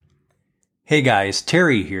Hey guys,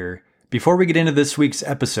 Terry here. Before we get into this week's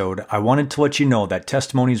episode, I wanted to let you know that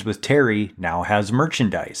Testimonies with Terry now has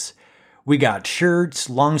merchandise. We got shirts,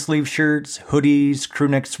 long sleeve shirts, hoodies,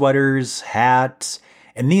 crewneck sweaters, hats,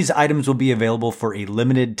 and these items will be available for a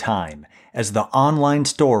limited time as the online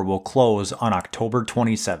store will close on October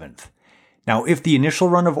 27th. Now, if the initial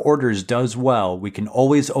run of orders does well, we can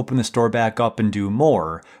always open the store back up and do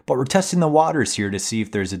more, but we're testing the waters here to see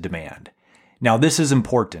if there's a demand. Now, this is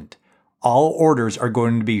important. All orders are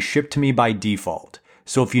going to be shipped to me by default.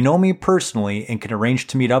 So if you know me personally and can arrange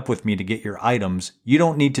to meet up with me to get your items, you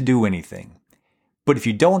don't need to do anything. But if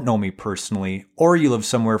you don't know me personally, or you live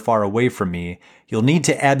somewhere far away from me, you'll need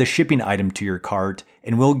to add the shipping item to your cart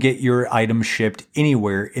and we'll get your items shipped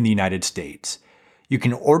anywhere in the United States. You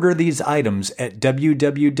can order these items at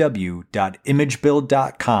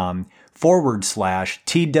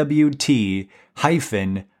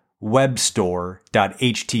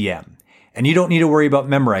www.imagebuild.com/TWT-webstore.htm. And you don't need to worry about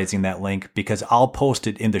memorizing that link because I'll post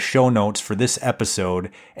it in the show notes for this episode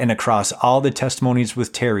and across all the Testimonies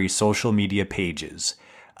with Terry social media pages.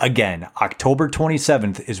 Again, October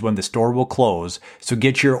 27th is when the store will close, so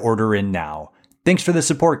get your order in now. Thanks for the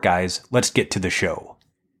support, guys. Let's get to the show.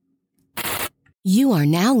 You are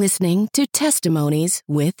now listening to Testimonies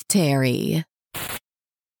with Terry.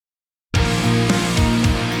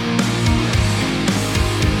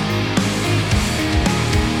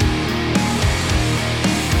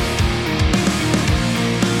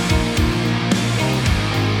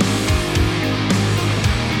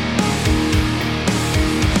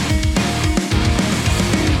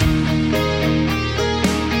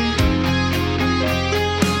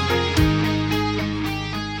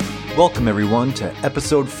 Welcome everyone to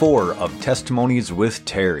episode 4 of Testimonies with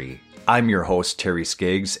Terry. I'm your host, Terry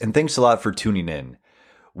Skiggs, and thanks a lot for tuning in.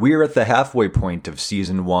 We're at the halfway point of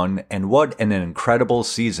season 1, and what an incredible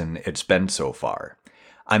season it's been so far.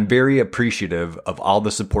 I'm very appreciative of all the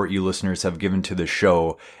support you listeners have given to the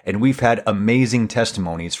show, and we've had amazing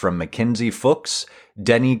testimonies from Mackenzie Fuchs,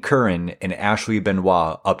 Denny Curran, and Ashley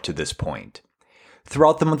Benoit up to this point.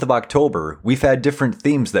 Throughout the month of October, we've had different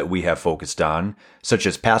themes that we have focused on, such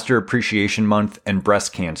as Pastor Appreciation Month and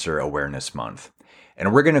Breast Cancer Awareness Month.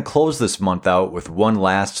 And we're going to close this month out with one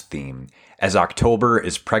last theme, as October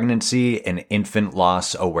is Pregnancy and Infant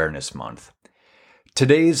Loss Awareness Month.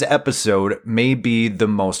 Today's episode may be the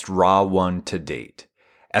most raw one to date.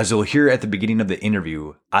 As you'll hear at the beginning of the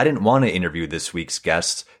interview, I didn't want to interview this week's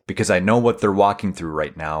guests because I know what they're walking through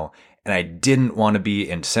right now, and I didn't want to be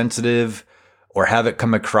insensitive or have it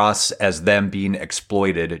come across as them being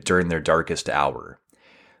exploited during their darkest hour.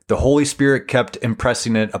 The Holy Spirit kept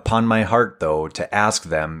impressing it upon my heart, though, to ask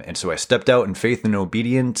them, and so I stepped out in faith and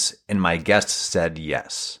obedience, and my guests said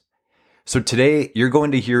yes. So today, you're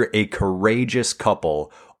going to hear a courageous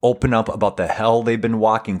couple open up about the hell they've been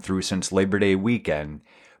walking through since Labor Day weekend,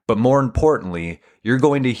 but more importantly, you're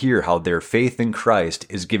going to hear how their faith in Christ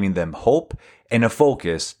is giving them hope and a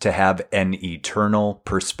focus to have an eternal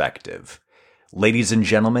perspective. Ladies and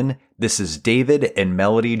gentlemen, this is David and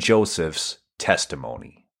Melody Joseph's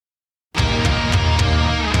testimony.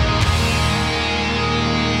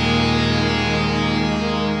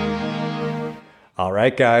 All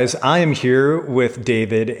right, guys, I am here with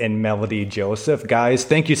David and Melody Joseph. Guys,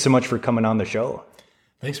 thank you so much for coming on the show.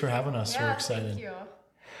 Thanks for having us. Yeah, we're excited. Thank you.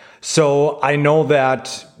 So I know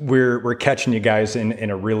that we're catching you guys in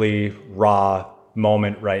a really raw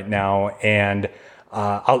moment right now, and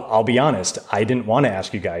I'll be honest, I didn't want to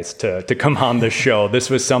ask you guys to come on the show. This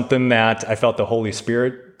was something that I felt the Holy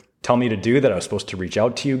Spirit tell me to do, that I was supposed to reach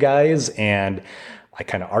out to you guys. And I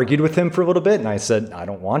kind of argued with him for a little bit. And I said, I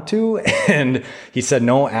don't want to. And he said,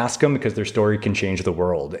 no, ask them because their story can change the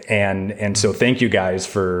world. And so thank you guys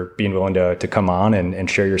for being willing to come on and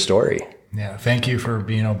share your story. Yeah, thank you for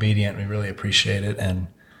being obedient. We really appreciate it. And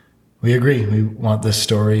we agree. We want this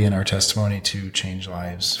story and our testimony to change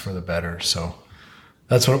lives for the better. So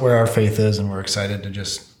that's where our faith is, and we're excited to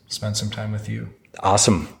just spend some time with you.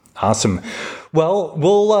 Awesome. Well,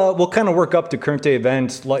 we'll kind of work up to current day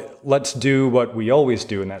events. Let's do what we always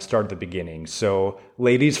do, and that start at the beginning. So,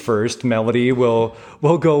 ladies first. Melody, we'll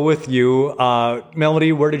go with you.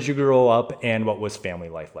 Melody, where did you grow up, and what was family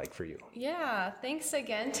life like for you? Yeah, thanks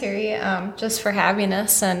again, Terry, just for having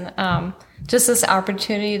us and just this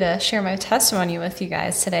opportunity to share my testimony with you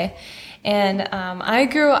guys today. And I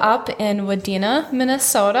grew up in Wadena,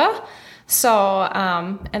 Minnesota. So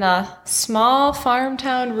in a small farm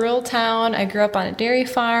town, rural town, I grew up on a dairy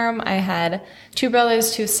farm. I had 2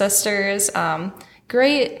 brothers, 2 sisters.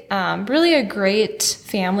 Really a great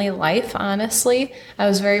family life, honestly. I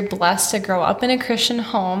was very blessed to grow up in a Christian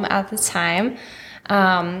home at the time.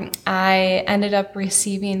 I ended up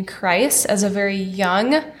receiving Christ as a very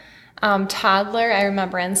young toddler. I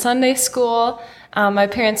remember in Sunday school, my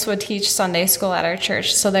parents would teach Sunday school at our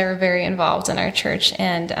church, so they were very involved in our church.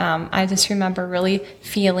 And I just remember really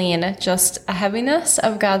feeling just a heaviness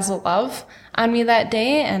of God's love on me that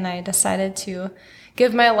day, and I decided to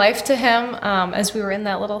give my life to him as we were in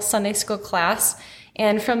that little Sunday school class.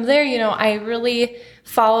 And from there, I really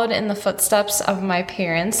followed in the footsteps of my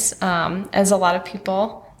parents, as a lot of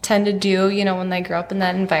people tend to do, when they grow up in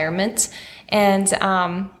that environment. And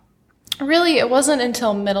really, it wasn't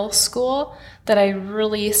until middle school that I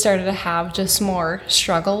really started to have just more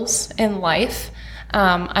struggles in life.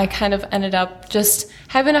 I kind of ended up just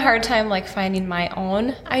having a hard time finding my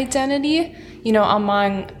own identity,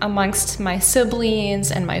 amongst my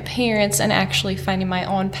siblings and my parents, and actually finding my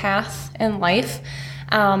own path in life.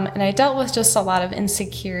 And I dealt with just a lot of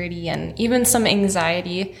insecurity and even some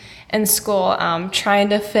anxiety in school, trying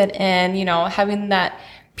to fit in, having that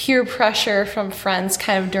peer pressure from friends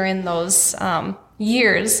kind of during those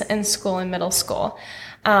years in school and middle school.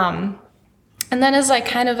 And then as I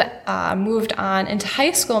kind of moved on into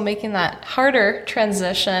high school, making that harder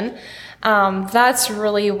transition, that's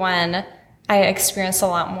really when I experienced a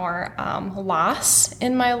lot more loss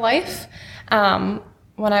in my life.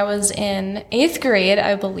 When I was in 8th grade,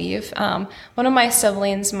 I believe, one of my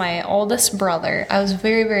siblings, my oldest brother, I was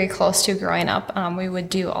very, very close to growing up. We would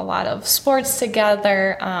do a lot of sports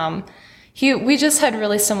together. We just had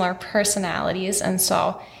really similar personalities, and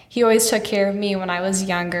so he always took care of me when I was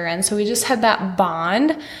younger, and so we just had that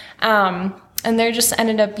bond. And there just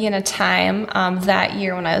ended up being a time that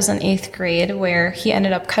year when I was in 8th grade where he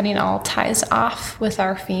ended up cutting all ties off with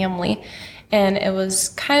our family, and it was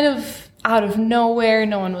kind of out of nowhere.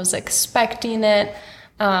 No one was expecting it.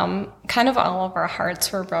 Kind of all of our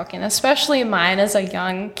hearts were broken, especially mine as a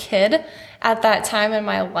young kid at that time in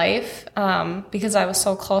my life, because I was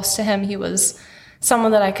so close to him. He was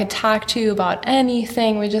someone that I could talk to about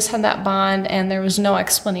anything. We just had that bond, and there was no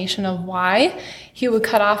explanation of why he would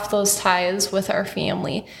cut off those ties with our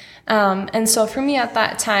family. And so for me at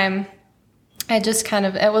that time,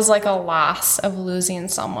 it was like a loss of losing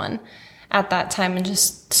someone at that time, and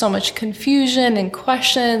just so much confusion and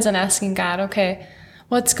questions and asking God, okay,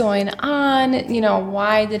 what's going on?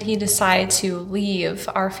 Why did he decide to leave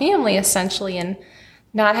our family essentially and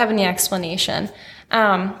not have any explanation?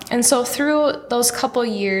 And so through those couple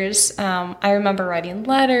years, I remember writing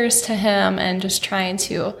letters to him and just trying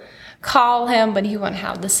to call him, but he wouldn't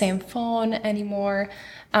have the same phone anymore.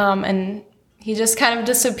 And he just kind of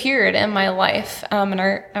disappeared in my life, and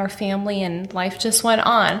our family and life just went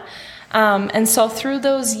on. And so through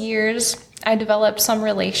those years, I developed some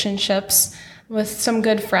relationships with some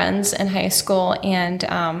good friends in high school. And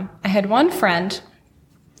I had one friend,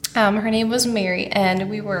 her name was Mary, and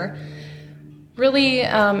we were really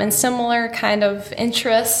in similar kind of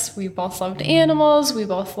interests. We both loved animals. We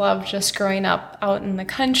both loved just growing up out in the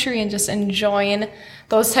country and just enjoying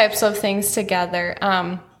those types of things together.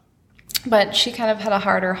 But she kind of had a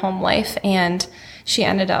harder home life, and she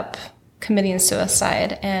ended up committing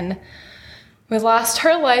suicide, and we lost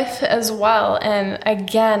her life as well. And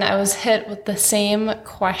again, I was hit with the same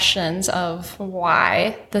questions of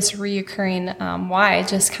why, this reoccurring why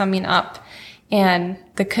just coming up, and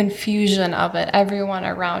the confusion of it, everyone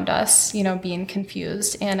around us, being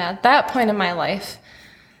confused. And at that point in my life,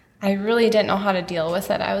 I really didn't know how to deal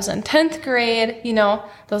with it. I was in 10th grade,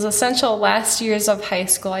 those essential last years of high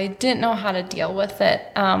school. I didn't know how to deal with it.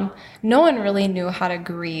 No one really knew how to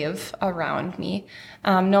grieve around me.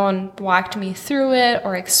 No one walked me through it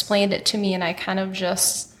or explained it to me, and I kind of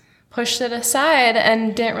just pushed it aside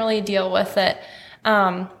and didn't really deal with it.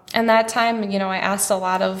 And that time, I asked a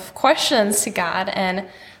lot of questions to God, and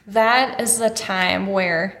that is the time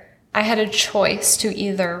where I had a choice to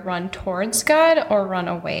either run towards God or run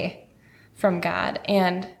away from God.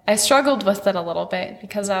 And I struggled with it a little bit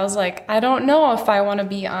because I was like, I don't know if I want to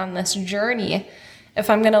be on this journey, if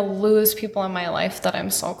I'm going to lose people in my life that I'm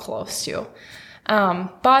so close to.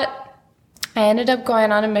 But I ended up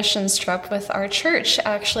going on a missions trip with our church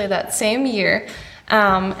actually that same year.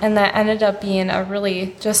 And that ended up being a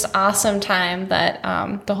really just awesome time that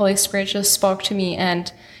the Holy Spirit just spoke to me and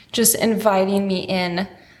just inviting me in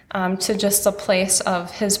to just a place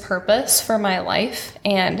of his purpose for my life.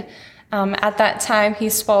 And at that time, he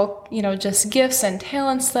spoke, just gifts and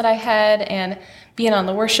talents that I had, and being on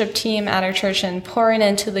the worship team at our church and pouring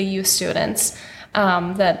into the youth students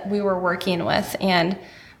that we were working with. And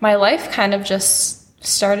my life kind of just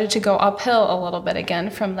started to go uphill a little bit again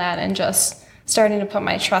from that, and just starting to put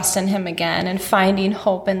my trust in him again and finding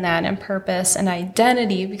hope in that and purpose and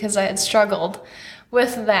identity, because I had struggled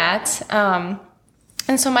with that.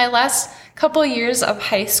 And so my last couple years of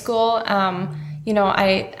high school,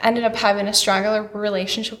 I ended up having a stronger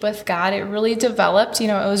relationship with God. It really developed. It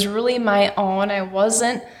was really my own. I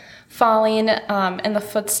wasn't falling in the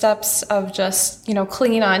footsteps of just,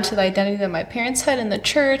 clinging on to the identity that my parents had in the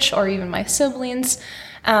church or even my siblings,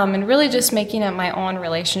 and really just making it my own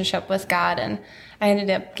relationship with God. And I ended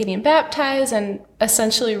up getting baptized and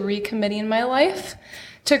essentially recommitting my life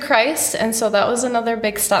to Christ. And so that was another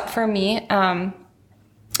big step for me.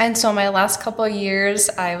 And so my last couple of years,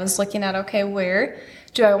 I was looking at, okay, where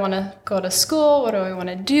do I want to go to school? What do I want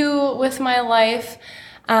to do with my life?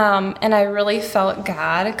 And I really felt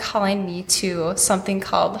God calling me to something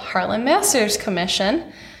called Heartland Master's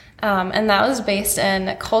Commission. And that was based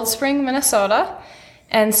in Cold Spring, Minnesota.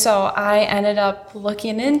 And so I ended up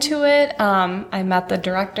looking into it. I met the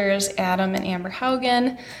directors, Adam and Amber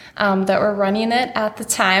Haugen, that were running it at the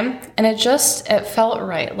time. And it felt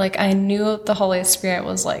right. Like I knew the Holy Spirit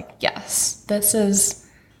was like, yes, this is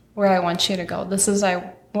where I want you to go. This is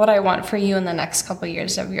what I want for you in the next couple of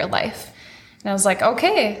years of your life. And I was like,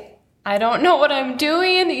 okay, I don't know what I'm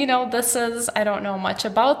doing. I don't know much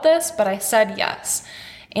about this, but I said yes.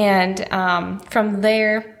 And from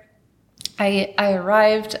there, I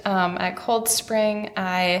arrived at Cold Spring.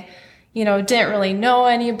 I, didn't really know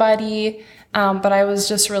anybody, but I was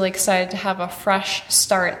just really excited to have a fresh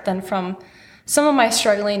start than from some of my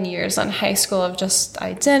struggling years in high school of just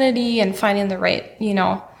identity and finding the right,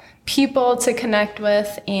 people to connect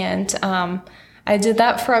with. And I did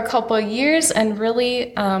that for a couple of years, and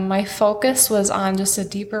really my focus was on just a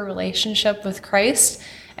deeper relationship with Christ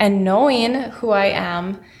and knowing who I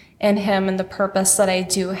am in Him and the purpose that I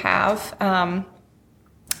do have. And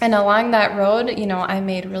along that road, I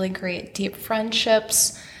made really great deep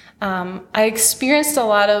friendships. I experienced a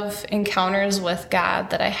lot of encounters with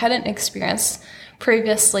God that I hadn't experienced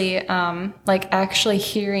previously, like actually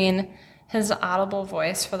hearing His audible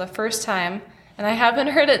voice for the first time. And I haven't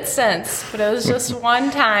heard it since, but it was just one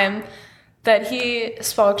time that He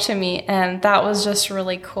spoke to me, and that was just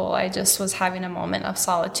really cool. I just was having a moment of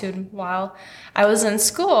solitude while I was in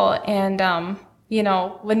school. And,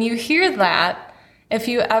 when you hear that, if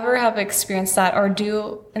you ever have experienced that or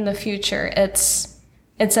do in the future, it's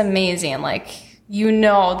amazing. Like,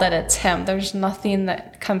 that it's Him. There's nothing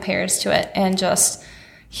that compares to it. And just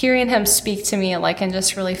hearing Him speak to me, and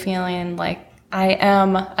just really feeling like I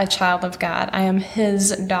am a child of God. I am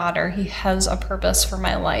His daughter. He has a purpose for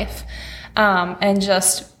my life. And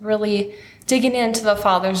just really digging into the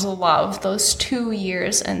Father's love those 2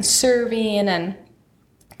 years and serving and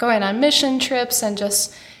going on mission trips and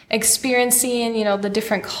just experiencing, the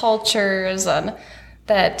different cultures and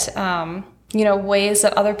that, ways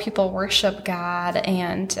that other people worship God.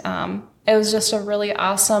 And it was just a really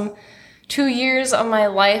awesome 2 years of my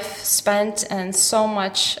life spent, and so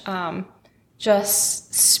much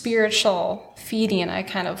just spiritual feeding, I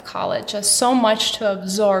kind of call it. Just so much to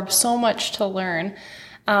absorb, so much to learn.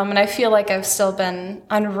 And I feel like I've still been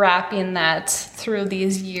unwrapping that through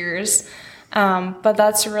these years. But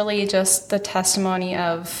that's really just the testimony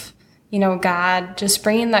of, God just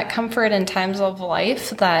bringing that comfort in times of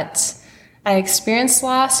life that I experienced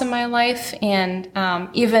loss in my life, and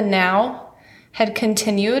even now had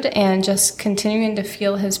continued, and just continuing to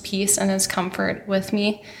feel His peace and His comfort with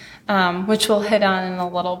me, which we'll hit on in a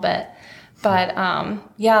little bit. But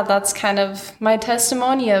that's kind of my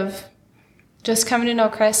testimony of just coming to know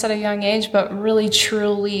Christ at a young age, but really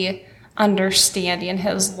truly understanding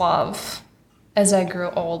His love as I grew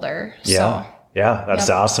older. Yeah. So, yeah, that's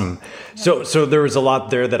awesome. Yep. So there was a lot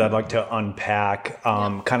there that I'd like to unpack,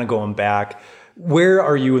 kind of going back. Where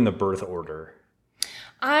are you in the birth order?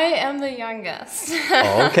 I am the youngest.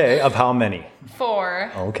 Oh, okay. Of how many?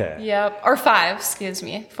 4. Okay. Yep. Or 5, excuse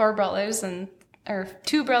me. 4 brothers or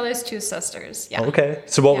 2 brothers, 2 sisters. Yeah. Okay.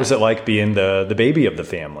 So what was it like being the baby of the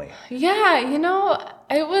family? Yeah,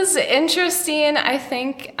 it was interesting. I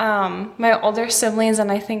think my older siblings,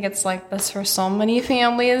 and I think it's like this for so many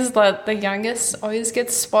families, that the youngest always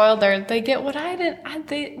gets spoiled, or they get what I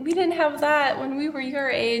didn't. We didn't have that when we were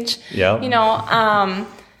your age. Yeah.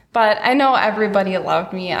 But I know everybody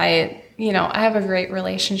loved me. I have a great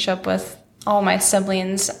relationship with all my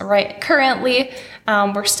siblings right currently.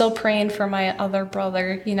 We're still praying for my other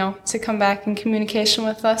brother, to come back in communication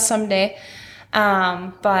with us someday.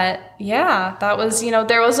 But yeah, that was,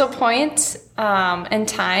 there was a point in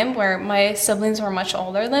time where my siblings were much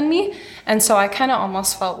older than me. And so I kind of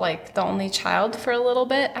almost felt like the only child for a little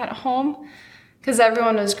bit at home, because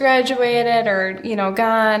everyone was graduated or,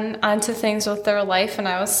 gone onto things with their life. And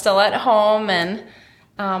I was still at home and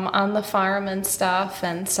on the farm and stuff.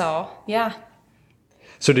 And so, yeah.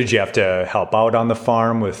 So did you have to help out on the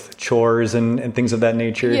farm with chores and things of that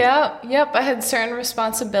nature? Yep. I had certain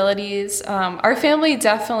responsibilities. Our family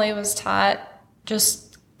definitely was taught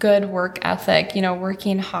just good work ethic,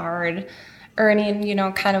 working hard,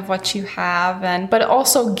 earning, kind of what you have, but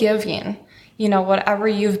also giving, whatever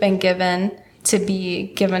you've been given to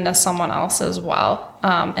be given to someone else as well.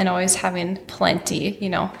 And always having plenty,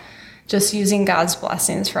 just using God's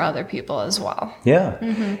blessings for other people as well. Yeah.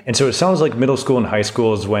 Mm-hmm. And so it sounds like middle school and high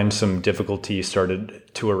school is when some difficulty started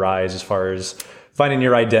to arise as far as finding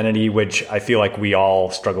your identity, which I feel like we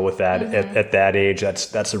all struggle with that at that age.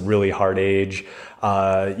 That's a really hard age.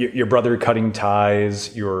 Your brother cutting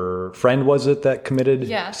ties, your friend, was it, that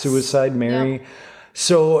committed suicide, Mary? Yep.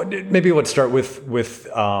 So maybe let's start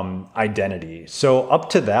with identity. So up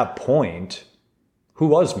to that point, who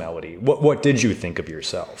was Melody? What did you think of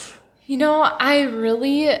yourself?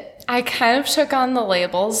 I kind of took on the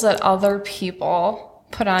labels that other people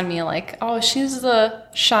put on me, like, oh, she's the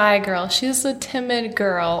shy girl, she's the timid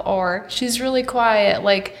girl, or she's really quiet.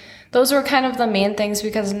 Like, those were kind of the main things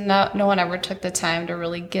because no one ever took the time to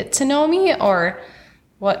really get to know me or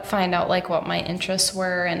find out like what my interests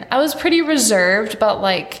were. And I was pretty reserved, but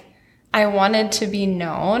like I wanted to be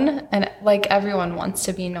known, and like everyone wants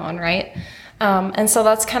to be known, right? And so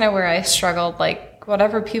that's kind of where I struggled. Like,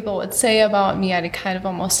 whatever people would say about me, I'd kind of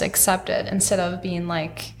almost accept it instead of being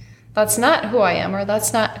like, that's not who I am, or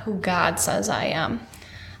that's not who God says I am.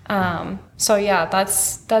 So yeah,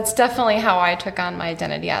 that's definitely how I took on my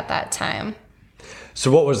identity at that time.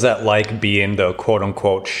 So what was that like, being the quote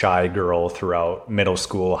unquote shy girl throughout middle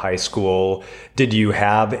school, high school? Did you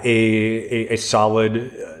have a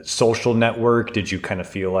solid social network? Did you kind of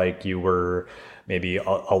feel like you were maybe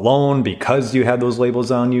alone because you had those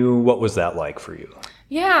labels on you? What was that like for you?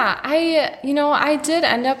 Yeah, I did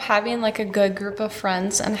end up having like a good group of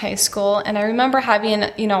friends in high school. And I remember having,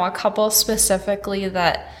 a couple specifically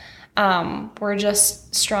that were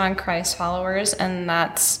just strong Christ followers. And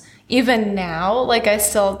that's even now, like I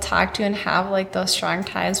still talk to and have like those strong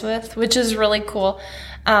ties with, which is really cool.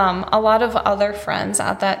 A lot of other friends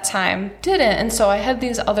at that time didn't. And so I had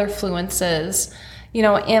these other fluences,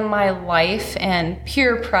 in my life, and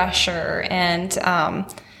peer pressure. And,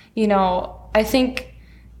 I think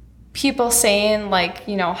people saying like,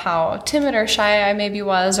 how timid or shy I maybe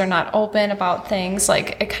was, or not open about things,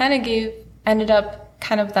 like it kind of ended up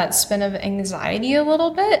kind of that spin of anxiety a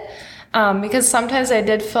little bit. Because sometimes I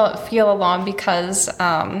did feel alone because,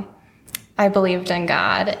 I believed in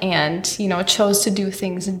God and, chose to do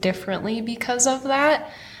things differently because of that.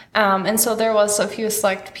 And so there was a few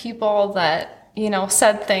select people that,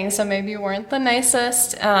 said things that maybe weren't the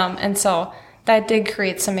nicest. And so that did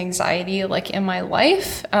create some anxiety like in my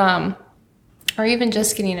life, or even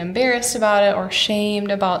just getting embarrassed about it or shamed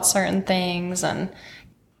about certain things. And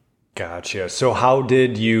Gotcha. So how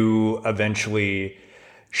did you eventually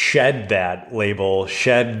shed that label,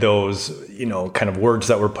 shed those, kind of words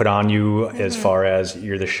that were put on you as far as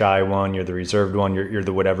you're the shy one, you're the reserved one, you're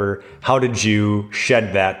the whatever? How did you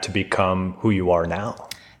shed that to become who you are now?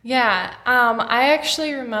 Yeah, I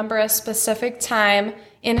actually remember a specific time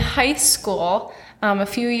in high school. A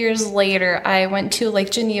few years later, I went to Lake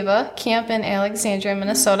Geneva camp in Alexandria,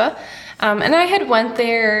 Minnesota. And I had went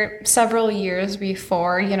there several years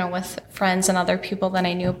before, with friends and other people that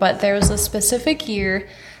I knew. But there was a specific year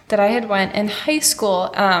that I had went in high school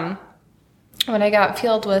when I got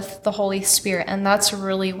filled with the Holy Spirit. And that's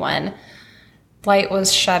really when light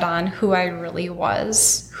was shed on who I really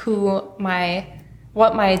was, what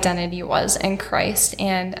my identity was in Christ.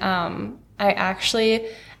 And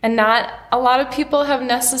and not a lot of people have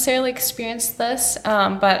necessarily experienced this,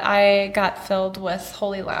 but I got filled with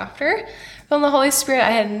holy laughter from the Holy Spirit. I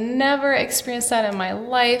had never experienced that in my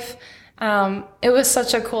life. It was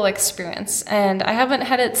such a cool experience, and I haven't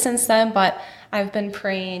had it since then, but I've been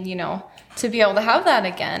praying, to be able to have that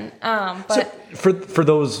again. But so for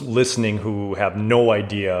those listening who have no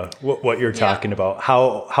idea what you're talking about,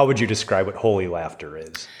 how would you describe what holy laughter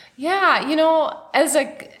is? Yeah, as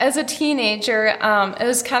a teenager, it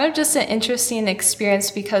was kind of just an interesting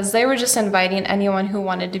experience because they were just inviting anyone who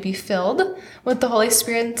wanted to be filled with the Holy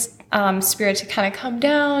Spirit to kind of come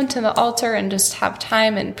down to the altar and just have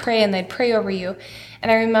time and pray, and they'd pray over you.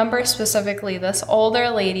 And I remember specifically this older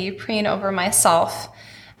lady praying over myself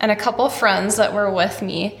and a couple of friends that were with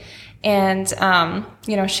me. And,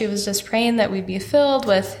 she was just praying that we'd be filled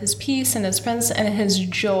with his peace and his presence and his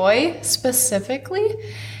joy specifically.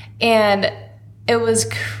 And it was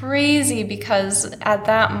crazy because at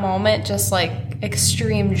that moment, just like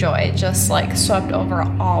extreme joy just like swept over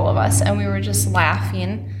all of us. And we were just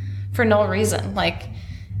laughing for no reason. Like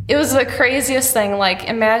it was the craziest thing. Like,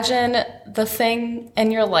 imagine the thing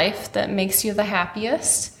in your life that makes you the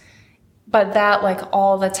happiest, but that like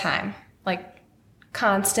all the time, like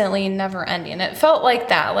constantly, never ending. It felt like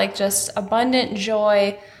that, like just abundant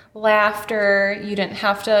joy, laughter. You didn't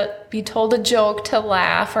have to be told a joke to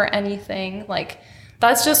laugh or anything. Like,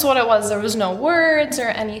 that's just what it was. There was no words or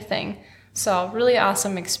anything. So really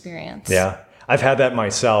awesome experience. Yeah. I've had that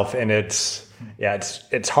myself, and it's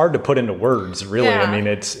hard to put into words, really. Yeah. I mean,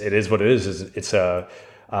 it is what it is. It's a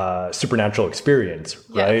supernatural experience,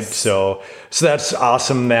 right? Yes. So that's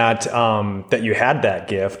awesome that that you had that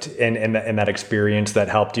gift and that experience that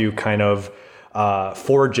helped you kind of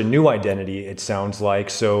forge a new identity, it sounds like.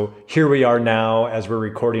 So here we are now, as we're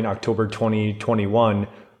recording October 2021.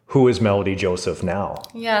 Who is Melody Joseph now?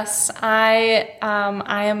 Yes, I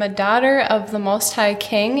am a daughter of the Most High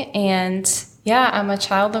King, and yeah, I'm a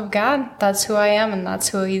child of God. That's who I am, and that's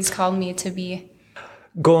who He's called me to be.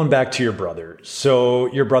 Going back to your brother. So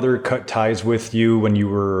your brother cut ties with you when you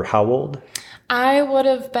were how old? I would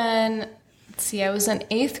have been, I was in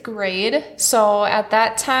 8th grade. So at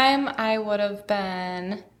that time, I would have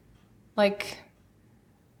been like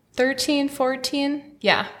 13, 14.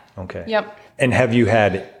 Yeah. Okay. Yep. And have you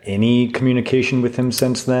had any communication with him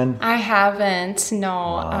since then? I haven't, no.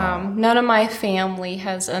 Wow. None of my family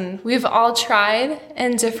has, and we've all tried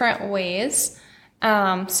in different ways.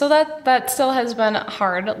 So that still has been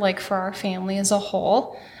hard, like for our family as a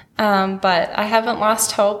whole. But I haven't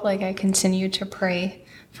lost hope. Like, I continue to pray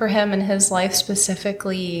for him and his life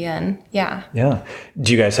specifically. And yeah. Yeah.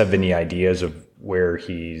 Do you guys have any ideas of where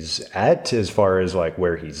he's at, as far as like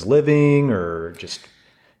where he's living, or just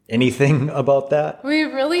anything about that? We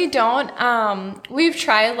really don't. We've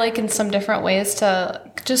tried like in some different ways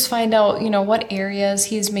to just find out, what areas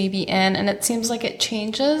he's maybe in. And it seems like it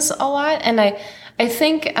changes a lot. And I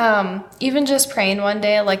think even just praying one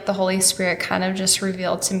day, like the Holy Spirit kind of just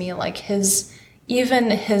revealed to me like his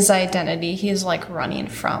identity he's like running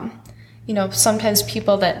from. Sometimes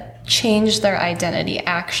people that change their identity,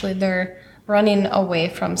 actually they're running away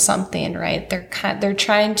from something, right? They're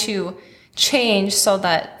trying to change so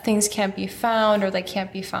that things can't be found or they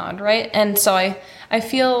can't be found, right? And so I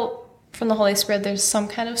feel from the Holy Spirit there's some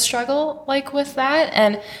kind of struggle like with that.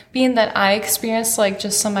 And being that I experienced like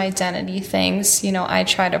just some identity things, I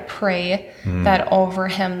try to pray that over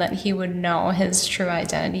him, that he would know his true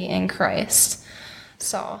identity in Christ.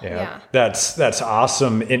 So yeah. That's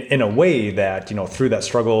awesome in a way that, through that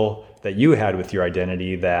struggle that you had with your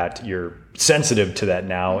identity, that you're sensitive to that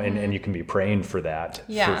now, and you can be praying for that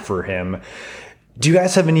for him. Do you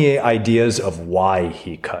guys have any ideas of why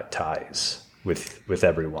he cut ties with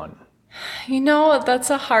everyone? That's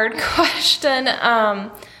a hard question. I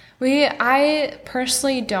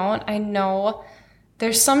personally don't. I know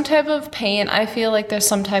there's some type of pain. I feel like there's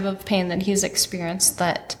some type of pain that he's experienced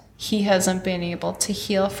that he hasn't been able to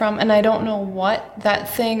heal from. And I don't know what that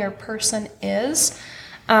thing or person is.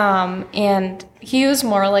 And he was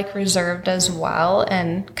more like reserved as well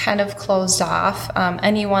and kind of closed off.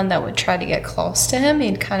 Anyone that would try to get close to him,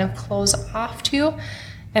 he'd kind of close off to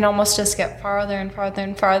and almost just get farther and farther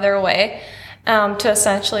and farther away to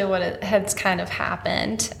essentially what has kind of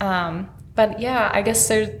happened. But yeah, I guess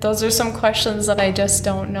those are some questions that I just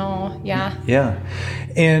don't know. Yeah. Yeah.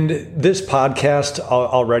 And this podcast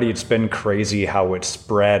already, it's been crazy how it's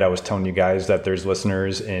spread. I was telling you guys that there's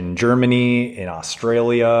listeners in Germany, in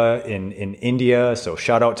Australia, in India. So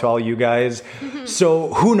shout out to all you guys.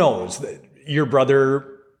 So who knows? Your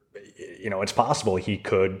brother, it's possible he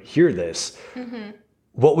could hear this.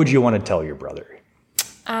 What would you want to tell your brother?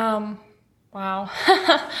 Wow.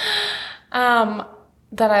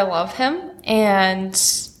 That I love him, and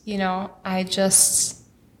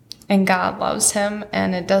and God loves him,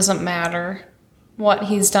 and it doesn't matter what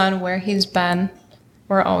he's done, where he's been,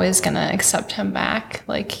 we're always going to accept him back.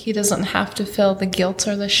 Like, he doesn't have to feel the guilt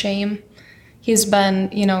or the shame. He's been,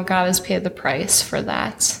 God has paid the price for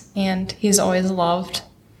that, and he's always loved.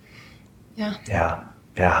 Yeah.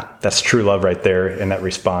 That's true love right there in that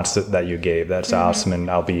response that you gave. That's awesome,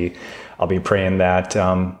 and I'll be praying that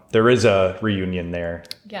there is a reunion there.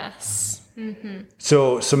 Yes.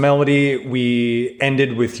 So Melody, we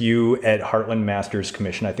ended with you at Heartland Masters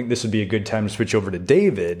Commission. I think this would be a good time to switch over to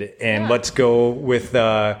David, and let's go with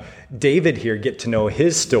David here, get to know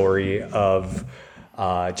his story of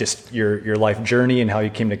just your life journey and how you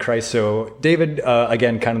came to Christ. So David,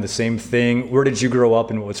 again, kind of the same thing. Where did you grow up,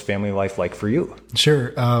 and what was family life like for you?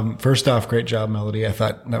 Sure. First off, great job, Melody. I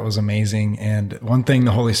thought that was amazing. And one thing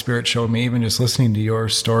the Holy Spirit showed me, even just listening to your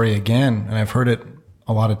story again, and I've heard it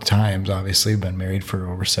a lot of times, obviously, been married for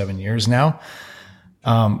over 7 years now.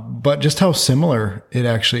 But just how similar it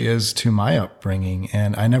actually is to my upbringing.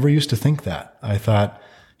 And I never used to think that. I thought,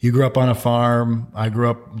 you grew up on a farm. I grew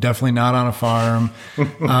up definitely not on a farm.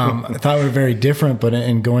 I thought we were very different, but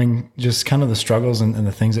in going just kind of the struggles and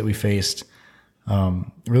the things that we faced,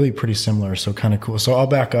 really pretty similar. So kind of cool. So I'll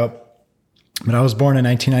back up. But I was born in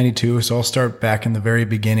 1992. So I'll start back in the very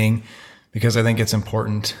beginning because I think it's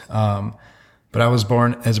important. But I was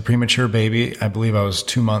born as a premature baby. I believe I was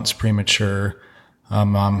 2 months premature.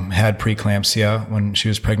 Mom had preeclampsia when she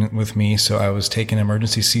was pregnant with me. So I was taken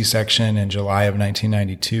emergency C-section in July of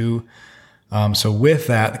 1992. So with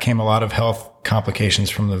that came a lot of health complications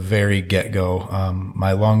from the very get-go.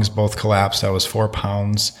 My lungs both collapsed. I was 4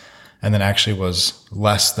 pounds and then actually was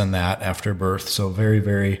less than that after birth. So very,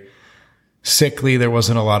 very sickly. There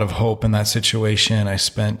wasn't a lot of hope in that situation. I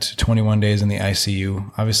spent 21 days in the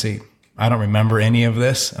ICU. Obviously, I don't remember any of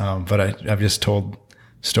this, but I've just told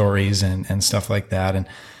stories and stuff like that.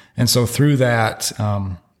 And so through that,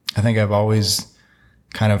 I think I've always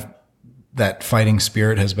kind of, that fighting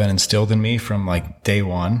spirit has been instilled in me from like day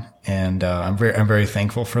one. And, I'm very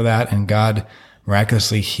thankful for that. And God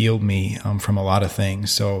miraculously healed me, from a lot of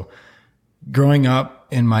things. So growing up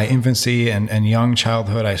in my infancy and young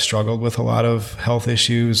childhood, I struggled with a lot of health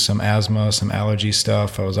issues, some asthma, some allergy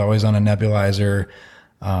stuff. I was always on a nebulizer,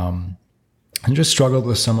 and just struggled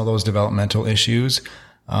with some of those developmental issues.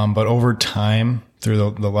 But over time, through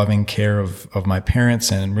the loving care of my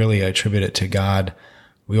parents, and really I attribute it to God,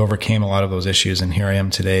 we overcame a lot of those issues. And here I am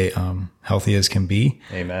today, healthy as can be.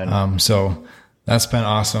 Amen. So that's been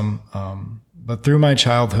awesome. But through my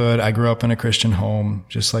childhood, I grew up in a Christian home,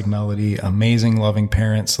 just like Melody, amazing, loving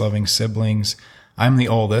parents, loving siblings. I'm the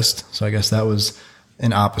oldest. So I guess that was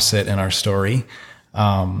an opposite in our story,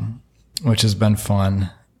 which has been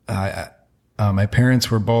fun. My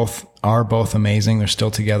parents are both amazing. They're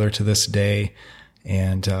still together to this day.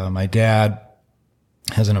 And my dad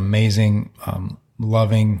has an amazing,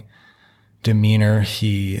 loving demeanor.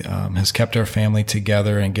 He has kept our family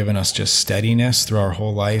together and given us just steadiness through our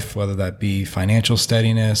whole life, whether that be financial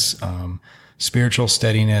steadiness, spiritual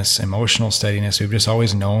steadiness, emotional steadiness. We've just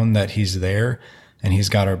always known that he's there and he's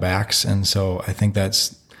got our backs. And so I think that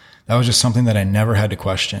was just something that I never had to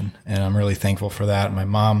question. And I'm really thankful for that. My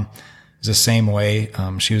mom is the same way.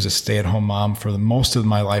 She was a stay-at-home mom for the most of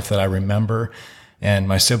my life that I remember. And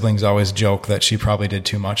my siblings always joke that she probably did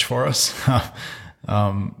too much for us,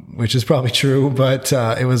 which is probably true, but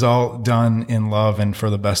it was all done in love and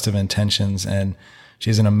for the best of intentions. And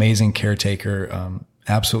she's an amazing caretaker,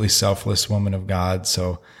 absolutely selfless woman of God.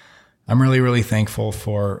 So I'm really, really thankful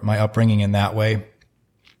for my upbringing in that way.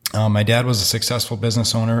 My dad was a successful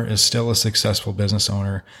business owner, is still a successful business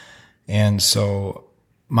owner. And so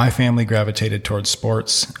my family gravitated towards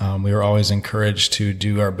sports. We were always encouraged to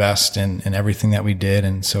do our best in everything that we did.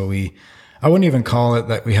 And so I wouldn't even call it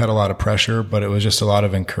that we had a lot of pressure, but it was just a lot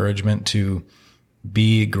of encouragement to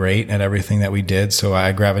be great at everything that we did. So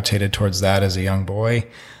I gravitated towards that as a young boy.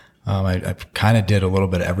 I kind of did a little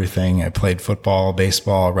bit of everything. I played football,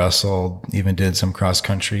 baseball, wrestled, even did some cross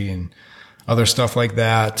country and other stuff like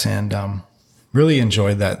that. And, really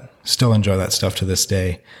enjoyed that, still enjoy that stuff to this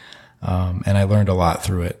day. And I learned a lot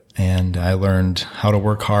through it, and I learned how to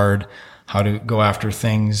work hard, how to go after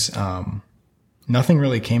things. Nothing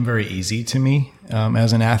really came very easy to me,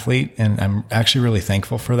 as an athlete. And I'm actually really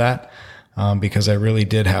thankful for that, because I really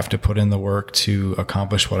did have to put in the work to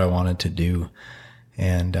accomplish what I wanted to do.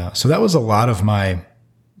 And, so that was a lot of my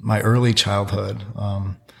early childhood,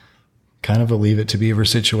 kind of a Leave It to Beaver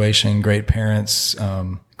situation, great parents,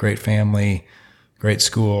 great family, great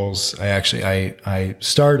schools. I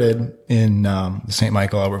started in the St.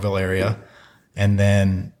 Michael, Albertville area. And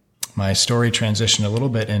then my story transitioned a little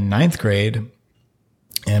bit in 9th grade,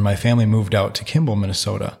 and my family moved out to Kimball,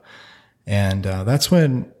 Minnesota. And that's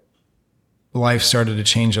when life started to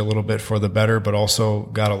change a little bit for the better, but also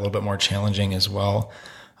got a little bit more challenging as well.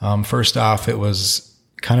 First off, it was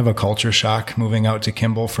kind of a culture shock moving out to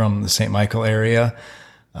Kimball from the St. Michael area.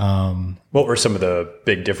 What were some of the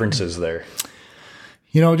big differences there?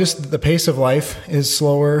 Just the pace of life is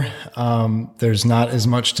slower. There's not as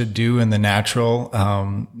much to do in the natural.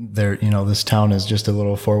 This town is just a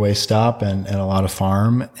little 4-way stop and a lot of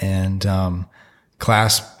farm. And our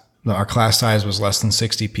class size was less than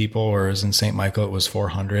 60 people, whereas in St. Michael it was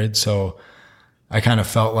 400. So I kind of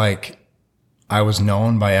felt like I was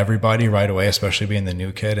known by everybody right away, especially being the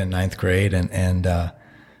new kid in 9th grade. And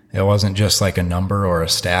it wasn't just like a number or a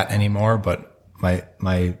stat anymore, but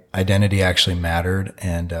my identity actually mattered.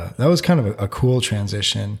 And that was kind of a cool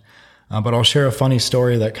transition. But I'll share a funny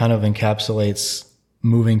story that kind of encapsulates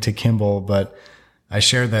moving to Kimball. But I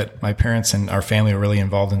shared that my parents and our family were really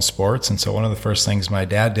involved in sports. And so one of the first things my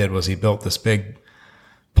dad did was he built this big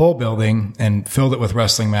pole building and filled it with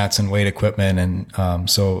wrestling mats and weight equipment. And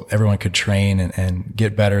so everyone could train and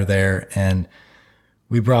get better there. And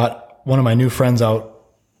we brought one of my new friends out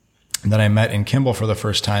that I met in Kimball for the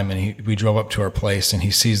first time. And we drove up to our place and he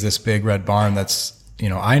sees this big red barn that's,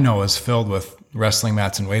 I know is filled with wrestling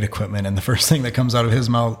mats and weight equipment. And the first thing that comes out of his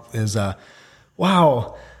mouth is,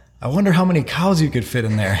 wow, I wonder how many cows you could fit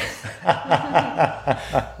in there.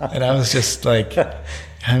 And I was just like,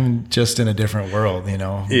 I'm just in a different world,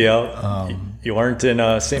 Yeah. You aren't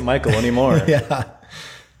in St. Michael anymore. Yeah.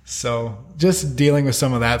 So just dealing with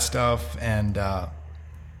some of that stuff. And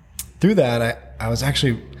through that,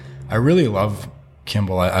 I really love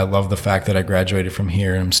Kimball. I love the fact that I graduated from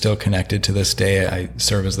here and I'm still connected to this day. I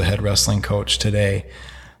serve as the head wrestling coach today.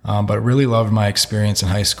 But really loved my experience in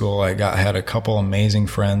high school. I had a couple amazing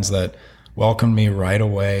friends that welcomed me right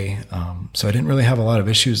away. So I didn't really have a lot of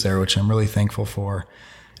issues there, which I'm really thankful for.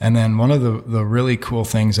 And then one of the really cool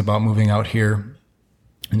things about moving out here,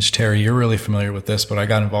 and Terry, you're really familiar with this, but I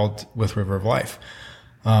got involved with River of Life,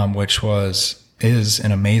 which is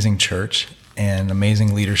an amazing church and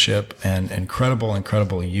amazing leadership and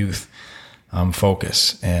incredible youth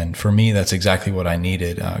focus. And for me, that's exactly what I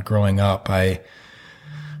needed. Growing up,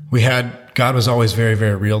 God was always very,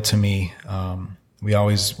 very real to me. We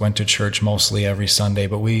always went to church mostly every Sunday,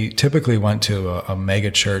 but we typically went to a mega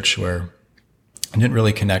church where I didn't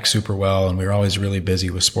really connect super well. And we were always really busy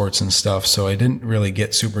with sports and stuff. So I didn't really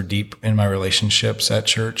get super deep in my relationships at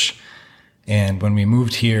church. And when we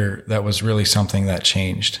moved here, that was really something that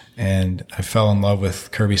changed. And I fell in love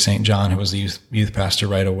with Kirby St. John, who was the youth pastor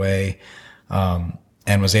right away,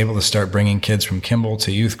 and was able to start bringing kids from Kimball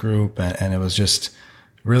to youth group. And it was just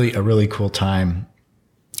really a really cool time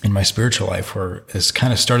in my spiritual life where it's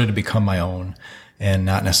kind of started to become my own and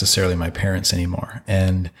not necessarily my parents anymore.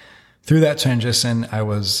 And through that transition, I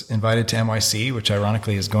was invited to NYC, which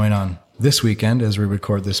ironically is going on this weekend as we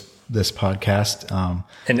record this podcast.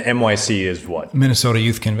 And NYC is what? Minnesota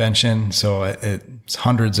Youth Convention. So it's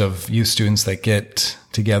hundreds of youth students that get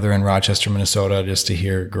together in Rochester, Minnesota, just to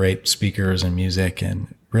hear great speakers and music,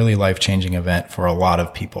 and really life-changing event for a lot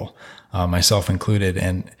of people, myself included.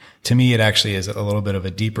 And to me, it actually is a little bit of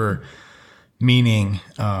a deeper meaning.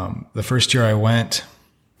 The first year I went,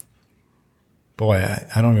 boy,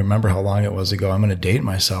 I don't remember how long it was ago. I'm going to date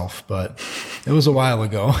myself, but it was a while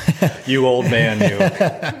ago. You old man,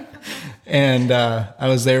 you. And I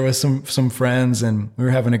was there with some friends, and we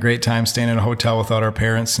were having a great time staying in a hotel without our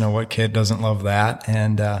parents. What kid doesn't love that?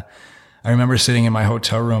 And I remember sitting in my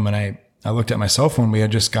hotel room, and I looked at my cell phone. We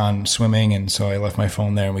had just gone swimming, and so I left my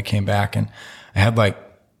phone there, and we came back, and I had like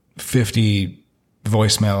 50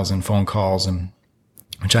 voicemails and phone calls, and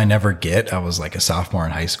which I never get. I was like a sophomore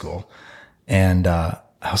in high school. And I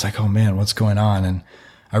was like, oh man, what's going on? And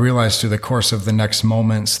I realized through the course of the next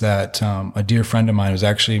moments that a dear friend of mine, was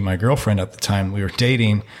actually my girlfriend at the time, we were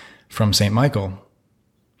dating, from St. Michael,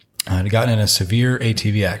 had gotten in a severe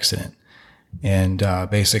ATV accident. And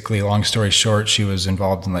basically, long story short, she was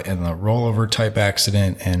involved in the rollover type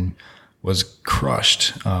accident and was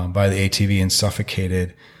crushed by the ATV and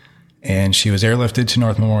suffocated. And she was airlifted to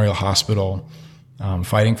North Memorial Hospital,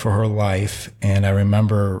 fighting for her life. And I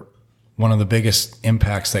remember one of the biggest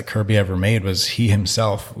impacts that Kirby ever made was he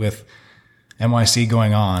himself, with NYC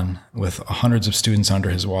going on, with hundreds of students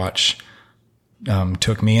under his watch,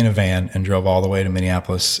 took me in a van and drove all the way to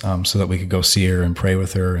Minneapolis so that we could go see her and pray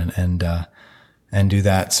with her and do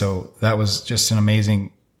that. So that was just an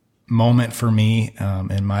amazing moment for me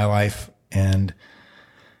in my life. And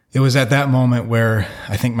it was at that moment where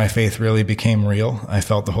I think my faith really became real. I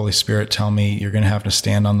felt the Holy Spirit tell me, you're going to have to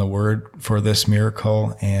stand on the word for this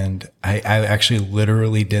miracle. And I actually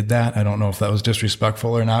literally did that. I don't know if that was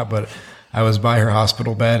disrespectful or not, but I was by her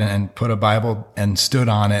hospital bed and put a Bible and stood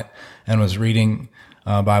on it and was reading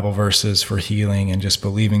Bible verses for healing and just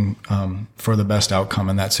believing for the best outcome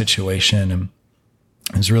in that situation. And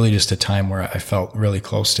it was really just a time where I felt really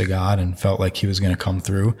close to God and felt like he was going to come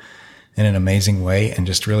through in an amazing way, and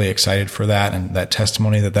just really excited for that and that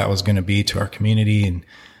testimony that was going to be to our community and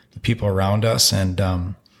the people around us. And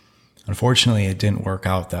unfortunately, it didn't work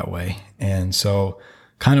out that way. And so,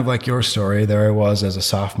 kind of like your story, there I was as a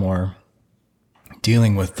sophomore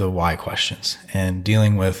dealing with the why questions and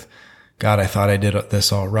dealing with, God, I thought I did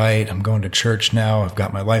this all right. I'm going to church now. I've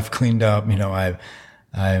got my life cleaned up.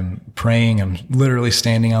 I'm praying. I'm literally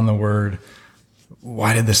standing on the word.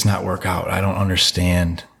 Why did this not work out? I don't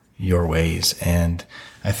understand your ways. And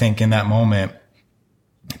I think in that moment,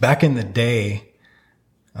 back in the day,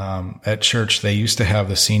 At church, they used to have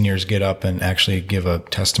the seniors get up and actually give a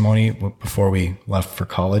testimony before we left for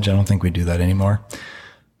college. I don't think we do that anymore.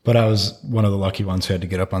 But I was one of the lucky ones who had to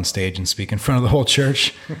get up on stage and speak in front of the whole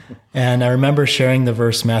church. And I remember sharing the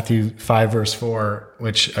verse, Matthew 5, verse 4,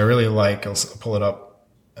 which I really like. I'll pull it up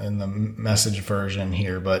in the Message version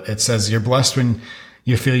here. But it says, "You're blessed when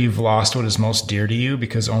you feel you've lost what is most dear to you,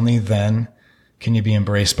 because only then can you be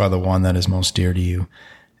embraced by the one that is most dear to you."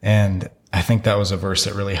 And I think that was a verse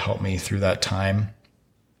that really helped me through that time.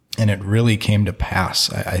 And it really came to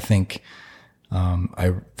pass. I think,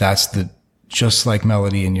 just like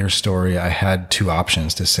Melody in your story, I had two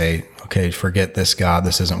options to say, okay, forget this God,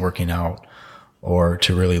 this isn't working out, or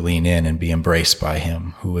to really lean in and be embraced by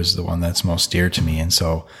him, who is the one that's most dear to me. And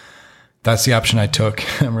so that's the option I took.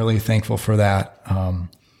 I'm really thankful for that.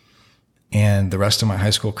 And the rest of my high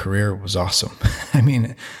school career was awesome. I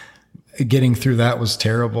mean, getting through that was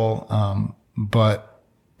terrible. But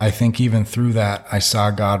I think even through that, I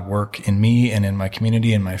saw God work in me and in my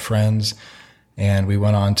community and my friends. And we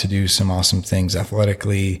went on to do some awesome things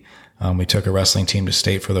athletically. We took a wrestling team to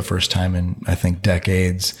state for the first time in, I think,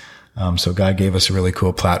 decades. So God gave us a really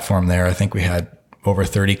cool platform there. I think we had over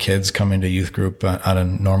 30 kids come into youth group on a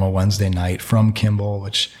normal Wednesday night from Kimball,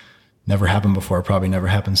 which never happened before, probably never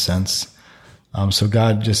happened since. So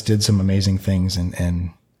God just did some amazing things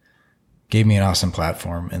and gave me an awesome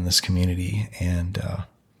platform in this community. And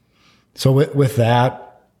so with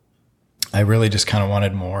that, I really just kind of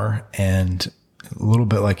wanted more. And a little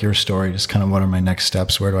bit like your story, just kind of what are my next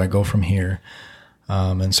steps? Where do I go from here?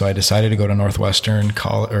 And so I decided to go to Northwestern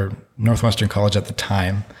College at the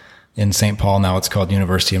time in St. Paul. Now it's called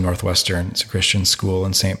University of Northwestern. It's a Christian school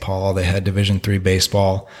in St. Paul. They had Division III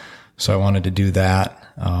baseball. So I wanted to do that.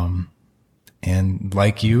 And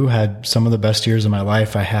like you, had some of the best years of my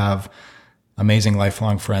life. I have amazing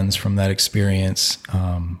lifelong friends from that experience.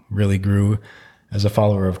 Really grew as a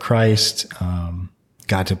follower of Christ.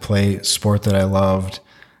 Got to play sport that I loved.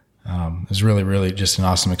 It was really, really just an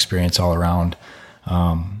awesome experience all around.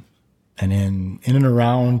 And in and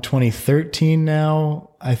around 2013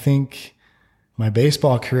 now, I think my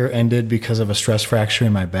baseball career ended because of a stress fracture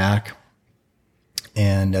in my back.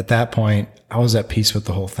 And at that point, I was at peace with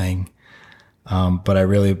the whole thing. But I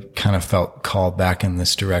really kind of felt called back in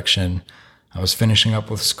this direction. I was finishing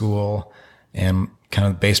up with school and kind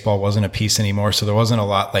of baseball wasn't a piece anymore. So there wasn't a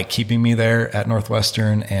lot like keeping me there at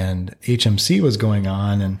Northwestern, and HMC was going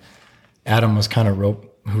on, and Adam was kind of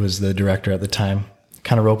who was the director at the time,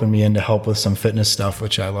 kind of roping me in to help with some fitness stuff,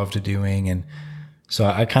 which I loved doing. And so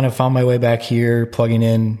I kind of found my way back here, plugging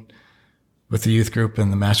in with the youth group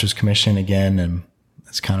and the Master's Commission again. And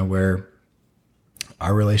that's kind of where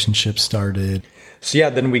our relationship started. So yeah,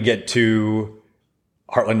 then we get to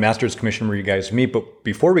Heartland Master's Commission where you guys meet. But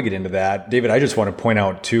before we get into that, David, I just want to point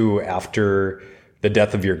out too, after the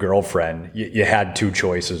death of your girlfriend, you had two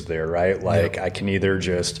choices there, right? Like, yep. I can either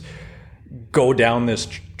just go down this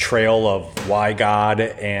trail of why God,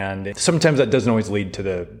 and sometimes that doesn't always lead to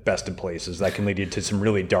the best of places. That can lead you to some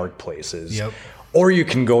really dark places. Yep. Or you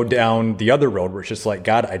can go down the other road where it's just like,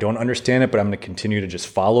 God, I don't understand it, but I'm going to continue to just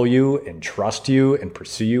follow you and trust you and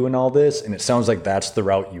pursue you in all this. And it sounds like that's the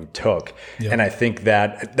route you took. Yep. And I think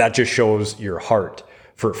that just shows your heart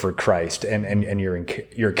for Christ and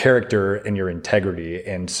your character and your integrity.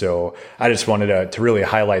 And so I just wanted to really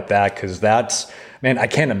highlight that, because that's, man, I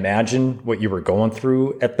can't imagine what you were going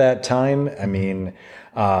through at that time. I mean,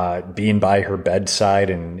 being by her bedside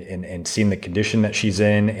and seeing the condition that she's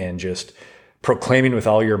in, and just proclaiming with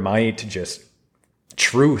all your might just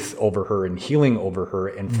truth over her and healing over her,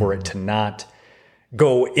 and for it to not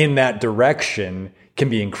go in that direction can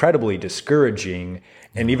be incredibly discouraging.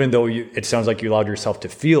 And even though it sounds like you allowed yourself to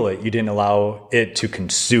feel it, you didn't allow it to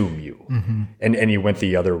consume you. Mm-hmm. And you went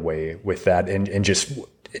the other way with that, and just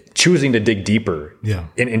choosing to dig deeper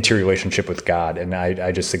into your relationship with God. And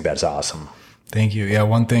I just think that's awesome. Thank you. Yeah,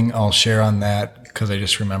 one thing I'll share on that, because I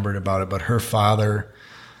just remembered about it, but her father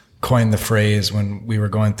coined the phrase when we were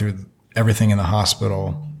going through everything in the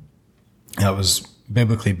hospital. That was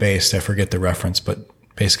biblically based. I forget the reference, but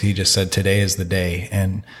basically he just said, today is the day.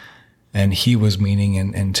 And he was meaning,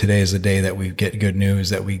 and today is the day that we get good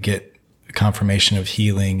news, that we get confirmation of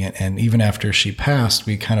healing. And even after she passed,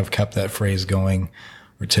 we kind of kept that phrase going,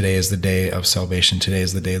 where today is the day of salvation. Today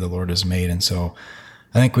is the day the Lord has made. And so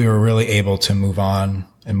I think we were really able to move on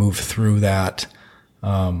and move through that,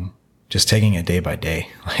 just taking it day by day.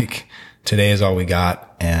 Like, today is all we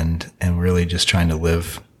got, and really just trying to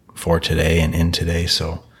live for today and in today.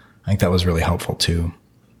 So I think that was really helpful too.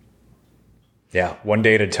 Yeah, one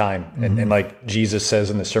day at a time. And like Jesus says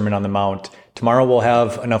in the Sermon on the Mount, tomorrow will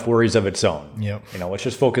have enough worries of its own. Yep. Let's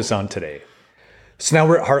just focus on today. So now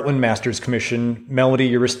we're at Heartland Masters Commission. Melody,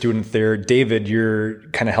 you're a student there. David, you're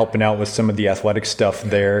kind of helping out with some of the athletic stuff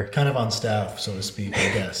there. Kind of on staff, so to speak,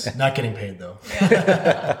 I guess. Not getting paid, though.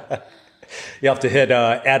 You have to hit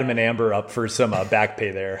Adam and Amber up for some back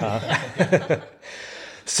pay there, huh?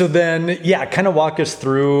 So then, kind of walk us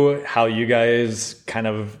through how you guys kind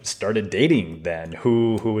of started dating then.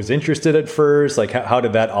 Who was interested at first? Like, how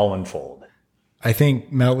did that all unfold? I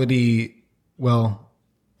think Melody, well,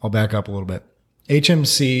 I'll back up a little bit.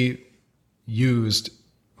 HMC used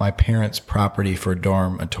my parents' property for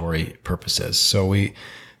dormitory purposes. So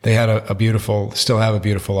they had still have a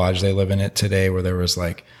beautiful lodge. They live in it today, where there was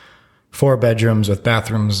like 4 bedrooms with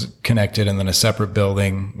bathrooms connected, and then a separate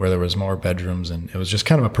building where there was more bedrooms. And it was just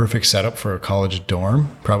kind of a perfect setup for a college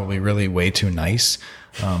dorm, probably really way too nice.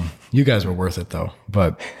 You guys were worth it though,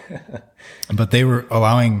 but they were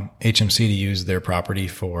allowing HMC to use their property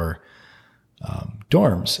for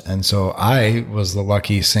dorms. And so I was the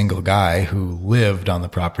lucky single guy who lived on the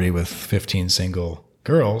property with 15 single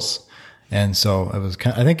girls. And so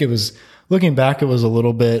I think it was, looking back, it was a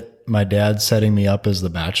little bit my dad setting me up as the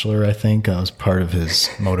bachelor. I think I was part of his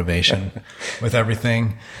motivation with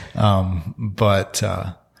everything. But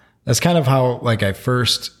that's kind of how, like, I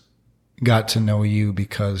first got to know you,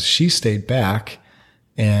 because she stayed back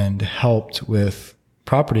and helped with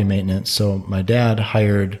property maintenance. So my dad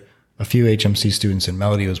hired a few HMC students, and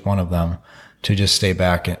Melody was one of them, to just stay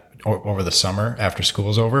back over the summer after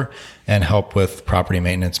school's over and help with property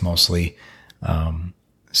maintenance mostly.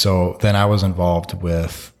 So then I was involved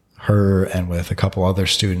with her and with a couple other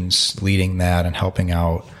students leading that and helping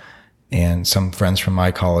out. And some friends from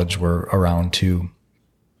my college were around too.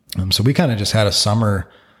 So we kind of just had a summer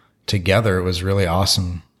together. It was really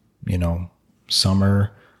awesome,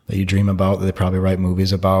 summer that you dream about, that they probably write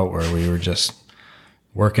movies about, where we were just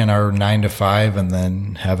working our 9 to 5 and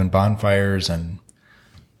then having bonfires and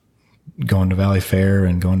going to Valley Fair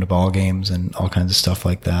and going to ball games and all kinds of stuff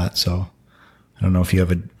like that. So I don't know if you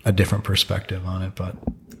have a different perspective on it, but.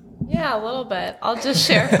 Yeah, a little bit. I'll just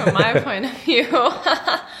share from my point of view.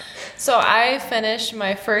 So I finished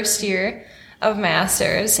my first year of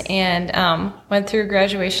master's and went through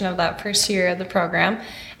graduation of that first year of the program.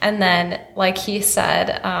 And then, like he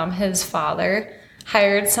said, his father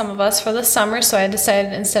hired some of us for the summer. So I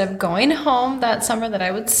decided, instead of going home that summer, that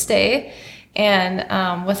I would stay.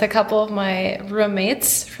 And with a couple of my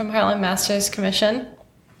roommates from Heartland Masters Commission,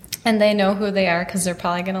 and they know who they are because they're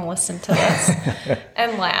probably going to listen to this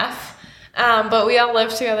and laugh. But we all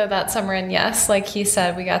lived together that summer. And yes, like he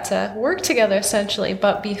said, we got to work together essentially.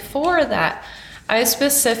 But before that, I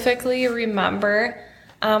specifically remember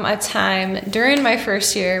a time during my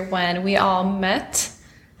first year when we all met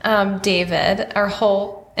David, our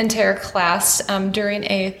whole entire class, during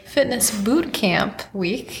a fitness boot camp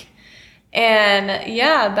week. And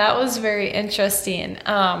yeah, that was very interesting.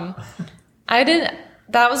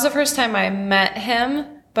 That was the first time I met him,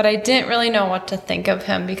 but I didn't really know what to think of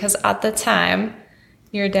him, because at the time,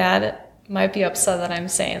 your dad might be upset that I'm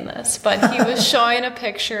saying this, but he was showing a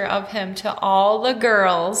picture of him to all the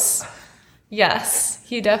girls. Yes,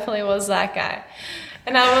 he definitely was that guy.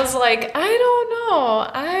 And I was like, I don't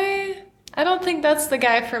know. I don't think that's the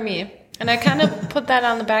guy for me. And I kind of put that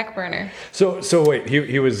on the back burner. So wait,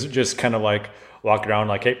 he was just kind of like walking around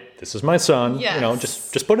like, hey, this is my son.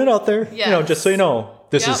 Yes. Just put it out there. Yes. Just so you know,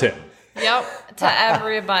 this is him. Yep, to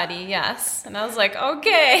everybody, yes. And I was like,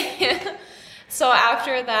 okay. So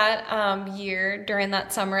after that year, during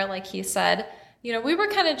that summer, like he said, we were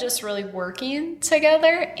kind of just really working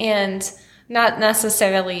together, and not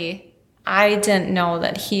necessarily, I didn't know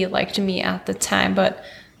that he liked me at the time, but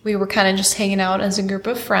we were kind of just hanging out as a group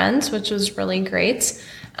of friends, which was really great.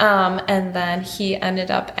 And then he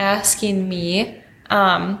ended up asking me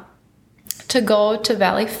to go to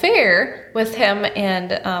Valley Fair with him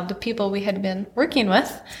and the people we had been working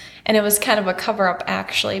with. And it was kind of a cover-up,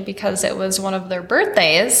 actually, because it was one of their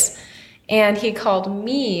birthdays. And he called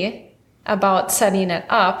me about setting it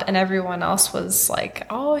up, and everyone else was like,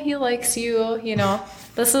 oh, he likes you,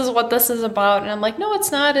 this is what this is about. And I'm like, no,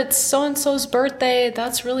 it's not. It's so-and-so's birthday.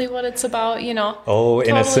 That's really what it's about, Oh, totally.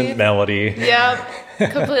 Innocent Melody. Yeah,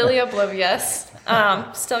 completely oblivious.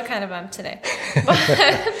 Still kind of am today.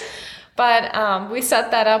 But we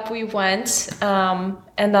set that up. We went,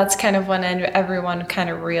 and that's kind of when everyone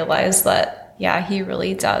kind of realized that, yeah, he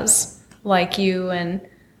really does like you and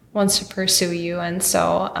wants to pursue you. And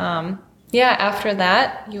so, after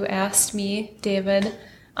that, you asked me, David,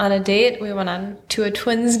 on a date. We went on to a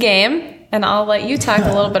Twins game, And I'll let you talk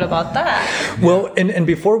a little bit about that. Well, and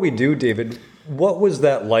before we do, David, what was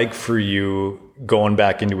that like for you going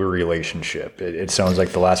back into a relationship? It sounds like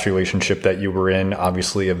the last relationship that you were in,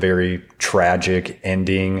 obviously a very tragic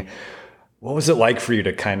ending. What was it like for you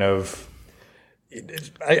to kind of,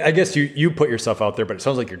 I guess you put yourself out there, but it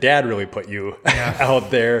sounds like your dad really put you out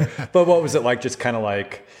there. But what was it like just kind of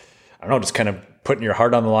like, I don't know, just kind of putting your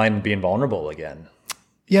heart on the line and being vulnerable again?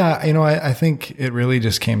 Yeah, I think it really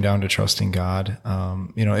just came down to trusting God.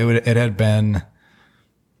 It had been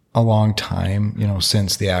a long time,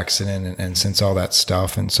 since the accident and since all that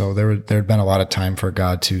stuff. And so there'd been a lot of time for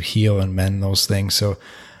God to heal and mend those things. So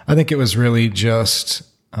I think it was really just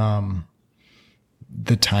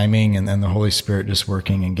the timing and then the Holy Spirit just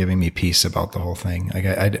working and giving me peace about the whole thing. Like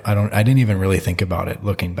I didn't even really think about it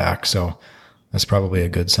looking back. So that's probably a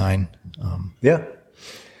good sign. Yeah.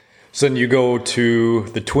 So then you go to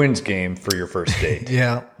the Twins game for your first date.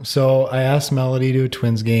 Yeah. So I asked Melody to do a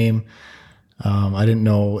Twins game. I didn't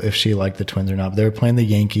know if she liked the Twins or not, but they were playing the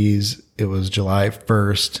Yankees. It was July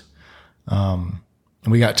 1st.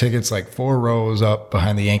 We got tickets like 4 rows up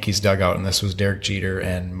behind the Yankees dugout, and this was Derek Jeter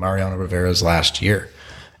and Mariano Rivera's last year.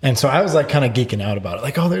 And so I was like kind of geeking out about it.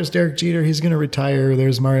 Like, oh, there's Derek Jeter. He's going to retire.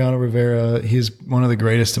 There's Mariano Rivera. He's one of the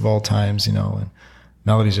greatest of all times, and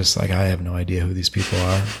Melody's just like, I have no idea who these people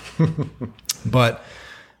are. But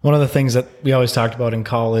one of the things that we always talked about in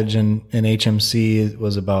college and in HMC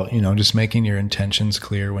was about, just making your intentions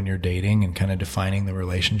clear when you're dating and kind of defining the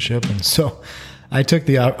relationship. And so I took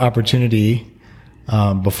the opportunity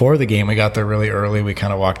before the game. We got there really early. We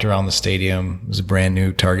kind of walked around the stadium. It was a brand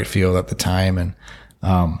new Target field at the time. And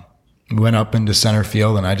we went up into center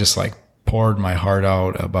field, and I just like poured my heart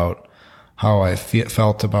out about how I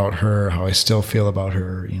felt about her, how I still feel about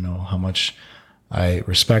her, how much I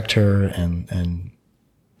respect her and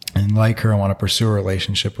like her. I want to pursue a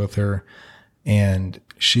relationship with her. And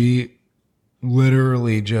she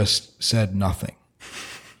literally just said nothing.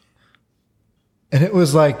 And it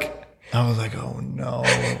was like, I was like, oh no,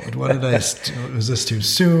 what did I do? Was this too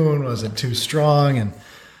soon? Was it too strong?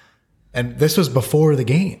 And this was before the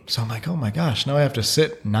game. So I'm like, oh my gosh, now I have to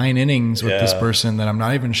sit 9 innings with this person that I'm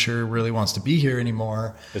not even sure really wants to be here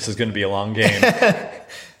anymore. This is going to be a long game.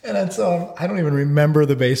 And so I don't even remember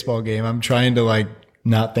the baseball game. I'm trying to like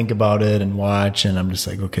not think about it and watch. And I'm just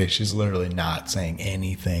like, okay, she's literally not saying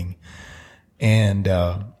anything. And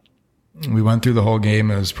we went through the whole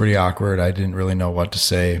game. It was pretty awkward. I didn't really know what to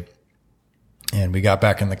say. And we got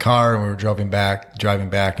back in the car and we were driving back,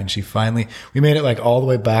 and we made it like all the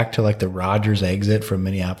way back to like the Rogers exit from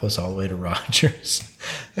Minneapolis all the way to Rogers.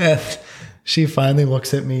 And she finally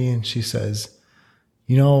looks at me and she says,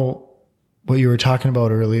 what you were talking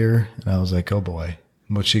about earlier? And I was like, oh boy,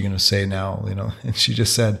 what's she going to say now? And she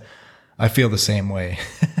just said, I feel the same way.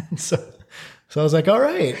 So I was like, all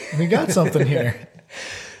right, we got something here.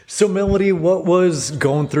 So Melody, what was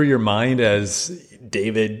going through your mind as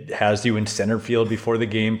David has you in center field before the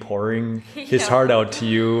game, pouring his heart out to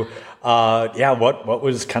you? What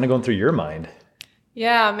was kind of going through your mind?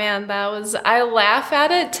 Yeah, man, I laugh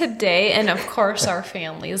at it today. And of course our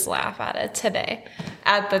families laugh at it today.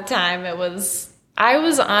 At the time I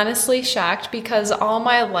was honestly shocked because all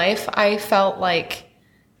my life I felt like,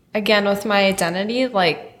 again, with my identity,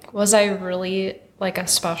 like, was I really like a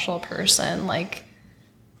special person? Like,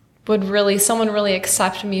 would someone really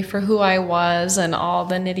accept me for who I was and all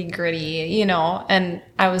the nitty gritty, and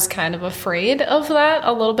I was kind of afraid of that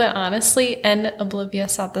a little bit, honestly, and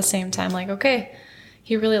oblivious at the same time. Like, okay,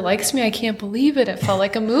 he really likes me. I can't believe it. It felt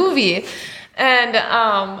like a movie. And,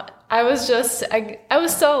 I was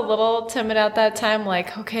still a little timid at that time.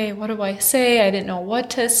 Like, okay, what do I say? I didn't know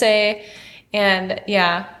what to say. And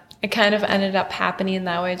yeah, it kind of ended up happening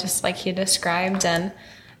that way, just like he described. And,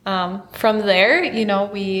 from there,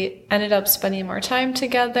 we ended up spending more time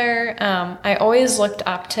together. I always looked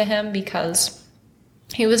up to him because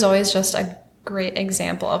he was always just a great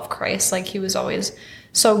example of Christ. Like, he was always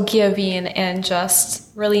so giving and just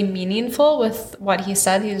really meaningful with what he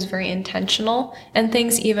said. He was very intentional and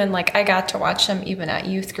things. Even like I got to watch him even at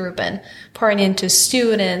youth group and pouring into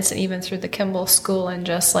students and even through the Kimball School, and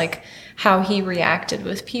just like how he reacted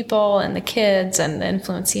with people and the kids and the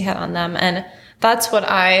influence he had on them. And that's what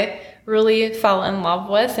I really fell in love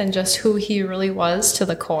with, and just who he really was to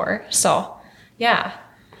the core. So, yeah.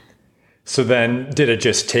 So then did it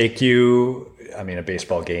just take you, a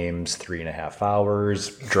baseball game's 3.5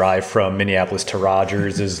 hours, drive from Minneapolis to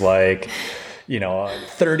Rogers is like,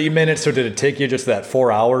 30 minutes. So did it take you just that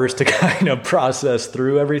 4 hours to kind of process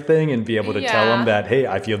through everything and be able to tell him that, hey,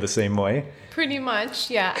 I feel the same way? Pretty much,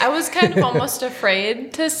 yeah. I was kind of almost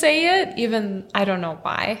afraid to say it, even I don't know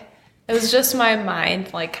why. it was just my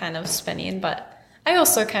mind like kind of spinning, but I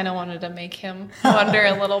also kind of wanted to make him wonder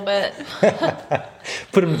a little bit.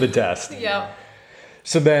 Put him to the test. Yep.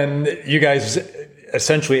 So then you guys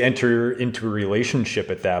essentially enter into a relationship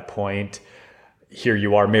at that point. Here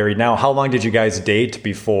you are married now. How long did you guys date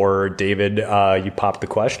before, David, you popped the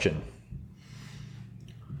question?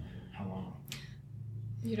 How long?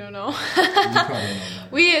 You don't know? You probably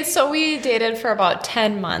don't know. We dated for about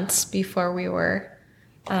 10 months before we were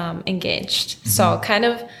engaged. Mm-hmm. So kind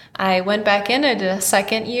of, I went back in, I did a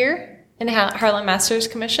second year in Harlan Masters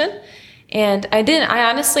Commission. And I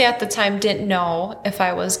honestly at the time didn't know if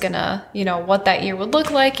I was gonna, what that year would look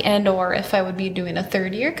like and or if I would be doing a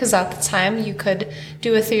third year. Because at the time you could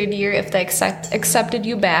do a third year if they accepted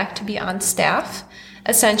you back to be on staff,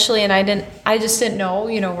 essentially. And I just didn't know,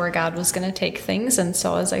 where God was gonna take things. And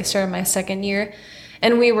so as I started my second year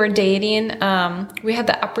and we were dating, we had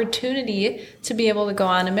the opportunity to be able to go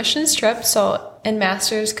on a missions trip. So in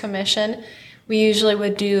Masters Commission, we usually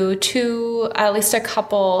would do at least a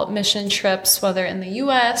couple mission trips, whether in the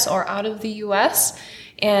U.S. or out of the U.S.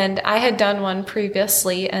 And I had done one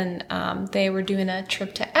previously, and they were doing a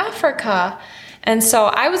trip to Africa. And so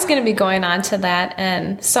I was going to be going on to that,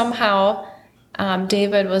 and somehow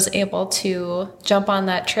David was able to jump on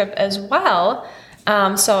that trip as well.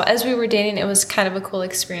 So as we were dating, it was kind of a cool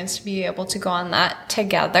experience to be able to go on that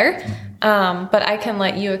together. But I can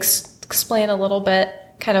let you explain a little bit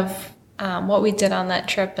kind of what we did on that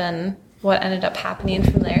trip and what ended up happening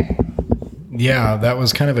from there. Yeah, that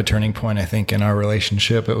was kind of a turning point, I think, in our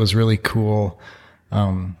relationship. It was really cool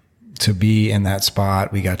to be in that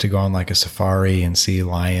spot. We got to go on like a safari and see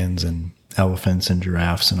lions and elephants and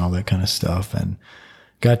giraffes and all that kind of stuff, and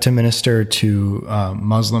got to minister to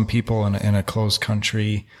Muslim people in a closed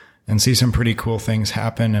country and see some pretty cool things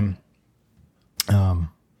happen. And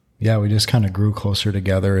we just kind of grew closer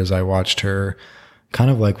together as I watched her, kind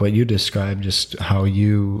of like what you described, just how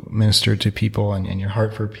you minister to people and your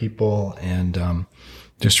heart for people, and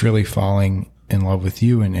just really falling in love with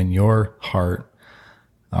you and your heart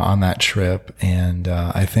on that trip. And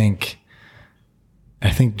I think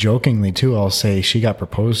jokingly too, I'll say she got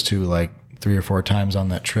proposed to like 3 or 4 times on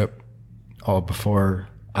that trip, all before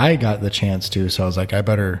I got the chance to. So I was like, I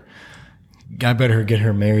better get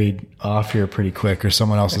her married off here pretty quick, or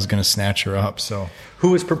someone else is going to snatch her up. So who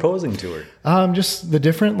was proposing to her? Just the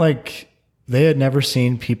different, like, they had never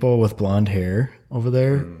seen people with blonde hair over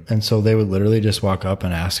there. And so they would literally just walk up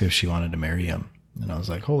and ask if she wanted to marry him. And I was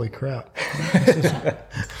like, holy crap.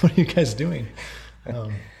 What are you guys doing?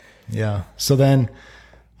 So then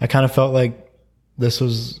I kind of felt like this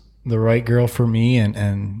was the right girl for me.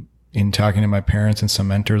 And in talking to my parents and some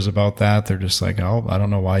mentors about that, they're just like, oh, I don't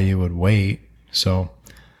know why you would wait. So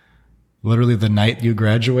literally the night you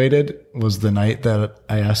graduated was the night that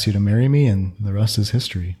I asked you to marry me, and the rest is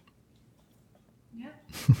history. Yeah.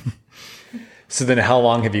 So then how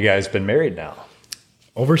long have you guys been married now?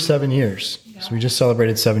 Over 7 years. Yeah. So we just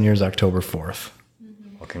celebrated 7 years, October 4th.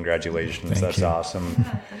 Mm-hmm. Well, congratulations. Thank you. Awesome. Yeah,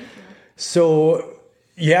 thank you. So,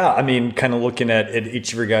 yeah, I mean, kind of looking at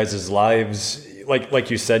each of your guys' lives,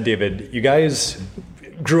 like you said, David, you guys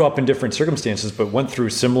grew up in different circumstances, but went through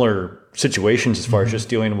similar situations as far as just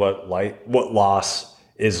dealing with what loss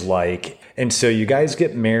is like. And so you guys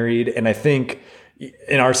get married, and I think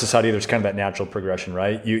in our society, there's kind of that natural progression,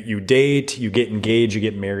 right? You date, you get engaged, you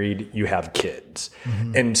get married, you have kids.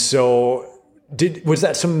 Mm-hmm. And so was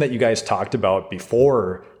that something that you guys talked about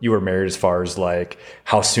before you were married, as far as like,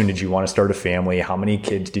 how soon did you want to start a family? How many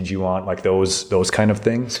kids did you want? Like those kind of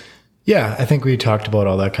things? Yeah, I think we talked about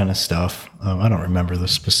all that kind of stuff. I don't remember the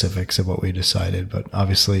specifics of what we decided, but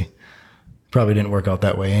obviously probably didn't work out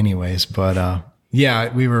that way anyways. But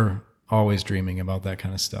we were always dreaming about that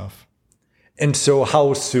kind of stuff. And so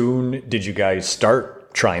how soon did you guys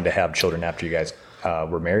start trying to have children after you guys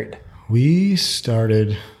were married? We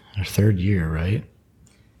started our 3rd year, right?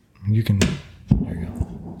 There you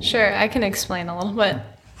go. Sure, I can explain a little bit.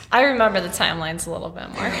 I remember the timelines a little bit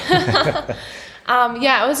more.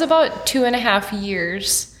 It was about 2.5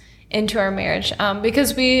 years into our marriage,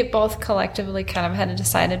 because we both collectively kind of had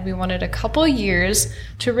decided we wanted a couple years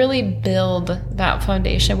to really build that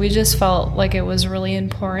foundation. We just felt like it was really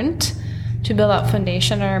important to build that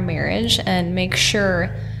foundation in our marriage and make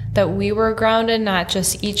sure that we were grounded, not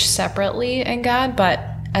just each separately in God, but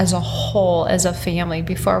as a whole, as a family,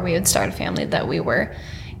 before we would start a family, that we were.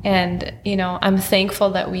 And, I'm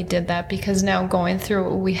thankful that we did that, because now going through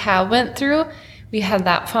what we went through, we had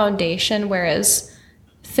that foundation, whereas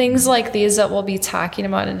things like these that we'll be talking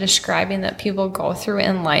about and describing that people go through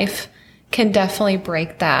in life can definitely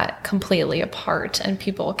break that completely apart, and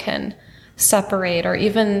people can separate or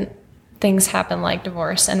even things happen like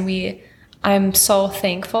divorce. And I'm so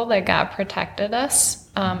thankful that God protected us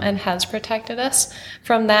and has protected us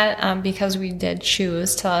from that because we did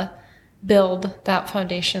choose to build that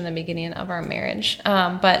foundation in the beginning of our marriage.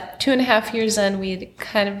 But 2.5 years in, we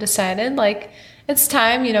kind of decided like it's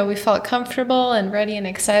time. We felt comfortable and ready and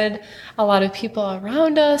excited. A lot of people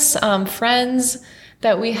around us, friends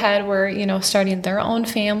that we had were, starting their own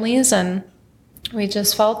families, and we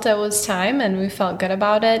just felt it was time, and we felt good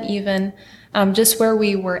about it. Even just where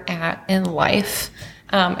we were at in life,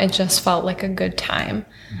 it just felt like a good time.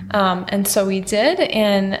 And so we did.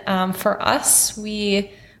 And for us,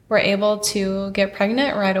 we were able to get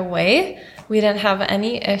pregnant right away. We didn't have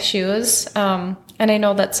any issues. And I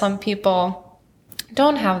know that some people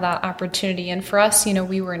don't have that opportunity. And for us,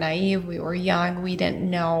 we were naive, we were young, we didn't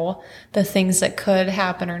know the things that could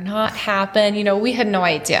happen or not happen. We had no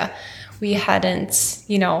idea. We hadn't,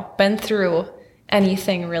 been through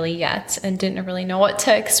anything really yet and didn't really know what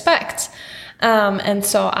to expect. And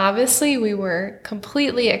so obviously we were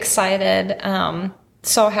completely excited,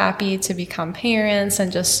 so happy to become parents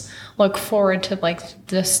and just look forward to like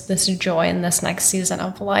this joy in this next season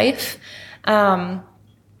of life.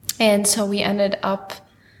 And so we ended up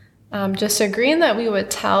just agreeing that we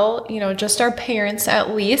would tell, just our parents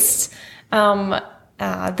at least,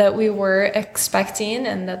 that we were expecting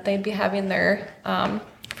and that they'd be having their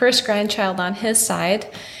first grandchild on his side.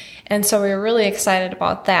 And so we were really excited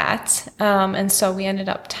about that. And so we ended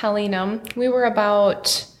up telling them. We were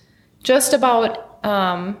just about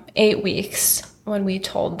 8 weeks when we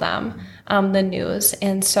told them the news.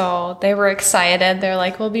 And so they were excited. They're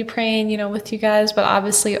like, we'll be praying, with you guys, but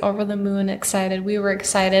obviously over the moon excited. We were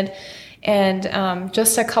excited. And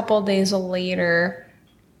just a couple days later,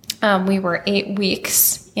 we were 8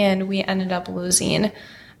 weeks, and we ended up losing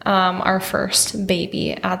our first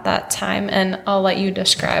baby at that time. And I'll let you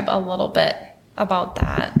describe a little bit about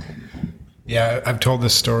that. Yeah, I've told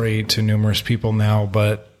this story to numerous people now,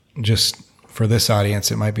 but just for this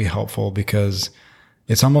audience, it might be helpful because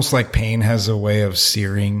it's almost like pain has a way of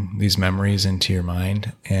searing these memories into your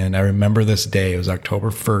mind. And I remember this day. It was October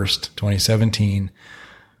 1st, 2017.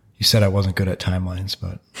 You said I wasn't good at timelines,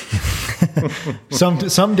 but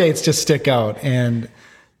some dates just stick out. And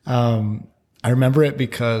I remember it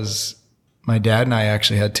because my dad and I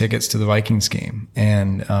actually had tickets to the Vikings game.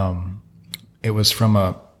 And it was from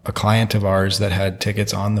a client of ours that had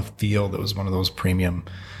tickets on the field. It was one of those premium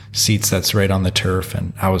seats that's right on the turf.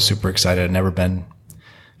 And I was super excited. I'd never been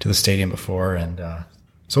to the stadium before. And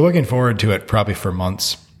so looking forward to it probably for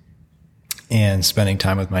months and spending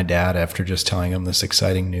time with my dad after just telling him this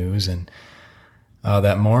exciting news. And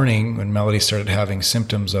that morning when Melody started having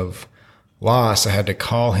symptoms of loss, I had to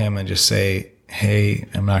call him and just say, hey,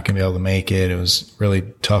 I'm not going to be able to make it. It was a really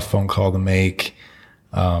tough phone call to make.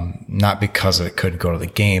 Not because I couldn't go to the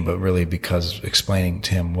game, but really because explaining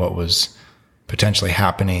to him what was potentially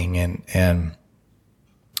happening. And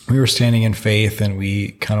we were standing in faith, and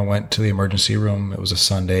we kind of went to the emergency room. It was a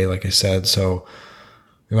Sunday, like I said. So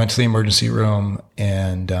we went to the emergency room,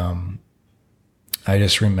 and I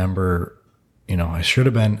just remember, I should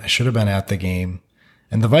have been at the game.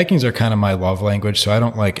 And the Vikings are kind of my love language, so I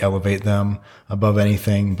don't like elevate them above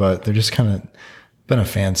anything, but they're just kind of been a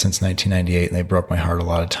fan since 1998, and they broke my heart a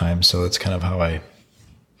lot of times. So it's kind of how I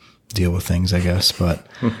deal with things, I guess. But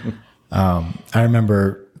I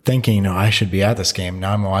remember thinking, I should be at this game.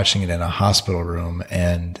 Now I'm watching it in a hospital room,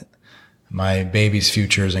 and my baby's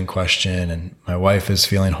future is in question, and my wife is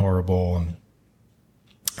feeling horrible. And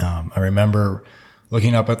I remember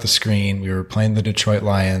looking up at the screen. We were playing the Detroit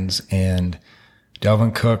Lions, and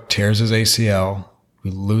Delvin Cook tears his ACL.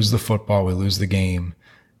 We lose the football. We lose the game.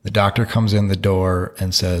 The doctor comes in the door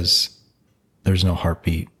and says, there's no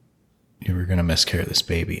heartbeat. You were going to miscarry this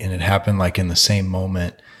baby. And it happened like in the same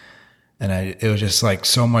moment. And it was just like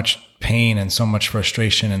so much pain and so much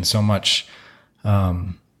frustration and so much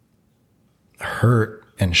hurt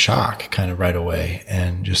and shock kind of right away.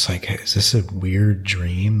 And just like, is this a weird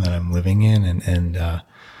dream that I'm living in? And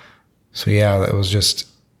so, yeah, that was just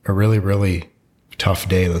a really, really tough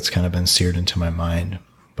day that's kind of been seared into my mind.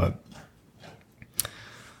 But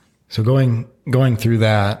so going through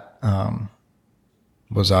that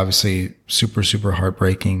was obviously super, super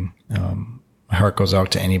heartbreaking. My heart goes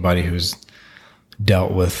out to anybody who's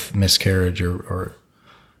dealt with miscarriage or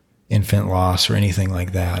infant loss or anything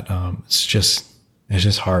like that. It's just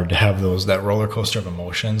hard to have that roller coaster of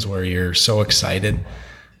emotions where you're so excited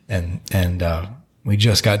and we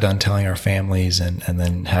just got done telling our families and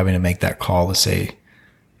then having to make that call to say,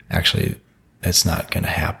 actually, it's not going to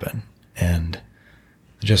happen. And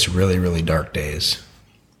just really, really dark days.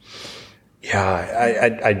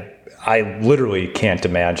 Yeah, I literally can't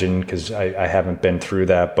imagine, because I haven't been through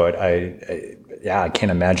that, but I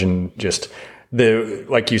can't imagine just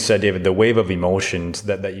like you said, David, the wave of emotions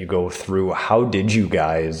that you go through. How did you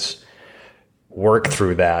guys work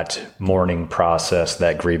through that mourning process,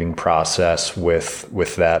 that grieving process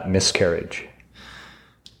with that miscarriage?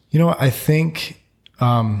 I think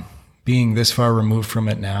being this far removed from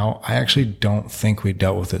it now, I actually don't think we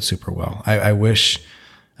dealt with it super well. I wish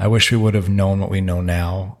we would have known what we know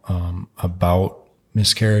now about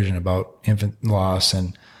miscarriage and about infant loss.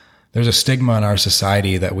 And there's a stigma in our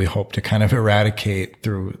society that we hope to kind of eradicate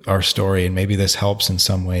through our story. And maybe this helps in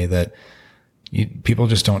some way, that people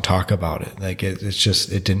just don't talk about it. Like it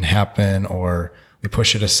didn't happen, or we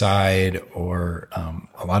push it aside, or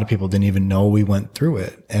a lot of people didn't even know we went through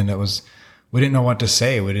it. And we didn't know what to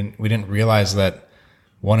say. We didn't realize that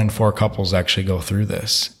 1 in 4 couples actually go through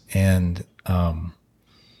this. And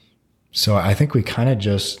so I think we kind of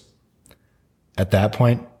just, at that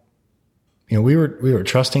point, we were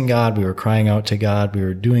trusting God, we were crying out to God, we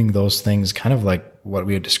were doing those things kind of like what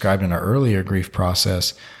we had described in our earlier grief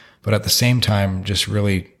process, but at the same time, just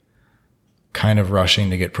really kind of rushing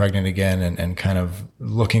to get pregnant again and kind of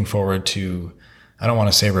looking forward to, I don't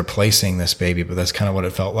want to say replacing this baby, but that's kind of what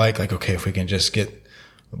it felt like. Like, okay, if we can just get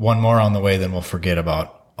one more on the way, then we'll forget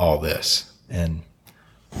about all this. And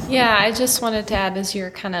yeah, I just wanted to add, as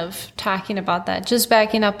you're kind of talking about that, just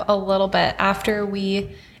backing up a little bit, after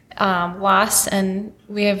we lost, and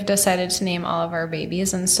we have decided to name all of our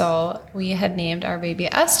babies. And so we had named our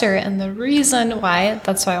baby Esther. And the reason why,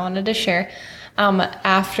 that's why I wanted to share,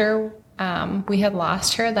 after we had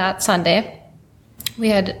lost her that Sunday, we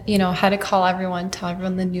had, had to call everyone, tell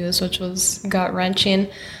everyone the news, which was gut-wrenching.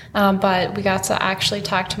 But we got to actually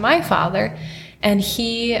talk to my father. And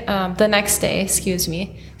he, the next day,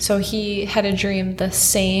 so he had a dream the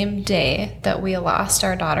same day that we lost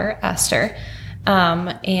our daughter, Esther.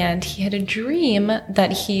 And he had a dream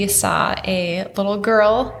that he saw a little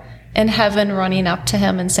girl in heaven running up to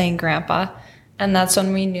him and saying, "Grandpa." And that's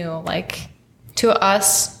when we knew, like, to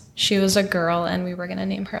us, she was a girl and we were going to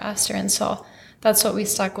name her Esther. And so that's what we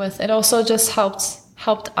stuck with. It also just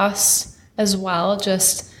helped us as well,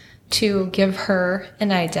 just to give her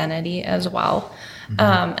an identity as well.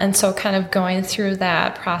 Mm-hmm. And so kind of going through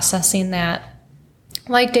that, processing that,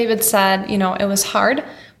 like David said, it was hard,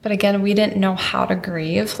 but again, we didn't know how to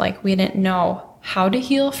grieve. Like, we didn't know how to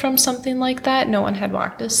heal from something like that. No one had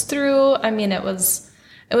walked us through. I mean, it was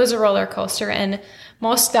a roller coaster. And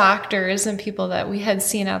most doctors and people that we had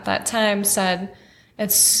seen at that time said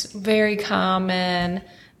it's very common.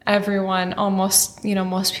 Everyone, almost,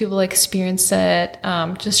 most people experience it.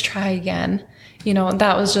 Just try again.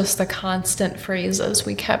 That was just the constant phrases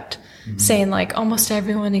we kept saying, like, almost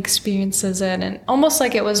everyone experiences it, and almost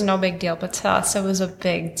like it was no big deal, but to us it was a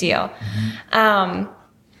big deal.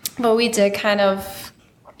 But we did kind of,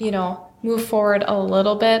 move forward a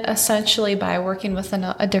little bit, essentially by working with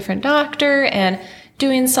a different doctor and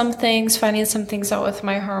doing some things, finding some things out with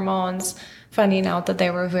my hormones, finding out that they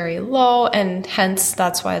were very low, and hence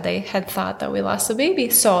that's why they had thought that we lost the baby.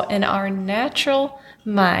 So in our natural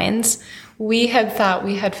minds, we had thought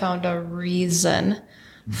we had found a reason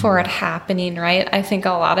for it happening, right? I think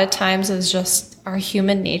a lot of times is just our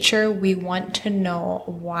human nature. We want to know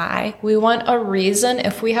why. We want a reason.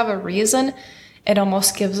 If we have a reason, it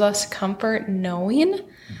almost gives us comfort knowing.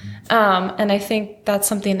 And I think that's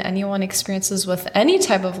something anyone experiences with any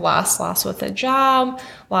type of loss with a job,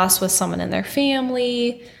 loss with someone in their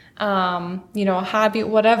family, a hobby,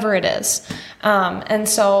 whatever it is. And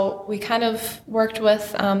so we kind of worked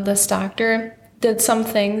with this doctor, did some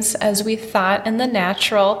things as we thought in the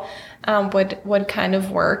natural would kind of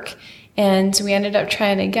work. And we ended up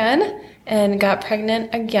trying again and got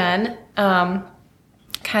pregnant again.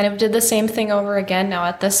 Kind of did the same thing over again. Now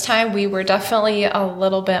at this time, we were definitely a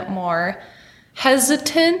little bit more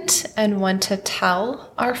hesitant and want to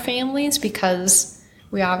tell our families, because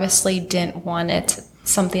we obviously didn't want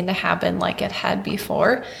something to happen like it had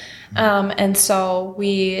before. And so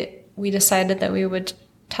we decided that we would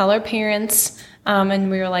tell our parents,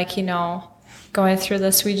 and we were like, going through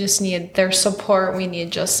this, we just need their support. We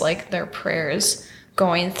need just like their prayers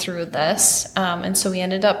going through this. And so we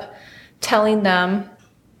ended up telling them,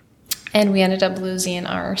 and we ended up losing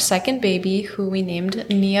our second baby, who we named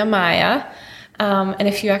Nehemiah. And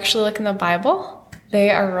if you actually look in the Bible, they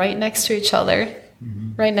are right next to each other,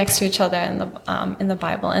 in the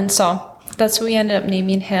Bible. And so that's what we ended up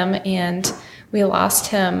naming him, and we lost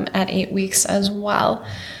him at 8 weeks as well.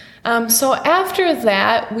 So after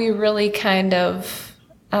that, we really kind of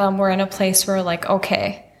were in a place where, like,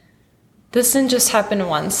 okay, this didn't just happen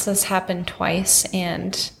once, this happened twice,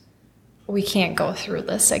 and we can't go through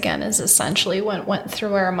this again is essentially what went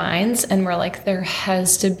through our minds. And we're like, there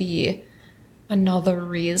has to be another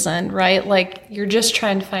reason, right? Like you're just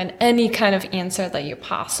trying to find any kind of answer that you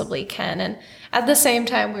possibly can. And at the same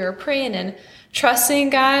time, we were praying and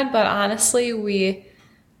trusting God, but honestly,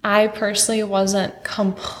 I personally wasn't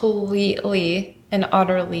completely and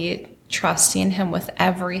utterly trusting him with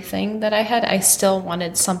everything that I had. I still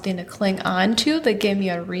wanted something to cling on to that gave me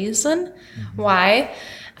a reason why.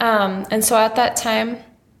 And so at that time,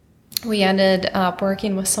 we ended up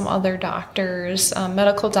working with some other doctors,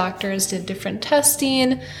 medical doctors, did different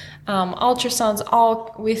testing,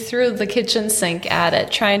 ultrasounds, we threw the kitchen sink at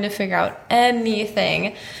it, trying to figure out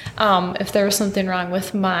anything, if there was something wrong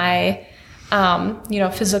with my,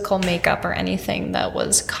 physical makeup or anything that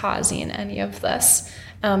was causing any of this.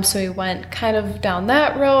 So we went kind of down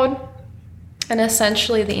that road. And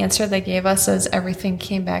essentially the answer they gave us is everything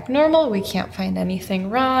came back normal. We can't find anything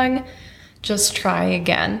wrong. Just try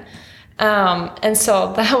again. And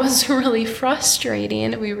so that was really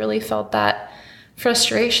frustrating. We really felt that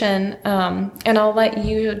frustration. And I'll let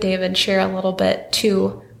you, David, share a little bit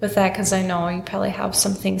too with that, because I know you probably have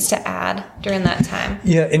some things to add during that time.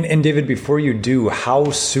 Yeah. And David, before you do,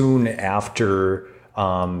 how soon after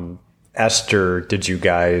Esther did you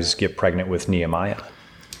guys get pregnant with Nehemiah?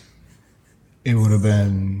 It would have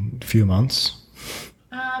been a few months.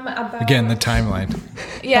 Again, the timeline.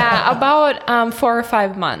 Yeah, about 4 or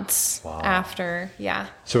 5 months after. Yeah.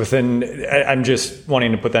 So I'm just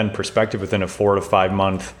wanting to put that in perspective, within a 4 to 5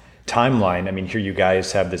 month timeline. I mean, here you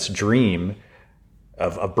guys have this dream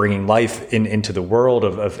of bringing life into the world,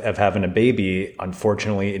 of having a baby.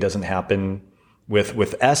 Unfortunately, it doesn't happen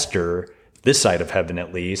with Esther, this side of heaven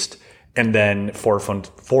at least. And then 4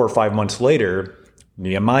 or 5 months later,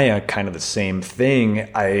 Nehemiah, kind of the same thing.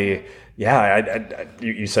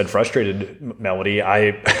 You said frustrated, Melody.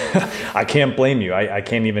 I can't blame you. I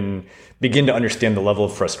can't even begin to understand the level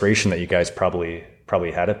of frustration that you guys probably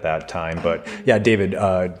had at that time. But yeah, David,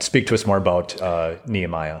 speak to us more about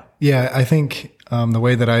Nehemiah. Yeah, I think the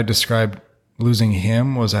way that I described losing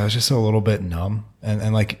him was I was just a little bit numb.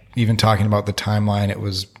 And like even talking about the timeline, it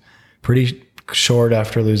was pretty short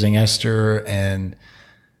after losing Esther. And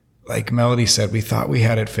like Melody said, we thought we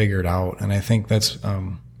had it figured out. And I think that's,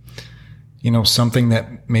 something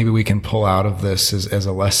that maybe we can pull out of this as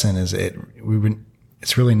a lesson is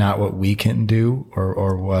it's really not what we can do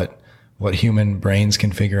or what human brains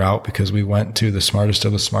can figure out, because we went to the smartest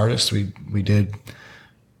of the smartest. We did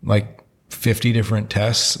like 50 different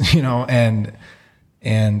tests, and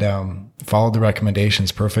followed the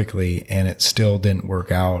recommendations perfectly, and it still didn't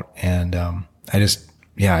work out. And, I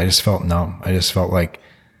just felt numb. I just felt like,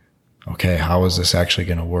 okay, how is this actually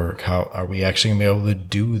going to work? How are we actually going to be able to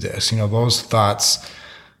do this? Those thoughts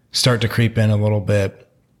start to creep in a little bit,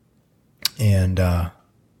 and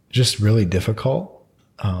just really difficult.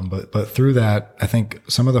 But through that, I think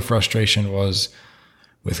some of the frustration was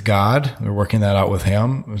with God. We were working that out with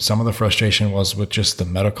him. Some of the frustration was with just the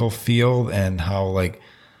medical field and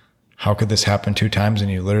how could this happen 2 times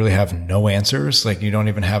and you literally have no answers? Like you don't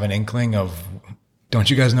even have an inkling of, don't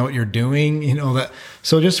you guys know what you're doing?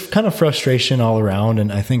 So just kind of frustration all around.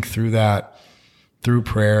 And I think through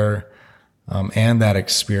prayer, and that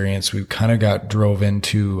experience, we kind of drove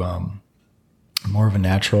into, more of a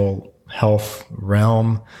natural health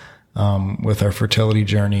realm, with our fertility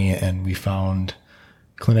journey. And we found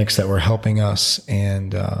clinics that were helping us.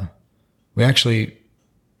 And, we actually,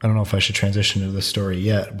 I don't know if I should transition to this story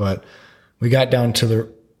yet, but we got down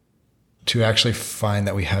to actually find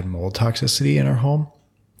that we had mold toxicity in our home.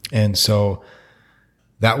 And so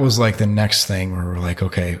that was like the next thing where we're like,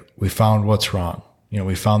 okay, we found what's wrong.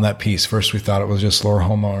 We found that piece. First, we thought it was just lower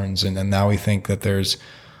hormones. And then now we think that there's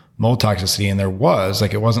mold toxicity. And there was,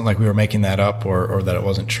 it wasn't like we were making that up or that it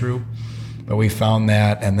wasn't true, but we found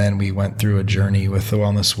that. And then we went through a journey with the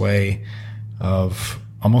Wellness Way of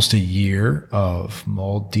almost a year of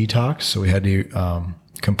mold detox. So we had to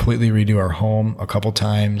completely redo our home a couple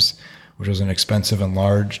times, which was an expensive and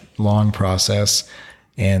long process.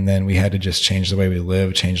 And then we had to just change the way we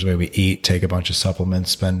live, change the way we eat, take a bunch of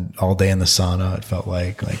supplements, spend all day in the sauna. It felt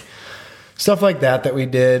like stuff like that we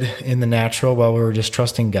did in the natural while we were just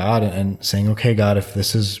trusting God and saying, okay, God, if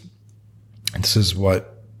this is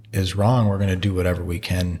what is wrong, we're going to do whatever we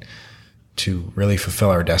can to really fulfill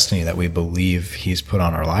our destiny that we believe he's put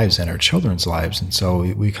on our lives and our children's lives. And so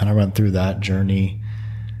we kind of went through that journey.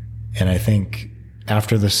 And I think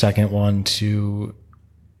after the second one too,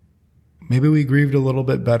 maybe we grieved a little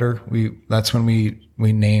bit better. That's when we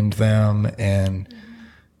named them, and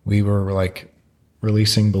we were like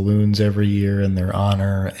releasing balloons every year in their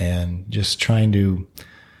honor and just trying to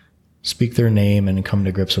speak their name and come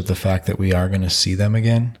to grips with the fact that we are going to see them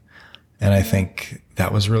again. And I think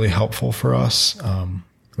that was really helpful for us.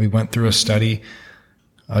 We went through a study,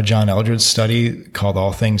 a John Eldredge study called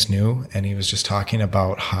All Things New, and he was just talking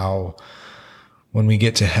about how when we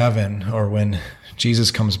get to heaven, or when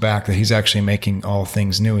Jesus comes back, that he's actually making all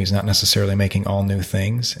things new. He's not necessarily making all new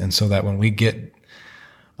things. And so that when we get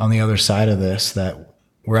on the other side of this, that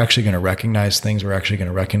we're actually going to recognize things, we're actually going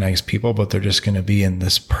to recognize people, but they're just going to be in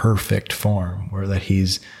this perfect form where that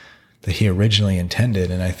he originally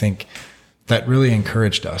intended. And I think that really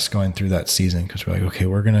encouraged us going through that season, because we're like, okay,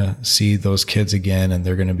 we're going to see those kids again, and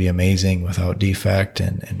they're going to be amazing without defect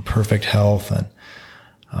and perfect health.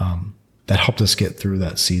 And that helped us get through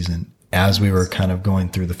that season as we were kind of going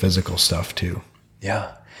through the physical stuff too.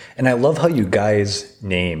 Yeah. And I love how you guys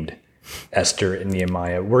named Esther and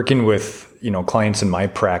Nehemiah. Working with, clients in my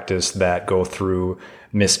practice that go through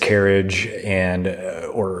miscarriage and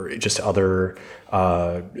or just other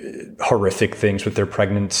horrific things with their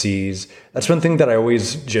pregnancies. That's one thing that I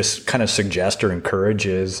always just kind of suggest or encourage,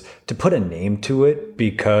 is to put a name to it,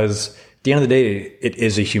 because at the end of the day, it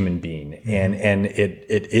is a human being, and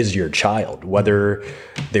it is your child, whether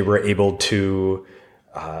they were able to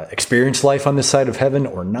experience life on this side of heaven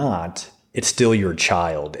or not. It's still your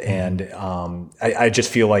child. And I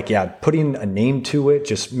just feel like, putting a name to it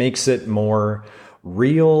just makes it more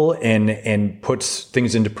real and puts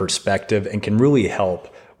things into perspective and can really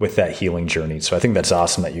help with that healing journey. So I think that's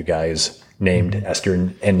awesome that you guys named Esther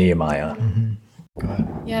and Nehemiah. Mm-hmm. Go ahead.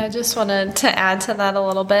 Yeah, I just wanted to add to that a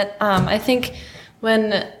little bit. I think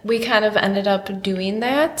when we kind of ended up doing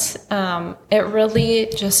that, it really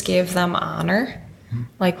just gave them honor.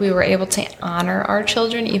 Like, we were able to honor our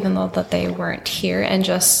children, even though that they weren't here. And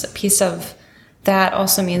just a piece of that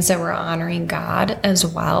also means that we're honoring God as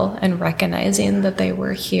well, and recognizing that they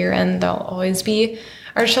were here and they'll always be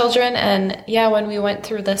our children. And when we went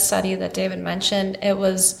through this study that David mentioned, it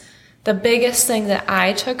was the biggest thing that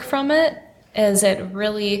I took from it is it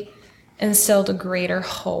really instilled a greater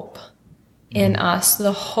hope in us,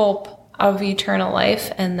 the hope of eternal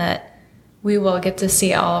life, and that we will get to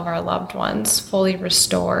see all of our loved ones fully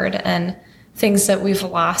restored, and things that we've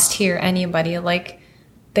lost here, anybody, like,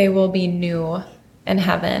 they will be new in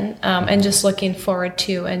heaven. And just looking forward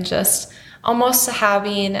to, and just almost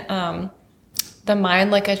having the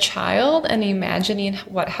mind like a child, and imagining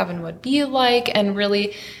what heaven would be like. And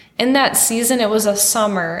really, in that season, it was a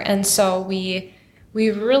summer, and so we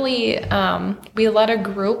really we led a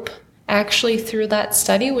group actually through that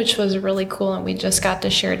study, which was really cool. And we just got to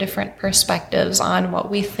share different perspectives on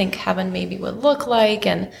what we think heaven maybe would look like,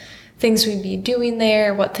 and things we'd be doing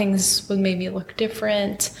there, what things would maybe look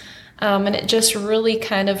different. And it just really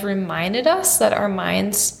kind of reminded us that our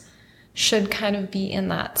minds should kind of be in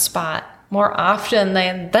that spot more often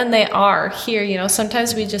than they are here.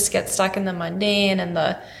 Sometimes we just get stuck in the mundane and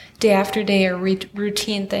the day after day or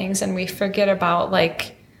routine things, and we forget about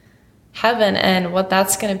like heaven and what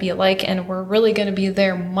that's going to be like. And we're really going to be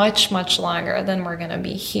there much, much longer than we're going to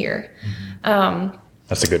be here.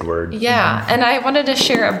 That's a good word. Yeah. And I wanted to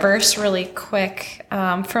share a verse really quick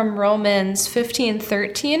from Romans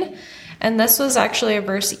 15:13. And this was actually a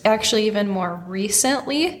verse even more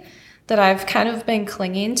recently that I've kind of been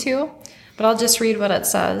clinging to. But I'll just read what it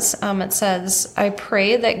says. It says, "I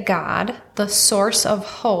pray that God, the source of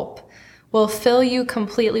hope, will fill you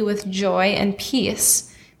completely with joy and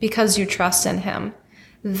peace because you trust in him.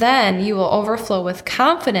 Then you will overflow with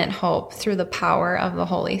confident hope through the power of the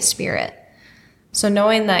Holy Spirit." So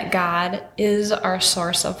knowing that God is our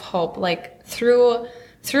source of hope, like through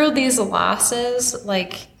these losses,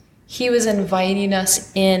 like he was inviting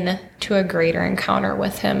us in to a greater encounter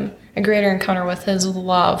with him, a greater encounter with his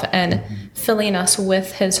love, and filling us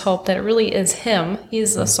with his hope that it really is him.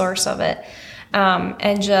 He's the source of it.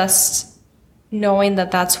 And just knowing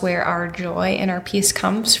that that's where our joy and our peace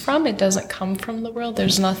comes from. It doesn't come from the world.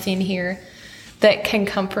 There's nothing here that can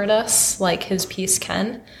comfort us like his peace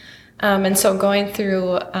can. And so going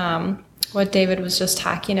through what David was just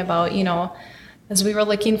talking about, as we were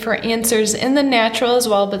looking for answers in the natural as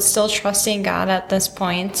well, but still trusting God at this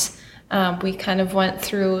point, we kind of went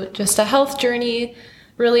through just a health journey,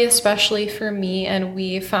 really especially for me, and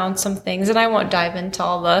we found some things, and I won't dive into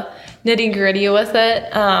all the nitty-gritty with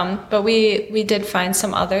it, but we did find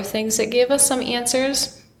some other things that gave us some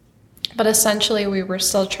answers. But essentially, we were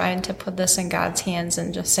still trying to put this in God's hands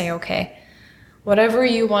and just say, okay, whatever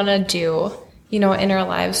you want to do, in our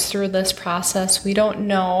lives through this process, we don't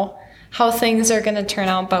know how things are going to turn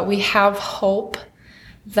out, but we have hope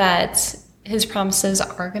that his promises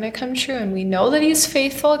are going to come true. And we know that he's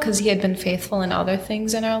faithful because he had been faithful in other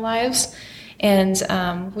things in our lives.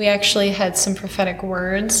 And we actually had some prophetic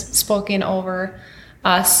words spoken over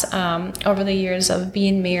us over the years of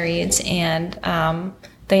being married, and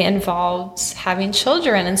they involved having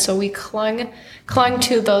children. And so we clung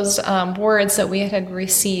to those words that we had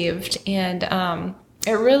received. And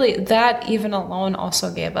it really, that even alone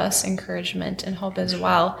also gave us encouragement and hope as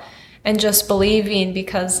well. And just believing,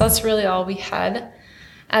 because that's really all we had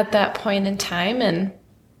at that point in time.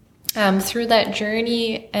 And through that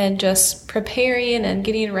journey and just preparing and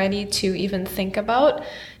getting ready to even think about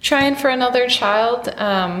trying for another child,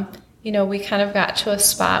 we kind of got to a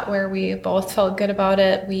spot where we both felt good about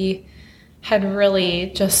it. We had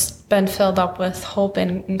really just been filled up with hope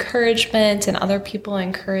and encouragement, and other people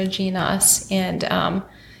encouraging us, and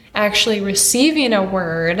actually receiving a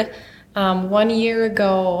word 1 year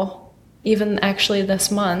ago, even actually this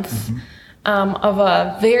month, of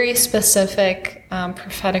a very specific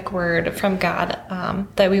prophetic word from God,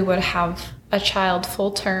 that we would have a child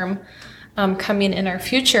full term coming in our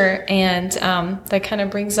future. And that kind of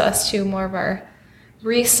brings us to more of our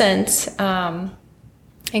recent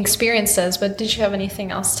experiences. But did you have anything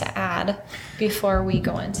else to add before we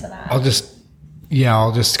go into that? I'll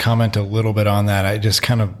just comment a little bit on that. I just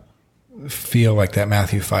kind of feel like that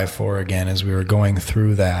Matthew 5:4 again, as we were going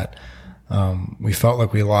through that. We felt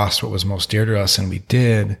like we lost what was most dear to us, and we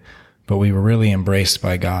did, but we were really embraced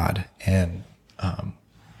by God. And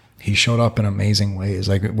he showed up in amazing ways,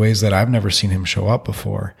 like ways that I've never seen him show up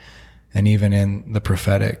before. And even in the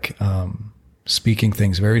prophetic, speaking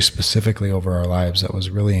things very specifically over our lives, that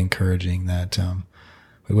was really encouraging, that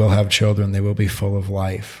we will have children. They will be full of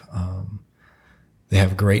life. They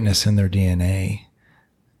have greatness in their DNA.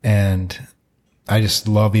 And I just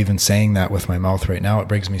love even saying that with my mouth right now. It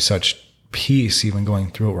brings me such peace, even going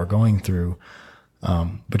through what we're going through.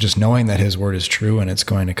 But just knowing that his word is true and it's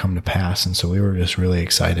going to come to pass. And so we were just really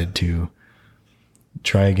excited to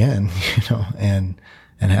try again, and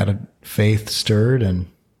had a faith stirred and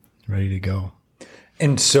ready to go.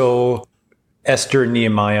 And so Esther and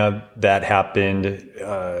Nehemiah, that happened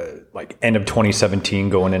like end of 2017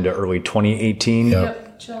 going into early 2018.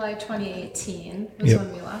 Yep. July 2018 was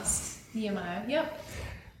when we lost Nehemiah. Yep.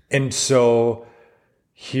 And so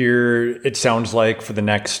here it sounds like for the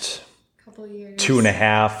next couple of years,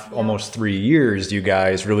 2.5, almost 3 years, you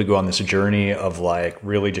guys really go on this journey of like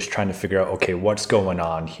really just trying to figure out, okay, what's going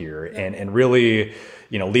on here, and really,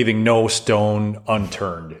 leaving no stone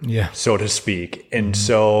unturned, so to speak. And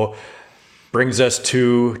so brings us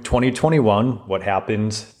to 2021. What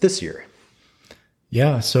happens this year?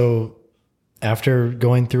 Yeah. So after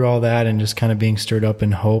going through all that and just kind of being stirred up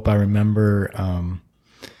in hope, I remember,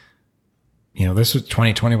 this was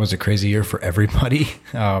 2020 was a crazy year for everybody.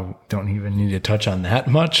 Don't even need to touch on that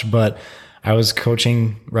much, but I was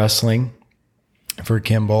coaching wrestling for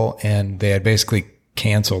Kimball, and they had basically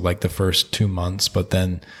canceled like the first 2 months, but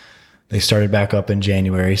then they started back up in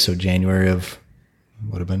January. So January of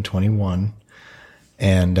would have been 21.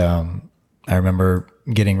 And, I remember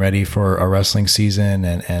getting ready for a wrestling season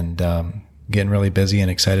and getting really busy and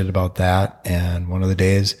excited about that. And one of the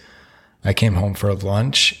days I came home for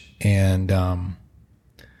lunch, and, man,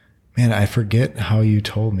 I forget how you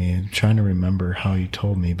told me. I'm trying to remember how you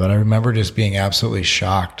told me, but I remember just being absolutely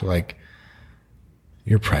shocked. Like,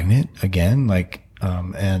 you're pregnant again?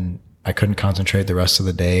 And I couldn't concentrate the rest of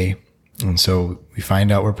the day. And so we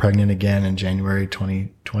find out we're pregnant again in January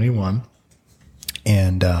 2021.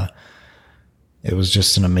 And, it was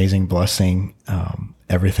just an amazing blessing.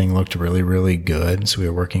 Everything looked really, really good. So we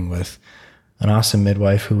were working with an awesome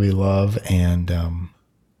midwife who we love. And,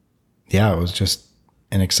 it was just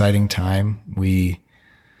an exciting time. We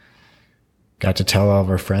got to tell all of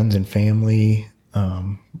our friends and family,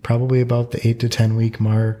 probably about the 8 to 10 week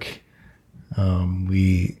mark.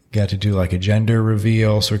 We got to do like a gender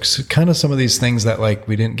reveal. So it's kind of some of these things that like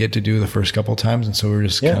we didn't get to do the first couple of times. And so we were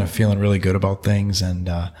just kind of feeling really good about things. And,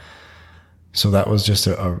 so that was just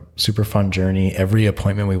a super fun journey. Every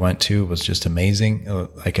appointment we went to was just amazing.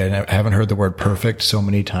 Like I haven't heard the word perfect so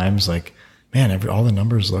many times. Like, man, all the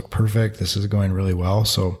numbers look perfect. This is going really well.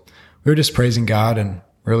 So we were just praising God and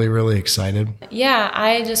really, really excited. Yeah,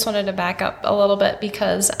 I just wanted to back up a little bit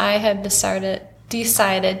because I had decided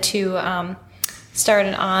to start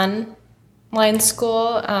an online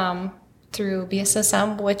school through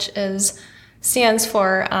BSSM, which stands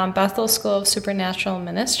for Bethel School of Supernatural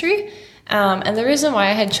Ministry. And the reason why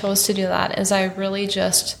I had chose to do that is I really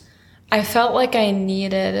I felt like I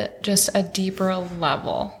needed just a deeper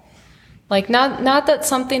level. Like not that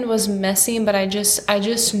something was missing, but I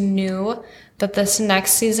just knew that this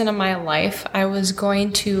next season of my life, I was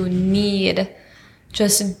going to need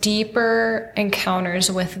just deeper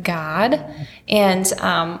encounters with God. And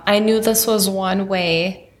I knew this was one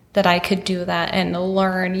way that I could do that and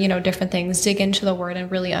learn, different things, dig into the Word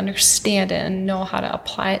and really understand it and know how to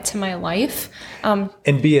apply it to my life. And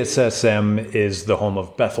BSSM is the home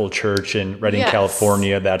of Bethel Church in Redding, Yes.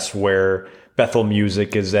 California. That's where Bethel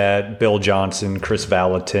Music is at, Bill Johnson, Chris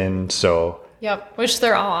Valentin. So Yep, which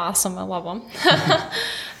they're all awesome. I love them.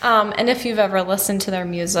 And if you've ever listened to their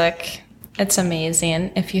music, it's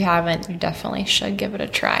amazing. If you haven't, you definitely should give it a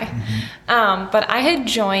try. But I had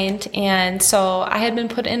joined, and so I had been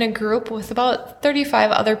put in a group with about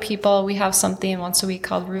 35 other people. We have something once a week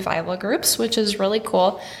called revival groups, which is really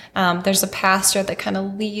cool. There's a pastor that kind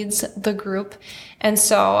of leads the group. And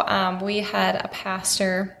so we had a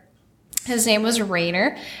pastor. His name was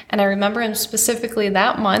Rainer, and I remember him specifically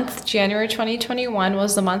that month. January 2021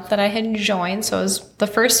 was the month that I had joined, so it was the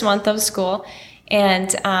first month of school.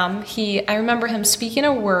 And I remember him speaking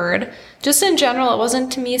a word, just in general. It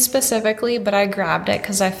wasn't to me specifically, but I grabbed it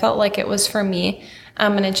because I felt like it was for me.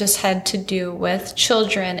 And it just had to do with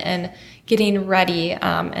children and getting ready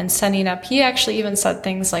and setting up. He actually even said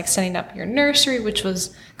things like setting up your nursery, which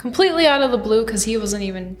was completely out of the blue because he wasn't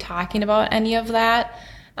even talking about any of that.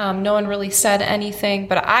 No one really said anything,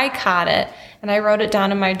 but I caught it and I wrote it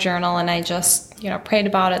down in my journal, and I just, prayed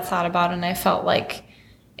about it, thought about it, and I felt like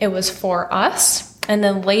it was for us. And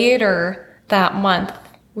then later that month,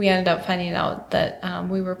 we ended up finding out that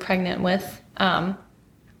we were pregnant with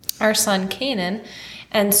our son, Canaan.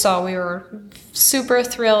 And so we were super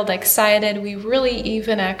thrilled, excited. We really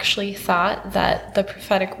even actually thought that the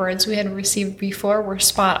prophetic words we had received before were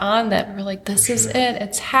spot on, that we're like, this is it,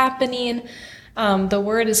 it's happening. The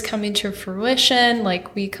word is coming to fruition.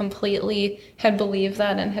 Like, we completely had believed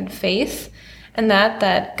that and had faith in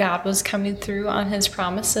that God was coming through on his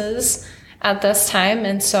promises at this time.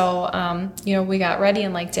 And so, we got ready,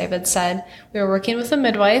 and like David said, we were working with a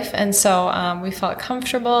midwife. And so we felt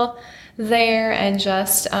comfortable there and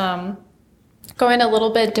just going a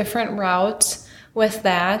little bit different route with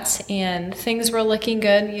that, and things were looking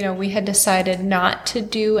good. We had decided not to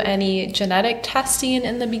do any genetic testing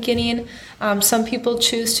in the beginning. Some people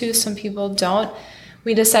choose to, some people don't.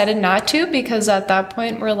 We decided not to because at that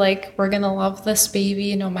point we're like, we're going to love this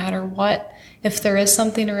baby no matter what, if there is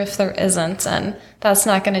something or if there isn't, and that's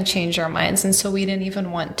not going to change our minds. And so we didn't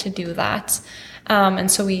even want to do that. And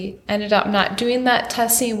so we ended up not doing that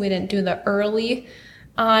testing. We didn't do the early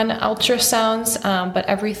on ultrasounds, but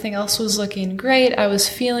everything else was looking great. I was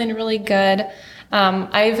feeling really good.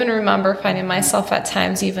 I even remember finding myself at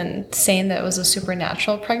times even saying that it was a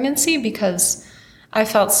supernatural pregnancy because I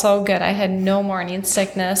felt so good. I had no morning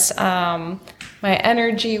sickness. My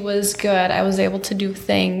energy was good. I was able to do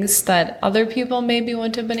things that other people maybe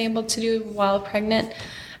wouldn't have been able to do while pregnant.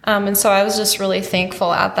 And so I was just really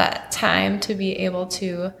thankful at that time to be able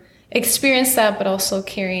to experience that, but also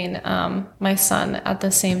carrying my son at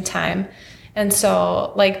the same time. And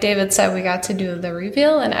so, like David said, we got to do the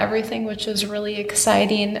reveal and everything, which was really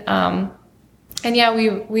exciting. And yeah,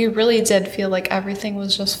 we really did feel like everything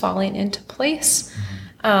was just falling into place.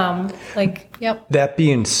 Yep. That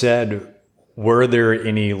being said, were there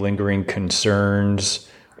any lingering concerns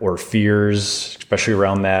or fears, especially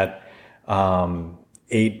around that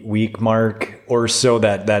 8-week mark or so,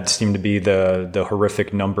 that seemed to be the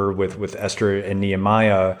horrific number with Esther and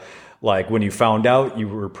Nehemiah? Like, when you found out you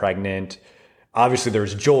were pregnant, obviously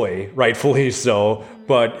there's joy, rightfully so,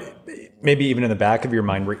 but maybe even in the back of your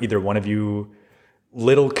mind, were either one of you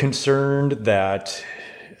little concerned that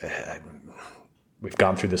we've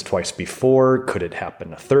gone through this twice before, could it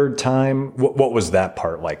happen a third time? What was that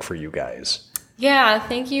part like for you guys? Yeah,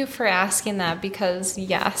 thank you for asking that, because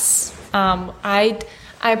yes, I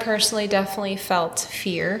personally definitely felt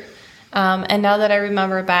fear. And now that I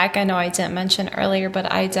remember back, I know I didn't mention earlier,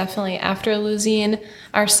 but I definitely, after losing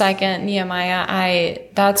our second, Nehemiah,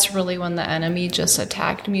 that's really when the enemy just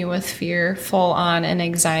attacked me with fear, full on, and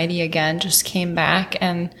anxiety again just came back.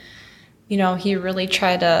 And, he really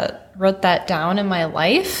tried to root that down in my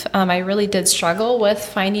life. I really did struggle with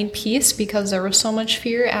finding peace because there was so much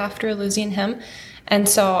fear after losing him. And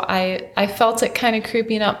so I felt it kind of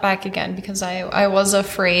creeping up back again because I was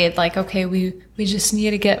afraid, like, okay, we just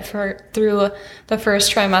need to get through the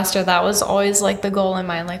first trimester. That was always like the goal in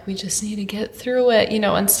mind. Like, we just need to get through it,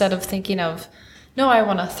 instead of thinking of, no, I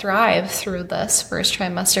want to thrive through this first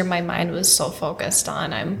trimester. My mind was so focused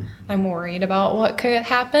on, I'm worried about what could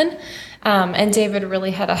happen. And David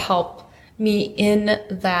really had to help me in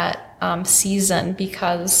that season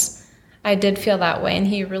because I did feel that way. And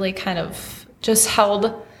he really kind of just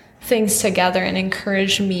held things together and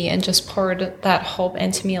encouraged me and just poured that hope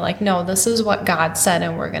into me. Like, no, this is what God said,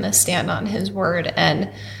 and we're going to stand on his word.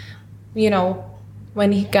 And,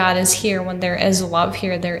 when God is here, when there is love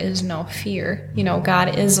here, there is no fear.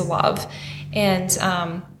 God is love. And,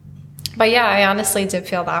 but yeah, I honestly did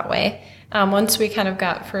feel that way. Once we kind of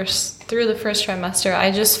got through the first trimester,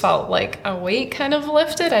 I just felt like a weight kind of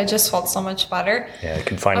lifted. I just felt so much better. Yeah, I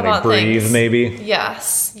can finally breathe, things. Maybe.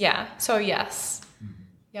 Yes. Yeah. So yes.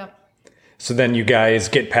 Yep. So then you guys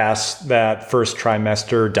get past that first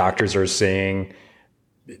trimester. Doctors are saying,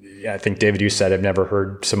 I think, David, you said, I've never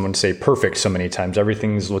heard someone say perfect so many times.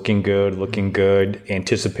 Everything's looking good.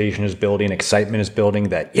 Anticipation is building. Excitement is building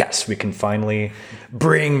that, yes, we can finally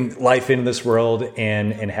bring life into this world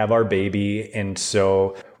and have our baby. And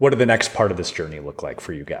so what did the next part of this journey look like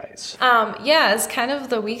for you guys? As kind of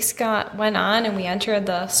the weeks went on and we entered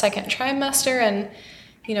the second trimester and,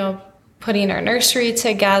 putting our nursery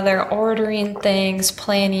together, ordering things,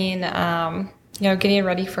 planning, getting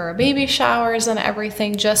ready for our baby showers and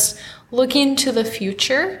everything, just looking to the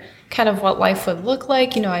future, kind of what life would look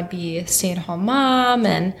like. I'd be a stay-at-home mom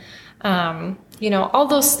and, all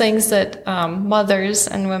those things that mothers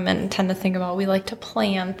and women tend to think about. We like to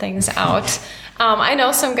plan things out. I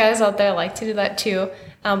know some guys out there like to do that too,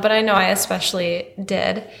 but I know I especially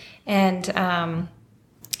did. And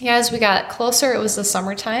as we got closer, it was the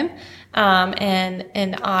summertime. And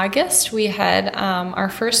in August, we had our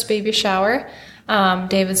first baby shower.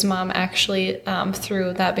 David's mom actually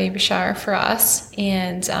threw that baby shower for us.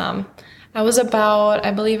 And I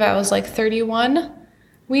believe I was like 31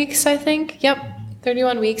 weeks, I think. Yep,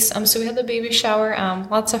 31 weeks. So we had the baby shower.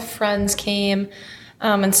 Lots of friends came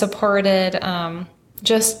and supported.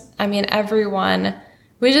 Everyone.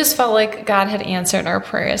 We just felt like God had answered our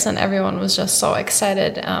prayers, and everyone was just so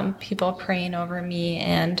excited. People praying over me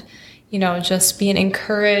and just being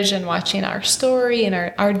encouraged and watching our story and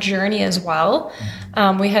our journey as well.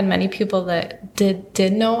 We had many people that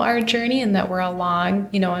did know our journey and that were along,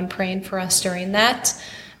 and praying for us during that.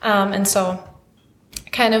 And so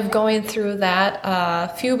kind of going through that,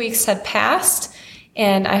 a few weeks had passed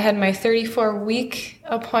and I had my 34-week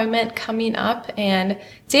appointment coming up, and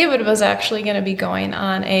David was actually going to be going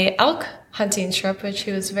on a elk hunting trip, which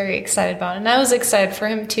he was very excited about. And I was excited for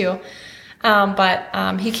him too.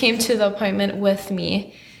 But he came to the appointment with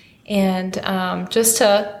me and just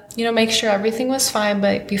to, make sure everything was fine,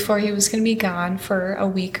 but before he was going to be gone for a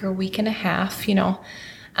week or a week and a half,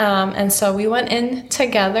 And so we went in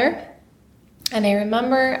together, and I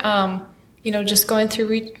remember, just going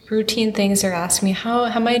through routine things. They're asking me, how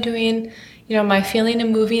am I doing? Am I feeling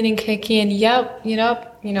and moving and kicking? Yep.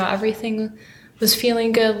 Everything was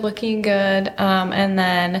feeling good, looking good. And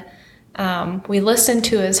then we listened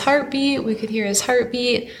to his heartbeat. We could hear his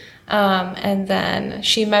heartbeat. And then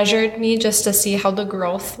she measured me just to see how the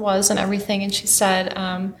growth was and everything. And she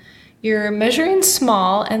said, you're measuring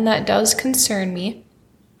small, and that does concern me.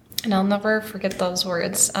 And I'll never forget those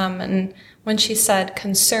words. And when she said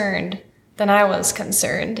concerned, then I was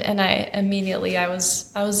concerned. And I immediately, I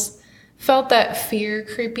felt that fear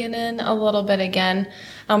creeping in a little bit again.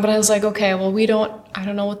 But I was like, okay, well, I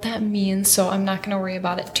don't know what that means, so I'm not going to worry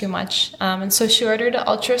about it too much. And so she ordered an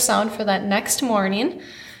ultrasound for that next morning.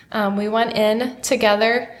 We went in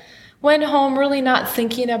together, went home really not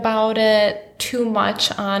thinking about it too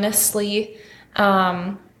much, honestly.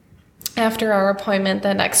 After our appointment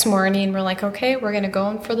the next morning, we're like, okay, we're going to go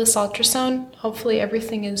in for this ultrasound. Hopefully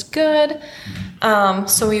everything is good.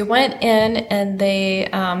 So we went in, and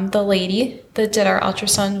the lady that did our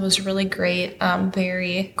ultrasound was really great,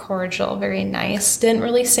 very cordial, very nice. Didn't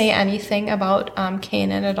really say anything about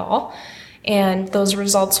Kanan at all. And those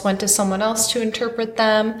results went to someone else to interpret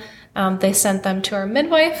them. They sent them to our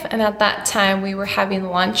midwife. And at that time, we were having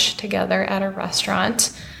lunch together at a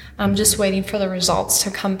restaurant. I'm just waiting for the results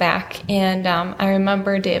to come back. And I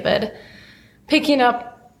remember David picking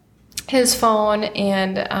up his phone,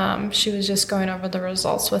 and she was just going over the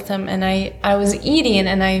results with him. And I was eating,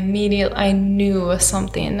 and I knew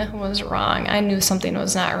something was wrong. I knew something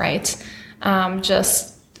was not right.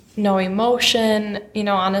 Just no emotion,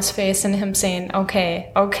 on his face, and him saying,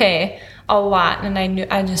 okay, a lot. And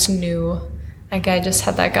I just knew, like, I just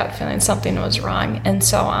had that gut feeling something was wrong. And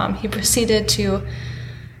so he proceeded to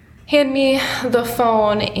hand me the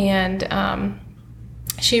phone, and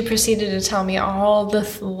she proceeded to tell me all the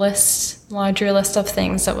laundry list of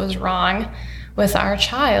things that was wrong with our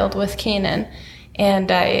child, with Kanan. And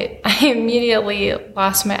I immediately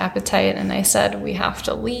lost my appetite, and I said, we have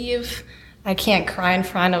to leave. I can't cry in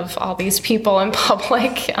front of all these people in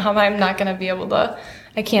public. I'm not going to be able to,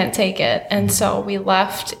 I can't take it. And so we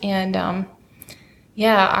left, and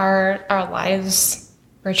yeah, our lives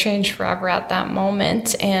were changed forever at that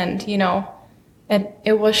moment. And, you know,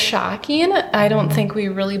 it was shocking. I don't think we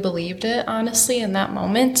really believed it, honestly, in that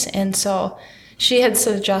moment. And so she had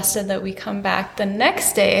suggested that we come back the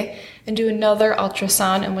next day and do another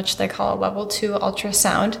ultrasound, in which they call a level 2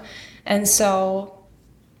 ultrasound. And so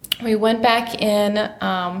we went back in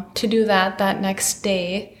to do that next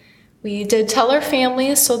day. We did tell our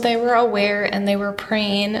families, so they were aware and they were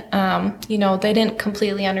praying. You know, they didn't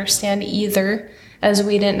completely understand either, as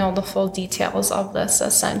we didn't know the full details of this,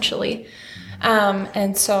 essentially.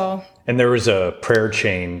 And there was a prayer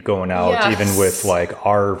chain going out, Yes. even with like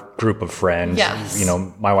our group of friends. Yes. You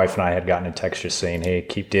know, my wife and I had gotten a text just saying, "Hey,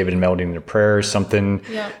 keep David and Melody in their prayers.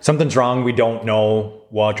 Something's wrong. We don't know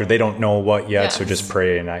what, or they don't know what yet. Yes. So just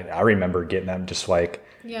pray." And I remember getting them just like,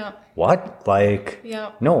 Yeah. "What? Like, Yeah.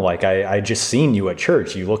 no, like I just seen you at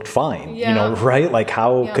church. You looked fine. You know, Yeah. right? Like,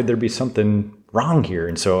 how Yeah. could there be something wrong here?"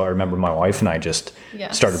 And so I remember my wife and I just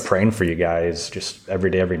Yes. started praying for you guys just every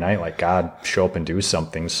day, every night, like, God, show up and do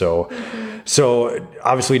something. So, so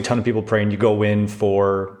obviously a ton of people praying. You go in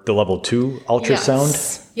for the level 2 ultrasound.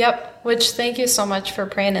 Yes. Yep. Which, thank you so much for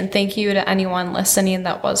praying, and thank you to anyone listening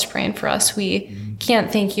that was praying for us. We can't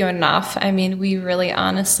thank you enough. I mean, we really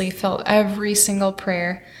honestly felt every single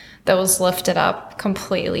prayer that was lifted up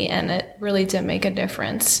completely, and it really did make a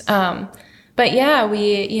difference. But yeah,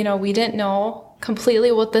 we didn't know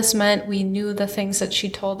completely what this meant. We knew the things that she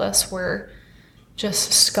told us were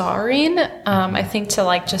just scarring. I think to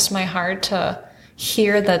like just my heart to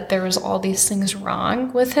hear that there was all these things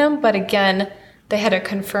wrong with him. But again, they had to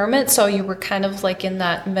confirm it. So you were kind of like in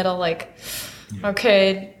that middle, like,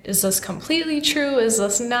 okay, is this completely true? Is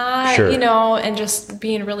this not? Sure. You know, and just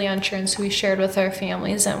being really unsure. And so we shared with our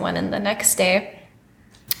families and went in the next day.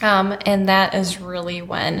 And that is really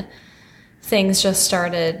when things just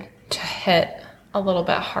started to hit a little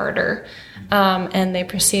bit harder. And they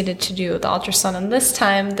proceeded to do the ultrasound. And this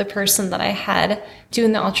time, the person that I had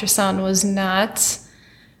doing the ultrasound was not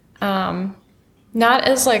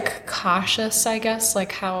as like cautious, I guess,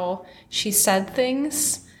 like how she said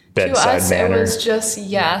things to Bedside us. manner. It was just,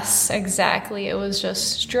 yes, exactly. It was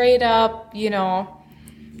just straight up, you know,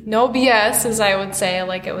 no BS, as I would say.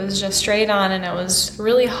 Like, it was just straight on, and it was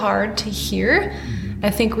really hard to hear. I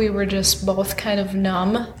think we were just both kind of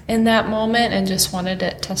numb in that moment and just wanted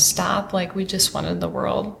it to stop. Like, we just wanted the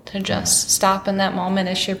world to just stop in that moment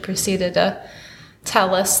as she proceeded to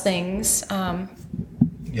tell us things.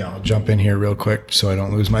 Yeah, I'll jump in here real quick so I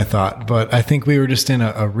don't lose my thought. But I think we were just in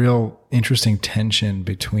a real interesting tension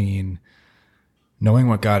between knowing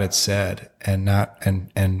what God had said and not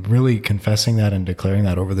and really confessing that and declaring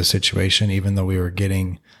that over the situation, even though we were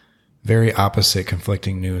getting very opposite,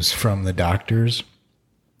 conflicting news from the doctors.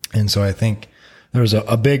 And so I think there was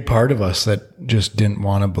a big part of us that just didn't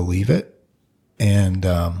want to believe it. And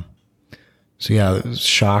so yeah,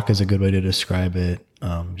 shock is a good way to describe it.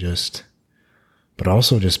 But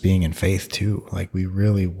also just being in faith too. Like, we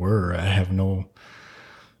really were. I have no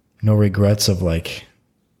regrets of like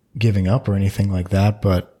giving up or anything like that.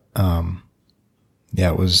 But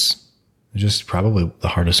yeah, it was just probably the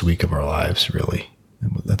hardest week of our lives, really.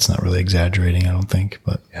 That's not really exaggerating, I don't think.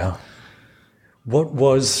 But Yeah. What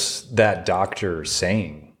was that doctor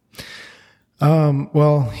saying?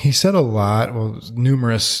 well, he said a lot,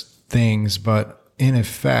 numerous things, but in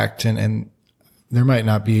effect, and there might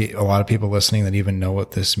not be a lot of people listening that even know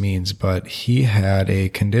what this means, but he had a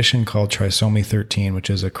condition called trisomy 13, which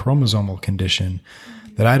is a chromosomal condition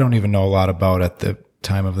that I don't even know a lot about at the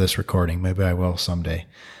time of this recording. Maybe I will someday.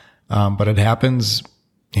 But it happens,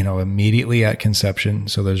 you know, immediately at conception.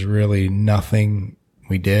 So there's really nothing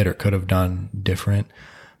we did or could have done different,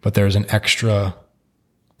 but there's an extra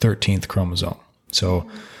 13th chromosome. So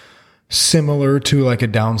similar to like a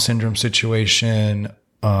Down syndrome situation,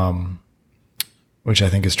 which I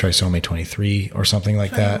think is trisomy 23 or something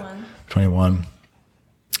like 21.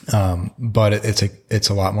 But it's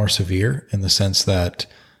a lot more severe in the sense that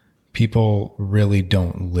people really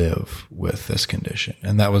don't live with this condition.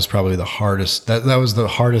 And that was probably the hardest, that was the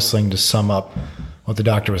hardest thing to sum up what the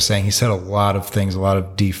doctor was saying. He said a lot of things, a lot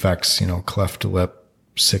of defects, you know, cleft lip,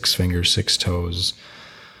 6 fingers, 6 toes,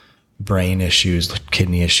 brain issues,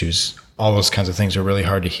 kidney issues, all those kinds of things are really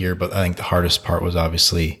hard to hear. But I think the hardest part was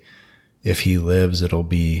obviously, if he lives, it'll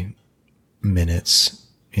be minutes,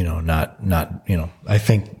 you know, not, you know, I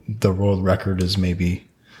think the world record is maybe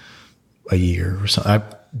a year or something.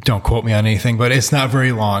 Don't quote me on anything, but it's not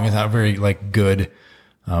very long. It's not very like good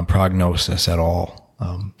prognosis at all.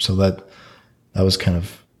 So that was kind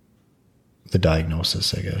of the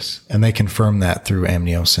diagnosis, I guess. And they confirmed that through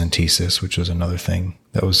amniocentesis, which was another thing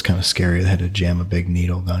that was kind of scary. They had to jam a big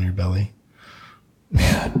needle down your belly.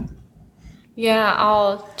 Man. Yeah,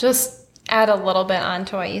 I'll just add a little bit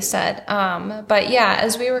onto what you said. But yeah,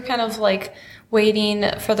 as we were kind of like waiting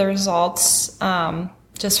for the results,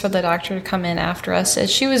 just for the doctor to come in after us,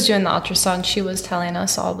 as she was doing the ultrasound, she was telling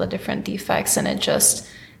us all the different defects. And it just,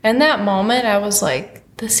 in that moment, I was like,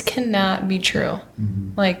 this cannot be true.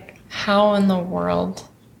 Mm-hmm. Like, how in the world?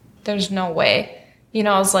 There's no way. You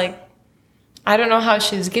know, I was like, I don't know how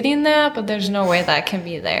she's getting that, but there's no way that can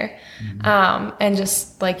be there. Mm-hmm. And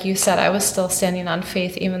just like you said, I was still standing on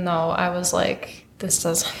faith, even though I was like, this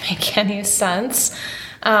doesn't make any sense.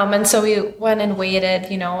 And so we went and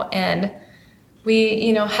waited, you know, and we,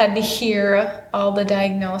 you know, had to hear all the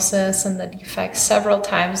diagnosis and the defects several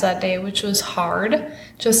times that day, which was hard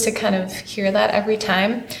just to kind of hear that every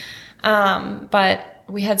time. But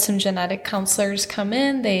we had some genetic counselors come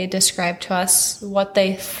in. They described to us what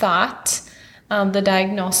they thought the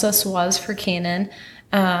diagnosis was for Kanan.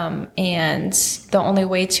 And the only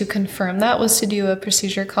way to confirm that was to do a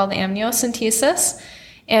procedure called amniocentesis.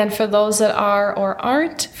 And for those that are or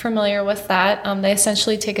aren't familiar with that, they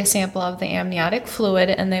essentially take a sample of the amniotic fluid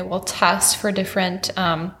and they will test for different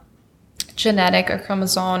genetic or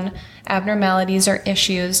chromosome abnormalities or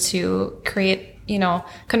issues to create, you know,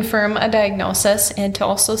 confirm a diagnosis and to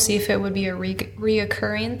also see if it would be a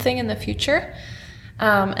reoccurring thing in the future.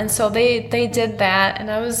 And so they did that, and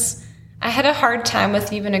I had a hard time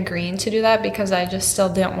with even agreeing to do that because I just still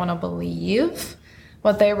didn't want to believe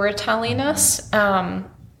what they were telling us.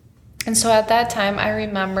 And so at that time, I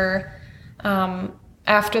remember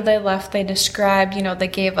after they left, they described, you know, they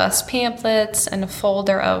gave us pamphlets and a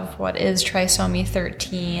folder of what is trisomy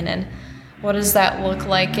 13 and what does that look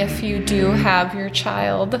like if you do have your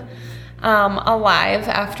child alive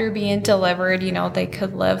after being delivered. You know, they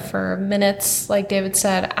could live for minutes, like David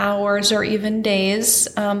said, hours or even days,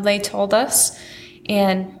 they told us.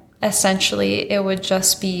 And essentially, it would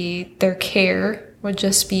just be their care would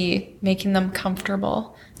just be making them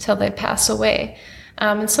comfortable till they pass away.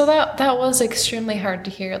 And so that was extremely hard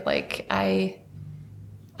to hear. Like, I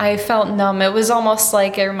felt numb. It was almost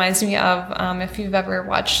like, it reminds me of if you've ever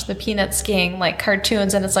watched the Peanuts gang, like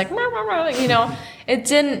cartoons, and it's like, you know, it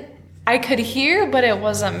didn't, I could hear, but it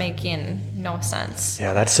wasn't making no sense.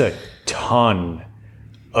 Yeah, that's a ton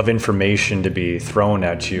of information to be thrown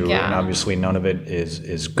at you. Yeah. And obviously none of it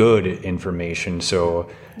is good information. So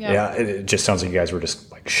yeah, it just sounds like you guys were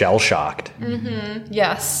just like shell shocked. Mm-hmm.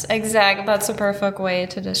 Yes, exactly. That's a perfect way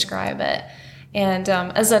to describe it. And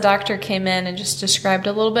as the doctor came in and just described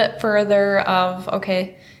a little bit further of,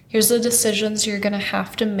 okay, here's the decisions you're going to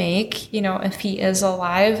have to make, you know, if he is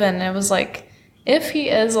alive. And it was like, if he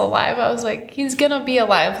is alive, I was like, he's going to be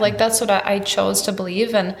alive. Like, that's what I chose to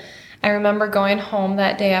believe. And I remember going home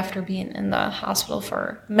that day after being in the hospital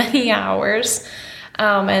for many hours,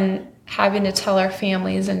 and having to tell our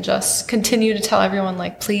families and just continue to tell everyone,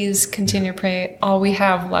 like, please continue to pray. All we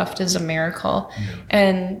have left is a miracle. Yeah.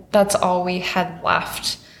 And that's all we had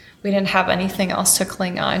left. We didn't have anything else to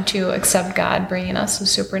cling on to except God bringing us a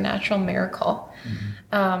supernatural miracle.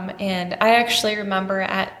 Mm-hmm. And I actually remember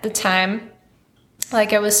at the time,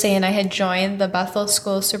 like I was saying, I had joined the Bethel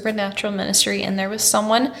School of Supernatural Ministry, and there was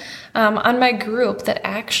someone on my group that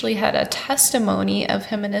actually had a testimony of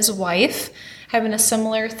him and his wife having a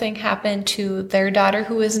similar thing happen to their daughter,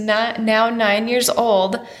 who is now 9 years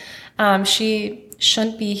old. She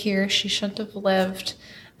shouldn't be here. She shouldn't have lived.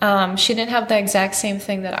 She didn't have the exact same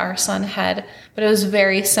thing that our son had, but it was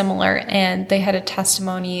very similar, and they had a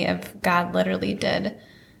testimony of God literally did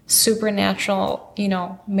supernatural, you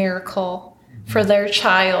know, miracle for their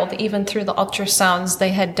child, even through the ultrasounds they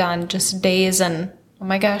had done just days, and oh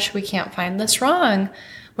my gosh, we can't find this wrong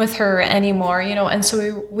with her anymore, you know. And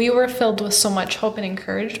so we were filled with so much hope and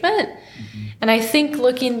encouragement. Mm-hmm. And I think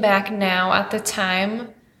looking back now, at the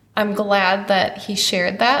time, I'm glad that he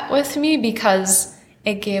shared that with me, because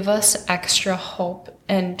it gave us extra hope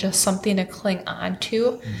and just something to cling on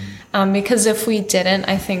to. Mm-hmm. Because if we didn't,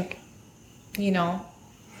 I think, you know,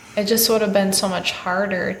 it just would have been so much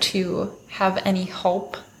harder to have any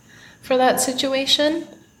hope for that situation.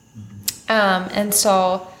 Mm-hmm. And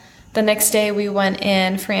so the next day we went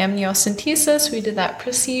in for amniocentesis. We did that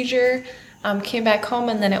procedure, came back home,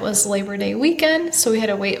 and then it was Labor Day weekend. So we had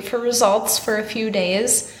to wait for results for a few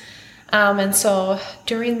days. And so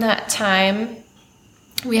during that time,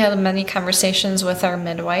 we had many conversations with our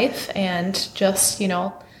midwife, and just, you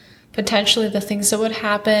know, potentially the things that would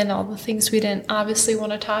happen, all the things we didn't obviously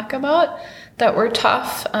want to talk about that were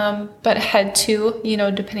tough, but had to, you know,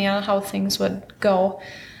 depending on how things would go.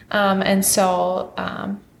 And so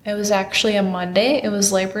it was actually a Monday. It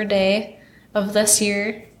was Labor Day of this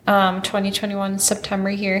year, 2021, September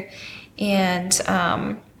here. And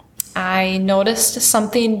I noticed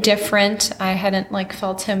something different. I hadn't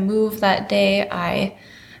felt him move that day. I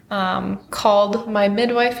called my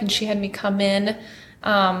midwife, and she had me come in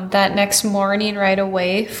that next morning right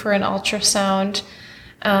away for an ultrasound.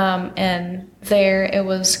 And there it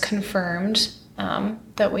was confirmed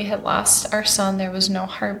that we had lost our son. There was no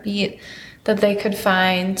heartbeat that they could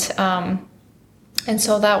find. And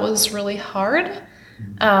so that was really hard.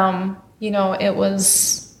 It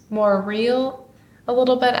was more real a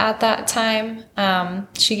little bit at that time.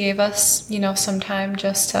 She gave us, some time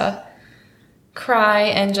just to cry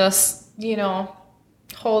and just,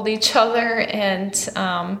 hold each other and,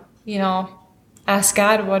 ask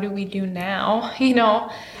God, what do we do now?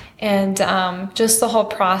 And just the whole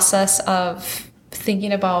process of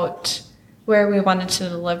thinking about where we wanted to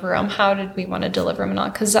deliver him, how did we want to deliver him and all.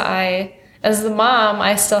 Because as the mom,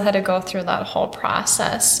 I still had to go through that whole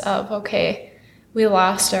process of, okay, we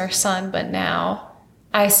lost our son, but now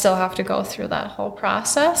I still have to go through that whole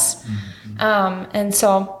process. Mm-hmm. And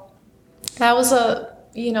so that was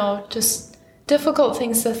just difficult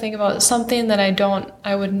things to think about. Something that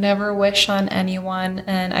I would never wish on anyone.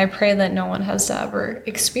 And I pray that no one has to ever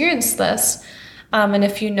experience this. And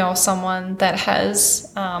if you know someone that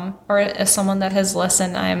has, or someone that has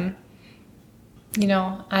listened,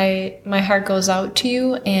 my heart goes out to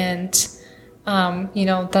you, and,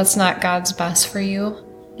 that's not God's best for you.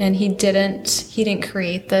 And he didn't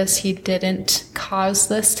create this. He didn't cause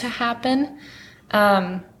this to happen.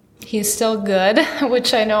 He's still good,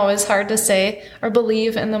 which I know is hard to say or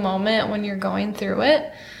believe in the moment when you're going through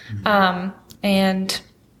it. And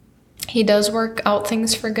he does work out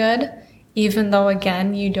things for good, even though,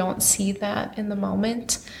 again, you don't see that in the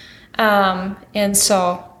moment. And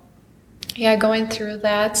so, going through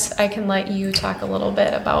that, I can let you talk a little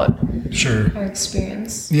bit about our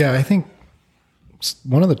experience. Yeah, I think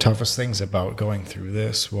one of the toughest things about going through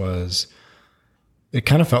this was it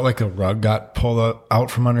kind of felt like a rug got pulled out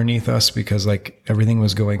from underneath us, because everything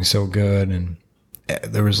was going so good, and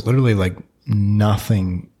there was literally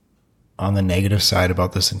nothing on the negative side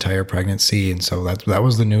about this entire pregnancy. And so that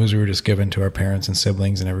was the news we were just given to our parents and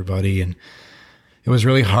siblings and everybody. And it was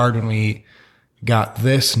really hard when we got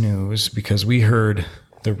this news, because we heard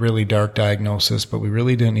the really dark diagnosis, but we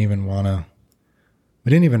really didn't even want to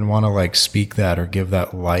speak that or give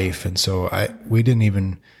that life. And so we didn't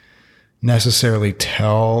even necessarily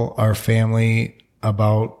tell our family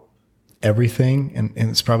about everything. And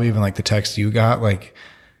it's probably even the text you got,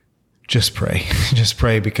 just pray, just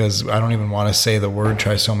pray, because I don't even want to say the word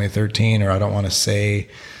trisomy 13, or I don't want to say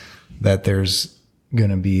that there's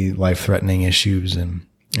going to be life-threatening issues. And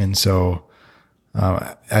so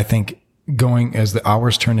I think going as the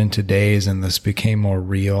hours turned into days and this became more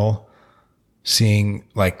real, seeing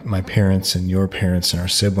my parents and your parents and our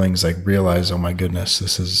siblings realize, oh my goodness,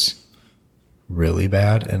 this is really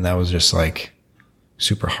bad. And that was just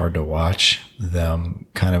super hard to watch them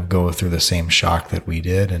kind of go through the same shock that we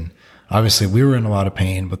did. And obviously we were in a lot of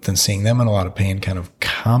pain, but then seeing them in a lot of pain kind of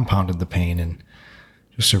compounded the pain, and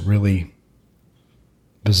just a really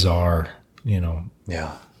bizarre,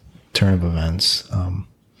 turn of events.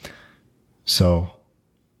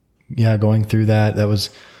 Going through that was,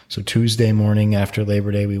 so Tuesday morning after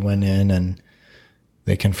Labor Day, we went in and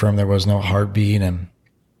they confirmed there was no heartbeat. And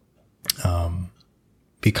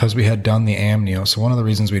because we had done the amnio, so one of the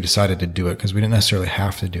reasons we decided to do it, because we didn't necessarily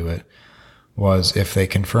have to do it, was if they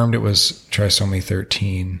confirmed it was trisomy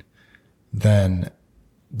 13, then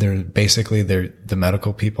the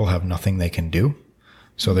medical people have nothing they can do.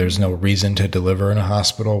 So there's no reason to deliver in a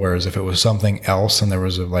hospital. Whereas if it was something else and there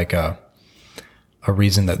was a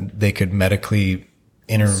reason that they could medically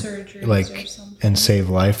and save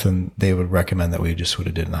life, then they would recommend that we just would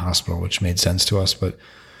have did in the hospital, which made sense to us. But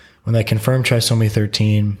when they confirmed trisomy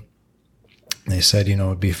 13, they said,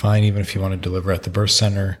 it'd be fine even if you want to deliver at the birth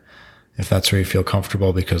center, if that's where you feel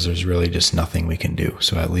comfortable, because there's really just nothing we can do.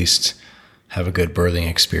 So at least have a good birthing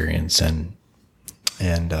experience. And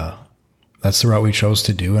that's the route we chose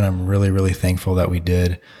to do. And I'm really, really thankful that we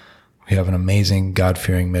did. We have an amazing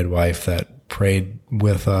God-fearing midwife that prayed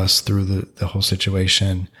with us through the whole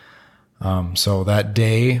situation. So that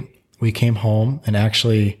day we came home, and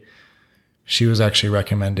she was actually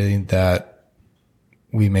recommending that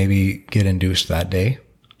we maybe get induced that day,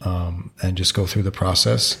 and just go through the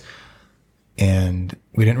process. And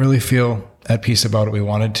we didn't really feel at peace about it. We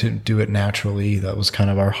wanted to do it naturally. That was kind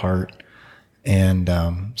of our heart. And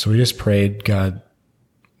so we just prayed, God,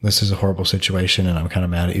 this is a horrible situation, and I'm kind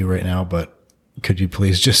of mad at you right now, but could you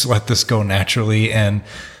please just let this go naturally and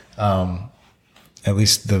at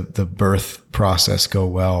least the birth process go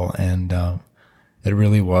well? And it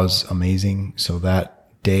really was amazing. So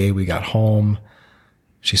that day we got home,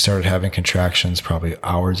 she started having contractions probably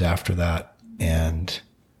hours after that. And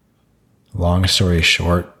long story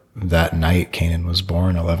short, that night Kanan was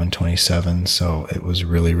born, 11/27. So it was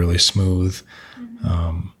really, really smooth.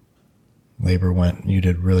 Labor you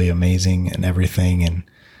did really amazing and everything. And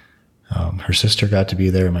her sister got to be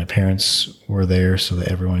there. My parents were there so that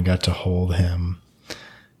everyone got to hold him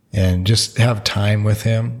and just have time with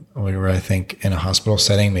him, where I think in a hospital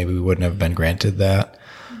setting, maybe we wouldn't have been granted that.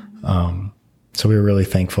 So we were really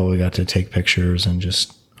thankful. We got to take pictures and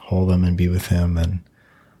just hold him and be with him. And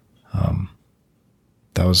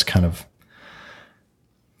that was kind of,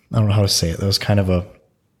 I don't know how to say it. That was kind of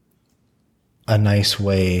a nice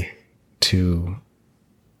way to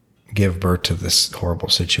give birth to this horrible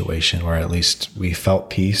situation, where at least we felt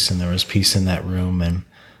peace, and there was peace in that room and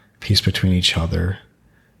peace between each other.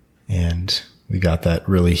 And we got that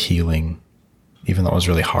really healing, even though it was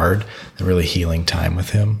really hard, a really healing time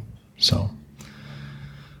with him. So.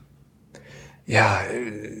 Yeah.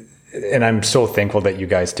 And I'm so thankful that you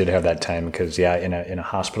guys did have that time, because in a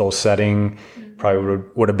hospital setting, probably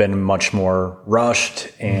would have been much more rushed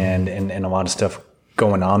and a lot of stuff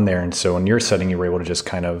going on there. And so in your setting, you were able to just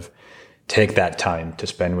kind of take that time to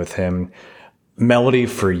spend with him. Melody,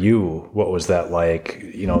 for you, what was that like,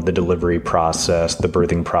 the delivery process, the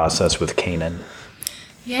birthing process with Kanan?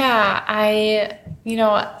 Yeah,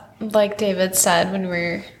 like David said,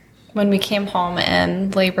 when we came home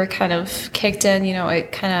and labor kind of kicked in,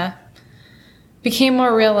 it kind of became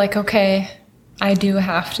more real, like, okay, I do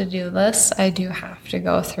have to do this. I do have to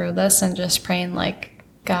go through this, and just praying like,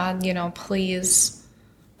 God, please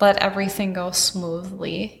let everything go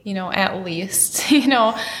smoothly, at least,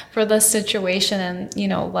 for this situation,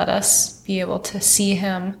 and, let us be able to see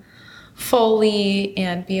him fully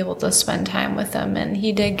and be able to spend time with him. And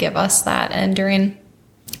he did give us that. And during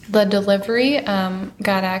the delivery, God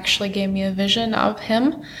actually gave me a vision of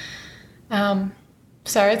him.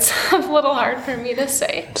 Sorry, it's a little hard for me to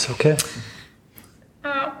say. It's okay.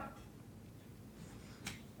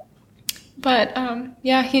 But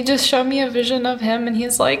he just showed me a vision of him, and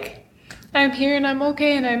he's like, I'm here and I'm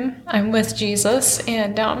okay, and I'm with Jesus.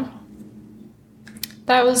 And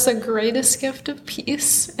that was the greatest gift of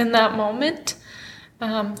peace in that moment.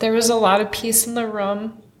 There was a lot of peace in the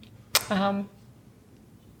room. To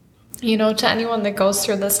anyone that goes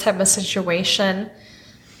through this type of situation,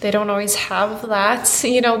 they don't always have that.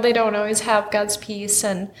 They don't always have God's peace.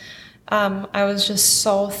 And I was just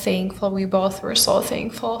so thankful. We both were so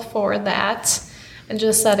thankful for that. And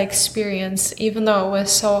just that experience, even though it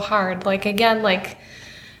was so hard. Like, again, like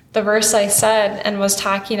the verse I said and was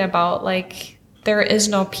talking about, like, there is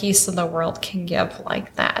no peace that the world can give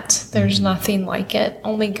like that. There's nothing like it.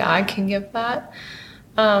 Only God can give that.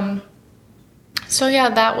 That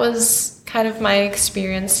was kind of my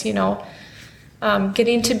experience,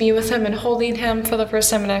 getting to be with him and holding him for the first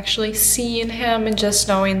time and actually seeing him, and just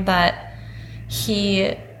knowing that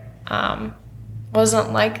he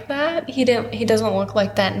wasn't like that. He doesn't look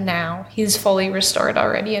like that now. He's fully restored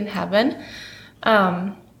already in heaven.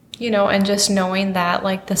 And just knowing that,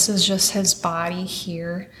 like, this is just his body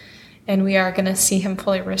here, and we are going to see him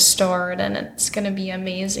fully restored, and it's going to be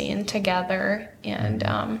amazing together. And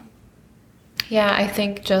I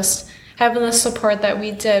think just having the support that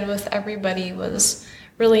we did with everybody was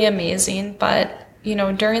really amazing. But,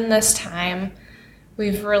 during this time,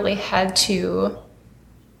 we've really had to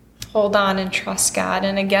hold on and trust God.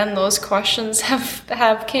 And again, those questions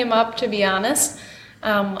have came up, to be honest,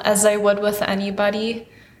 as I would with anybody,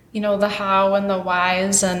 the how and the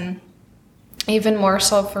whys, and even more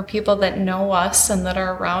so for people that know us and that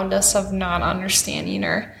are around us, of not understanding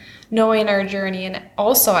or knowing our journey, and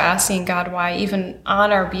also asking God why, even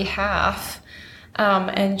on our behalf,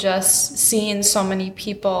 and just seeing so many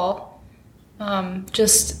people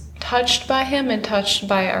just touched by him and touched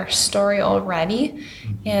by our story already.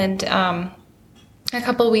 And a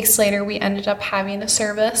couple of weeks later, we ended up having a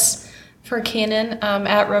service for Kanan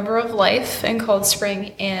at River of Life in Cold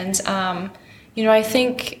Spring. And, I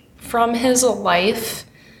think from his life,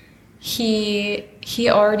 he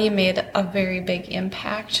already made a very big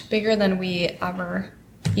impact, bigger than we ever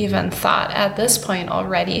even thought at this point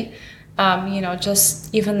already.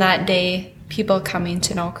 Just even that day, people coming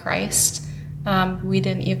to know Christ. We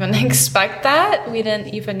didn't even expect that. We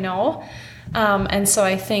didn't even know. And so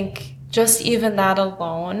I think just even that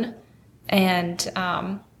alone, and,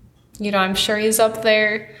 I'm sure he's up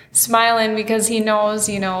there smiling because he knows,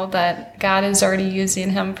 that God is already using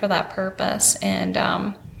him for that purpose. And,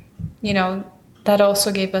 that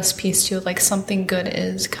also gave us peace too, like something good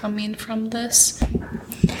is coming from this.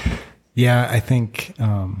 Yeah, I think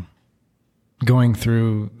going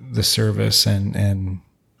through the service and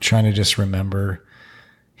trying to just remember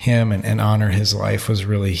him and honor his life was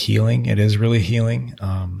really healing. It is really healing.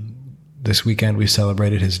 This weekend we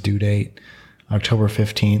celebrated his due date, October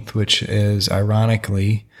 15th, which is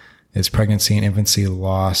ironically is Pregnancy and Infancy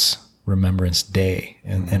Loss Remembrance Day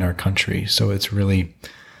in our country. So it's really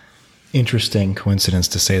interesting coincidence,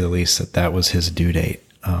 to say the least, that was his due date.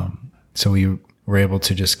 So we were able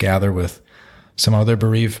to just gather with some other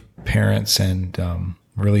bereaved parents and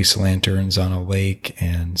release lanterns on a lake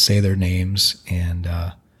and say their names. And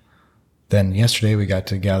then yesterday we got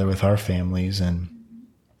to gather with our families. And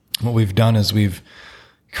what we've done is we've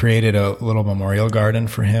created a little memorial garden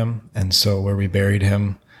for him. And so where we buried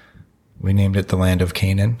him, we named it the Land of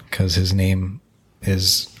Canaan, because his name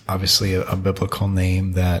is obviously a biblical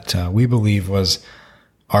name that we believe was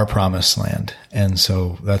our promised land. And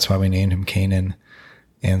so that's why we named him Canaan.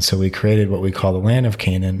 And so we created what we call the Land of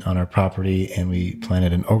Canaan on our property, and we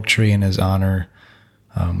planted an oak tree in his honor.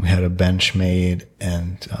 We had a bench made,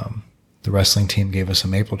 and the wrestling team gave us a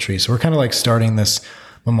maple tree. So we're kind of like starting this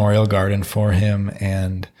memorial garden for him.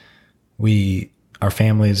 And our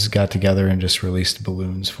families got together and just released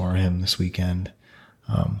balloons for him this weekend,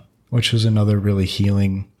 which was another really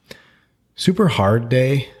healing, super hard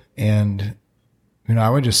day. And, I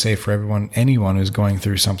would just say for anyone who's going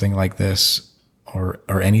through something like this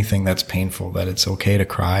or anything that's painful, that it's okay to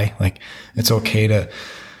cry. Like, it's okay to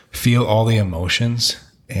feel all the emotions.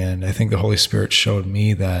 And I think the Holy Spirit showed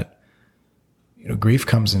me that, grief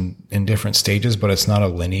comes in different stages, but it's not a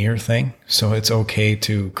linear thing. So it's okay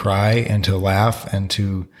to cry and to laugh and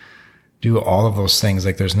to do all of those things.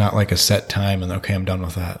 Like, there's not like a set time and okay, I'm done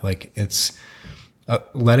with that. Like, it's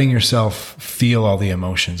letting yourself feel all the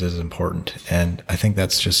emotions is important. And I think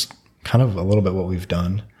that's just kind of a little bit what we've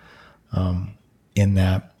done in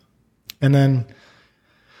that. And then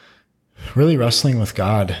really wrestling with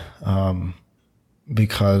God,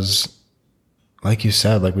 because like you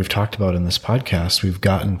said, like we've talked about in this podcast, we've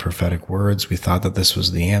gotten prophetic words. We thought that this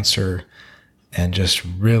was the answer, and just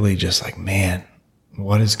really just like, man,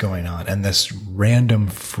 what is going on? And this random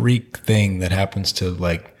freak thing that happens to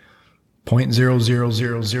like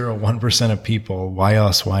 0.00001% of people. Why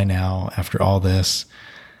us? Why now? After all this?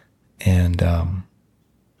 And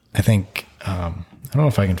I think, I don't know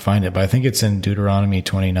if I can find it, but I think it's in Deuteronomy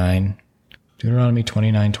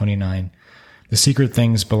 29:29. The secret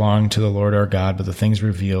things belong to the Lord our God, but the things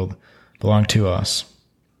revealed belong to us.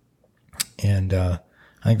 And I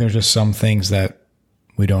think there's just some things that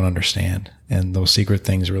we don't understand, and those secret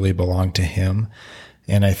things really belong to him.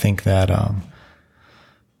 And I think that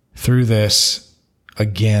through this,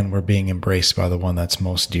 again, we're being embraced by the one that's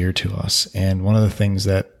most dear to us. And one of the things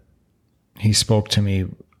that he spoke to me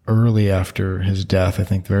early after his death, I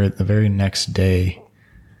think the very next day,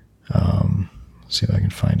 let's see if I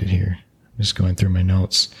can find it here. Just going through my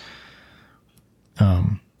notes,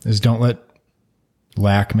 is don't let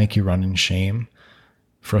lack make you run in shame.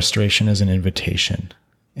 Frustration is an invitation.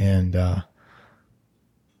 And I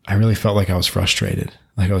really felt like I was frustrated.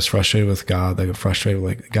 Like I was frustrated with God. Like frustrated,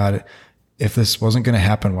 like, God, if this wasn't going to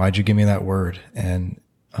happen, why'd you give me that word? And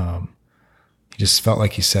he just felt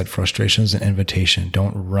like he said, frustration is an invitation.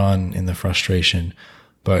 Don't run in the frustration,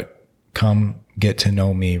 but come get to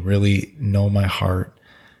know me, really know my heart.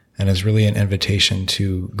 And it's really an invitation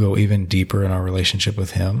to go even deeper in our relationship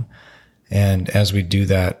with him. And as we do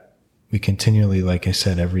that, we continually, like I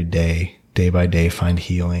said, every day, day by day, find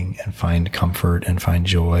healing and find comfort and find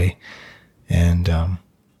joy. And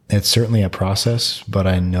it's certainly a process, but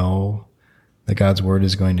I know that God's word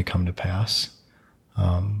is going to come to pass.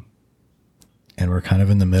 And we're kind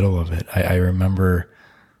of in the middle of it. I remember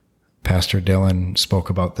Pastor Dylan spoke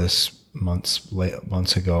about this months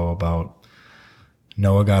ago about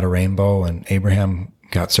Noah got a rainbow and Abraham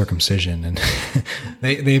got circumcision, and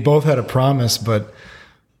they both had a promise, but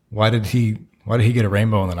why did he get a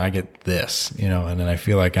rainbow and then I get this, and then I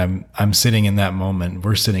feel like I'm sitting in that moment.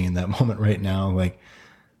 We're sitting in that moment right now. Like,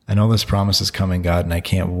 I know this promise is coming, God, and I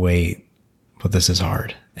can't wait, but this is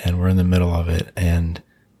hard and we're in the middle of it, and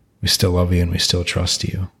we still love you and we still trust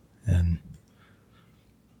you. And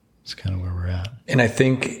it's kind of where we're at. And I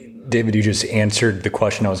think, David, you just answered the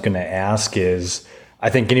question I was going to ask is, I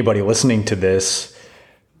think anybody listening to this,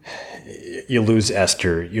 you lose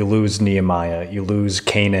Esther, you lose Nehemiah, you lose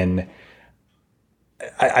Canaan.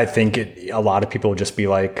 I think a lot of people will just be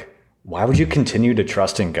like, why would you continue to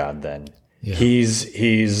trust in God then? Yeah.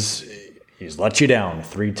 He's let you down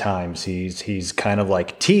 3 times. He's kind of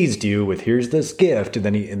like teased you with, here's this gift, and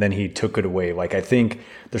then he took it away. Like, I think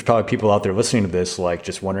there's probably people out there listening to this, like,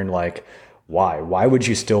 just wondering, like, why would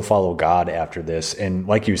you still follow God after this? And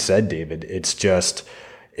like you said, David, it's just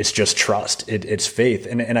trust. It's faith.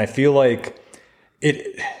 And I feel like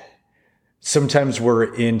sometimes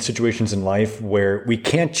we're in situations in life where we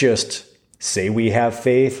can't just say we have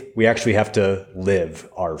faith. We actually have to live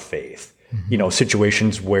our faith. Mm-hmm.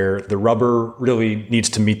 Situations where the rubber really needs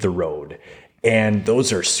to meet the road. And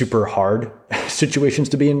those are super hard situations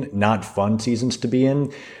to be in, not fun seasons to be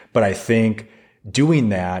in. But I think doing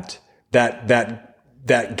that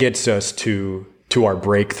gets us to our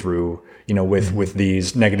breakthrough, with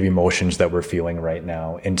these negative emotions that we're feeling right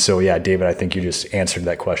now. And so, yeah, David, I think you just answered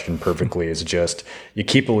that question perfectly. Is just, you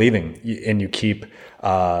keep believing and you keep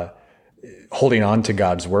holding on to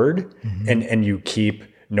God's word, mm-hmm. and you keep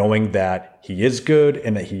knowing that he is good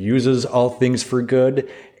and that he uses all things for good,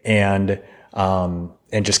 and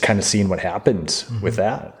just kind of seeing what happens mm-hmm. with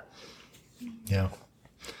that. Yeah.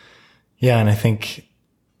 Yeah. And I think,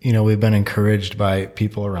 we've been encouraged by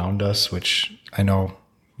people around us, which I know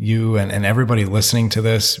you and everybody listening to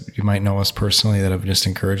this, you might know us personally, that have just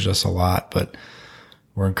encouraged us a lot, but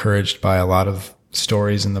we're encouraged by a lot of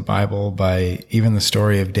stories in the Bible, by even the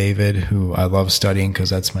story of David, who I love studying because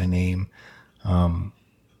that's my name.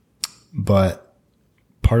 But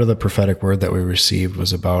part of the prophetic word that we received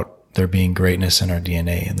was about there being greatness in our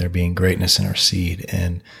DNA and there being greatness in our seed.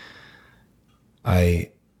 And I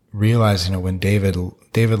realized, when David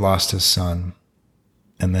lost his son,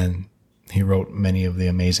 and then he wrote many of the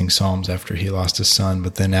amazing Psalms after he lost his son.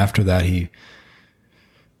 But then after that, he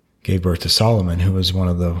gave birth to Solomon, who was one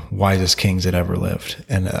of the wisest kings that ever lived.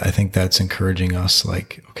 And I think that's encouraging us,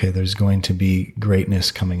 like, okay, there's going to be greatness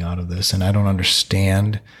coming out of this. And I don't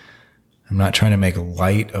understand. I'm not trying to make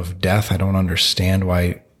light of death. I don't understand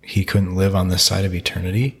why he couldn't live on this side of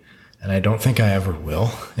eternity. And I don't think I ever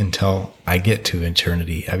will until I get to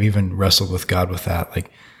eternity. I've even wrestled with God with that.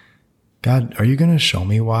 Like, God, are you going to show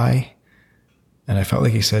me why? And I felt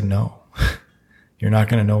like he said, no, you're not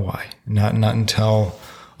going to know why. Not until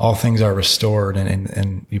all things are restored,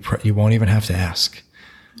 and you won't even have to ask.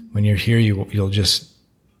 When you're here,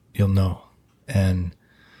 you'll know. And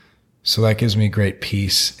so that gives me great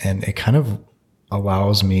peace, and it kind of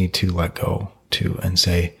allows me to let go too and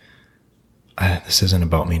say, this isn't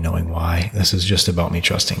about me knowing why. This is just about me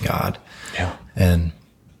trusting God. Yeah. And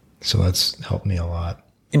so that's helped me a lot.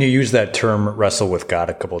 And you use that term wrestle with God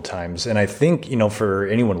a couple of times. And I think, for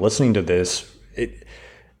anyone listening to this,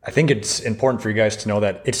 I think it's important for you guys to know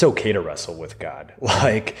that it's okay to wrestle with God.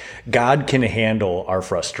 Like, God can handle our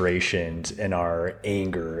frustrations and our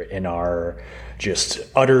anger and our just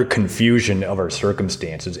utter confusion of our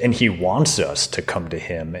circumstances. And he wants us to come to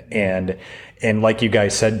him. And like you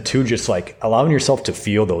guys said too, just like allowing yourself to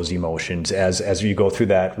feel those emotions as you go through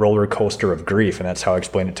that roller coaster of grief. And that's how I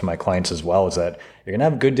explain it to my clients as well, is that you're going to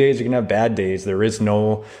have good days, you're going to have bad days. There is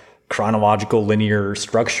no chronological linear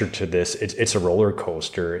structure to this. It's a roller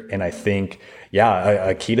coaster. And I think,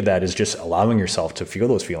 a key to that is just allowing yourself to feel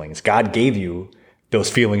those feelings. God gave you those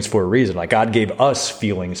feelings for a reason. Like, God gave us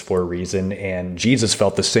feelings for a reason, and Jesus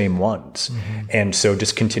felt the same ones. Mm-hmm. And so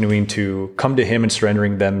just continuing to come to him and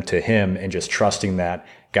surrendering them to him, and just trusting that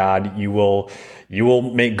God, you will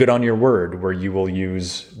make good on your word, where you will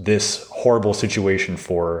use this horrible situation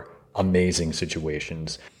for amazing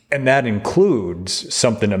situations. And that includes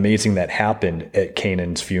something amazing that happened at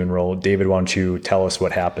Canaan's funeral. David, why don't you tell us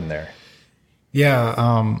what happened there?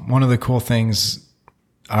 Yeah. One of the cool things,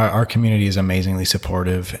 our community is amazingly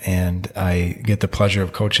supportive, and I get the pleasure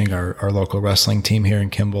of coaching our local wrestling team here in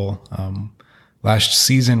Kimball. Last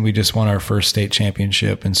season, we just won our first state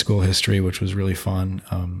championship in school history, which was really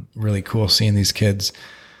fun. Really cool seeing these kids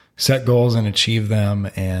set goals and achieve them.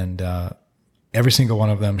 And every single one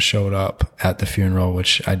of them showed up at the funeral,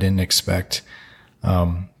 which I didn't expect.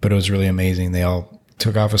 But it was really amazing. They all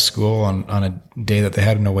took off of school on a day that they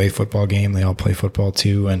had an away football game. They all play football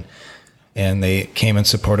too. And they came and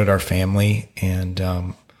supported our family.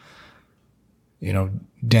 And,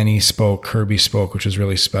 Denny spoke, Kirby spoke, which was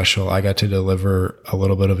really special. I got to deliver a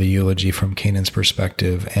little bit of a eulogy from Canaan's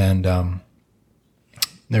perspective. And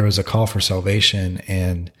there was a call for salvation,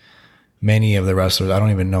 and many of the wrestlers, I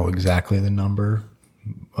don't even know exactly the number.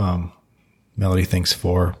 Melody thinks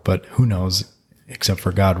 4, but who knows, except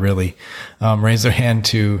for God, really, raised their hand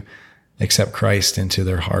to accept Christ into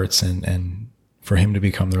their hearts and for him to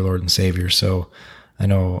become their Lord and Savior. So I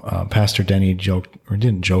know Pastor Denny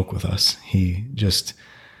didn't joke with us. He just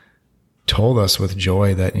told us with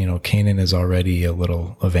joy that, Canaan is already a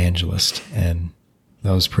little evangelist. And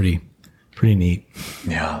that was pretty neat.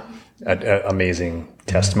 Yeah. Amazing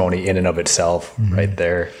testimony in and of itself right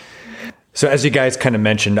there. So as you guys kind of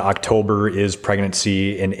mentioned, October is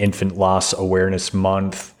Pregnancy and Infant Loss Awareness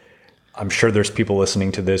Month. I'm sure there's people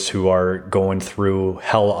listening to this who are going through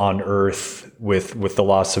hell on earth with the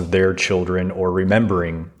loss of their children or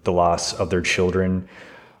remembering the loss of their children.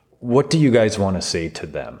 What do you guys want to say to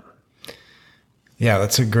them? Yeah,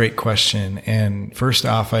 that's a great question. And first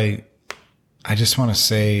off, I just want to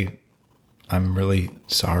say I'm really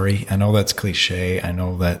sorry. I know that's cliche. I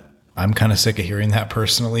know that I'm kind of sick of hearing that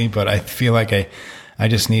personally, but I feel like I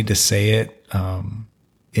just need to say it.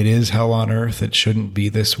 It is hell on earth. It shouldn't be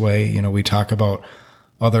this way. We talk about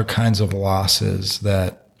other kinds of losses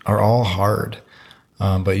that are all hard,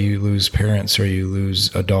 but you lose parents or you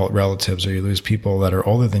lose adult relatives or you lose people that are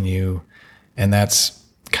older than you. And that's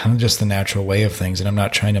kind of just the natural way of things. And I'm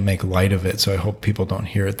not trying to make light of it, so I hope people don't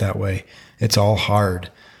hear it that way. It's all hard.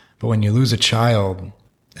 But when you lose a child,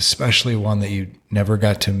 especially one that you never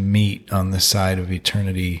got to meet on this side of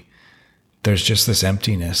eternity, there's just this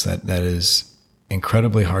emptiness that is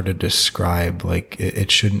incredibly hard to describe. Like it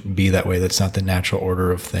shouldn't be that way. That's not the natural order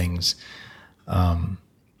of things. And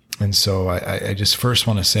so I just first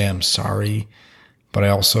want to say I'm sorry, but I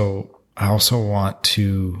also want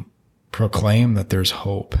to proclaim that there's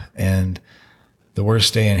hope. And the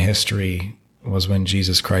worst day in history was when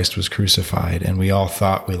Jesus Christ was crucified, and we all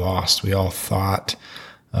thought we lost. We all thought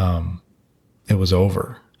it was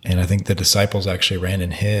over. And I think the disciples actually ran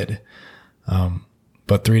and hid.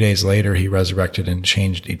 But 3 days later, he resurrected and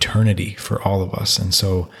changed eternity for all of us. And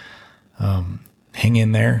so hang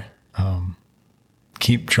in there.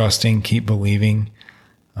 Keep trusting, keep believing,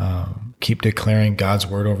 keep declaring God's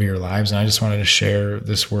word over your lives. And I just wanted to share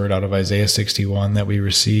this word out of Isaiah 61 that we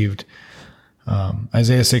received.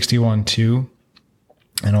 Isaiah 61:2,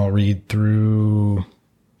 and I'll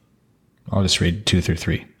just read 2 through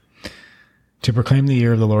 3. To proclaim the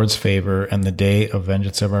year of the Lord's favor and the day of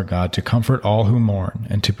vengeance of our God, to comfort all who mourn,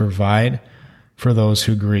 and to provide for those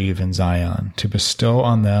who grieve in Zion, to bestow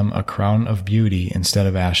on them a crown of beauty instead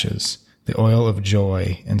of ashes, the oil of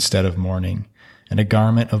joy instead of mourning, and a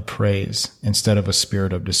garment of praise instead of a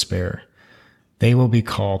spirit of despair. They will be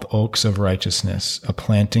called oaks of righteousness, a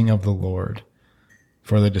planting of the Lord,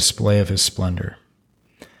 for the display of his splendor.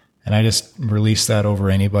 And I just release that over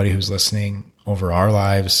anybody who's listening, over our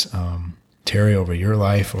lives, Terry, over your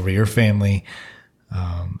life, over your family.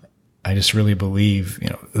 I just really believe,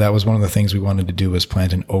 that was one of the things we wanted to do, was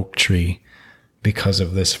plant an oak tree because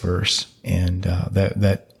of this verse, and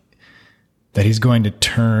that he's going to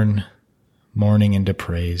turn mourning into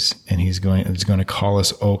praise, and he's going to call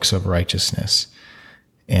us oaks of righteousness,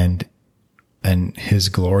 and his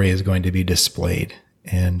glory is going to be displayed.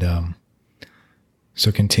 And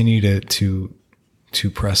so continue to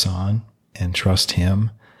press on and trust him.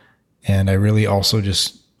 And I really also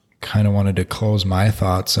just kind of wanted to close my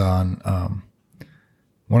thoughts on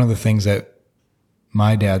one of the things that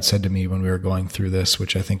my dad said to me when we were going through this,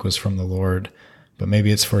 which I think was from the Lord, but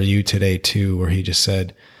maybe it's for you today too, where he just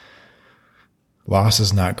said, loss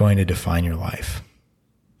is not going to define your life.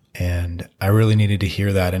 And I really needed to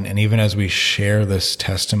hear that. And even as we share this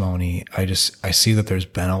testimony, I see that there's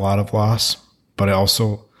been a lot of loss, but I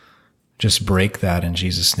also just break that in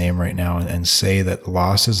Jesus' name right now and say that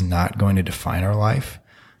loss is not going to define our life,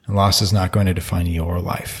 and loss is not going to define your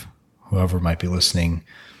life. Whoever might be listening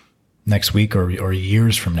next week or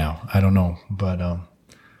years from now, I don't know, but I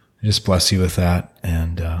just bless you with that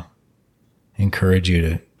and encourage you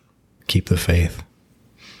to keep the faith.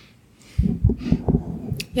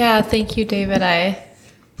 Yeah, thank you, David. I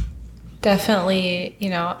definitely,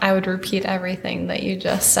 I would repeat everything that you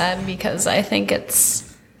just said, because I think it's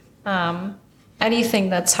anything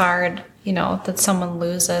that's hard, that someone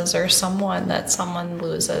loses, or someone that someone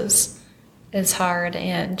loses, is hard.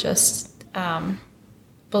 And just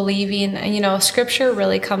believing, Scripture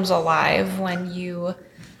really comes alive when you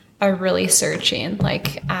are really searching.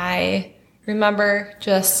 Like, I remember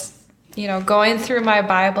just going through my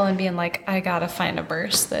Bible and being like, I gotta find a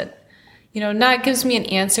verse that, not gives me an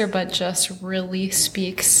answer, but just really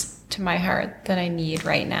speaks to my heart that I need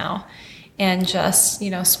right now. And just,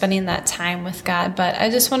 spending that time with God. But I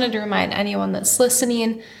just wanted to remind anyone that's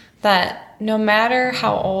listening that no matter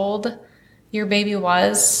how old your baby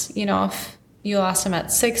was, if you lost him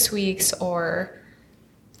at 6 weeks or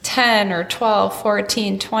 10 or 12,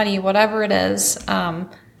 14, 20, whatever it is,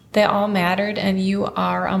 they all mattered, and you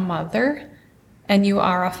are a mother and you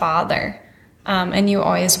are a father, and you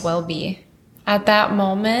always will be. At that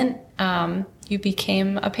moment, you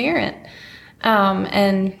became a parent.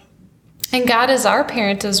 And God is our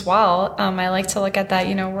parent as well. I like to look at that,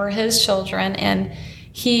 we're his children, and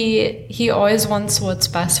he always wants what's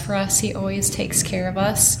best for us. He always takes care of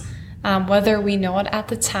us, whether we know it at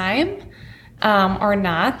the time or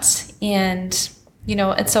not. And,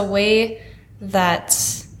 it's a way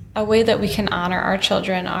that we can honor our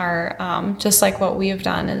children are just like what we have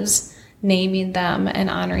done is naming them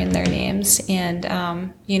and honoring their names, and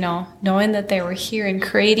knowing that they were here and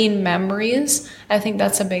creating memories. I think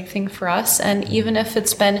that's a big thing for us. And even if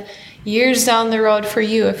it's been years down the road for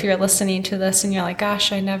you, if you're listening to this and you're like,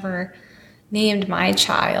 gosh, I never named my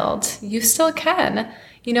child, you still can.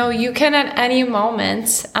 You can at any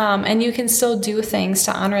moment, and you can still do things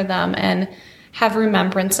to honor them and have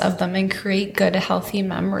remembrance of them and create good, healthy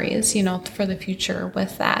memories, for the future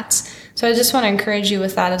with that. So I just want to encourage you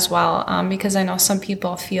with that as well, because I know some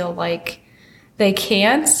people feel like they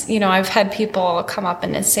can't. I've had people come up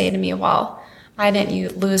and say to me, well, I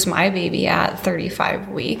didn't lose my baby at 35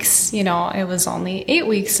 weeks. It was only 8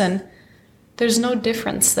 weeks, and there's no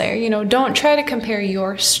difference there. Don't try to compare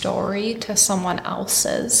your story to someone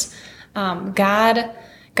else's.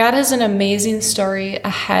 God has an amazing story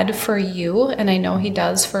ahead for you, and I know he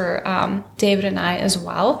does for David and I as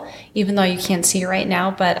well, even though you can't see right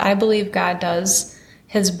now. But I believe God does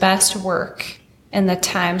his best work in the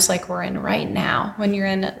times like we're in right now, when you're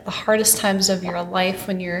in the hardest times of your life,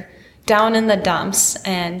 when you're down in the dumps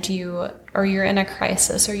and you're in a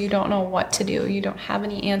crisis, or you don't know what to do, you don't have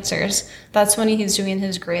any answers. That's when he's doing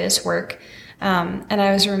his greatest work. And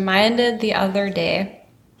I was reminded the other day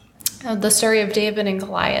the story of David and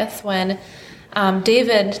Goliath. When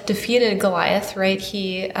David defeated Goliath, right,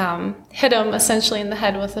 he hit him essentially in the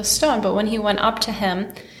head with a stone. But when he went up to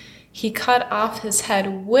him, he cut off his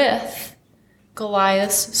head with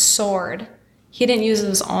Goliath's sword. He didn't use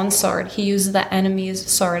his own sword. He used the enemy's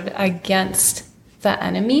sword against the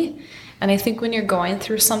enemy. And I think when you're going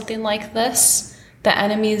through something like this, the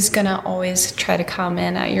enemy is going to always try to come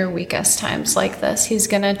in at your weakest times like this. He's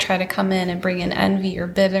going to try to come in and bring in envy or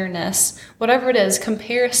bitterness, whatever it is,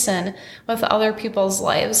 comparison with other people's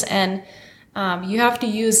lives. And you have to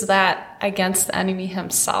use that against the enemy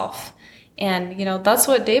himself. And, that's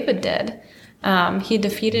what David did. He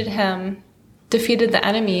defeated the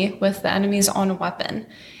enemy with the enemy's own weapon.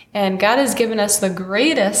 And God has given us the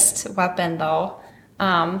greatest weapon, though,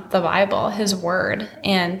 the Bible, his word.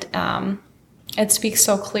 And it speaks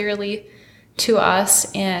so clearly to us.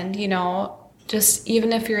 And, just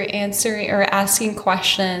even if you're answering or asking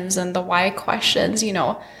questions and the why questions,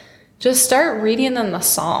 just start reading in the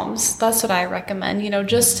Psalms. That's what I recommend.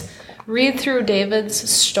 Just read through David's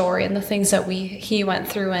story and the things that he went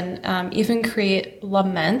through, and even create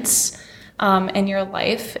laments in your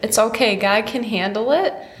life. It's okay. God can handle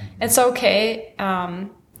it. It's okay.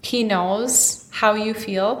 He knows how you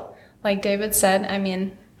feel. Like David said,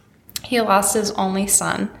 he lost his only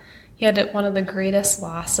son. He had one of the greatest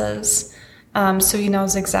losses. So he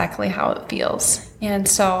knows exactly how it feels. And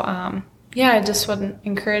so, I just would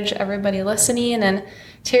encourage everybody listening, and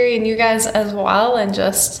Terry and you guys as well, and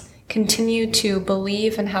just continue to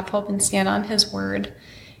believe and have hope and stand on his word.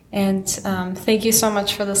 And thank you so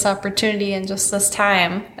much for this opportunity and just this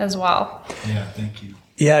time as well. Yeah, thank you.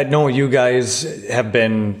 Yeah, no, you guys have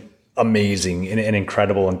been amazing and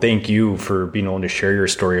incredible. And thank you for being willing to share your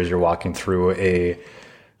story as you're walking through a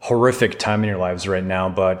horrific time in your lives right now.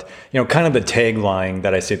 But, kind of the tagline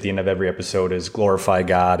that I say at the end of every episode is glorify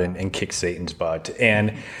God and kick Satan's butt.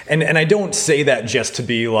 And I don't say that just to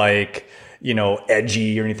be like,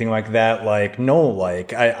 edgy or anything like that.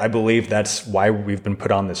 I believe that's why we've been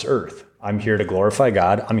put on this earth. I'm here to glorify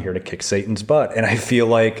God. I'm here to kick Satan's butt. And I feel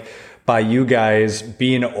like by you guys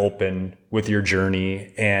being open with your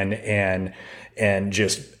journey and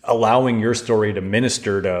just allowing your story to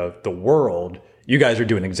minister to the world, you guys are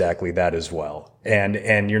doing exactly that as well.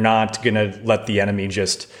 And you're not going to let the enemy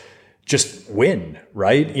just win,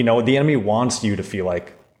 right? The enemy wants you to feel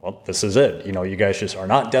like, well, this is it. You guys just are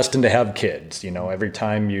not destined to have kids. Every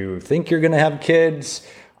time you think you're going to have kids,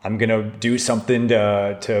 I'm going to do something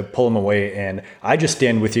to pull them away. And I just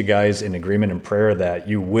stand with you guys in agreement and prayer that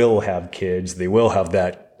you will have kids. They will have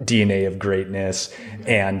that DNA of greatness.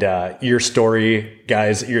 And your story,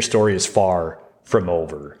 guys, your story is far from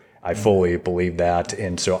over. I fully believe that.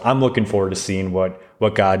 And so I'm looking forward to seeing what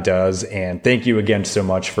God does. And thank you again so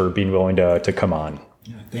much for being willing to come on.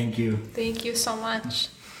 Yeah, thank you. Thank you so much.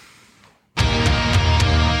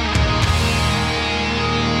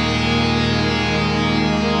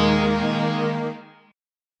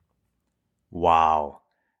 Wow.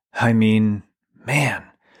 Man,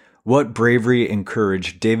 What bravery and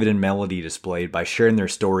courage David and Melody displayed by sharing their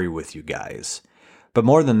story with you guys. But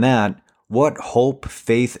more than that, what hope,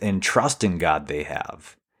 faith, and trust in God they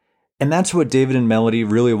have. And that's what David and Melody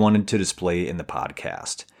really wanted to display in the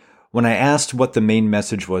podcast. When I asked what the main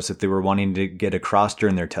message was that they were wanting to get across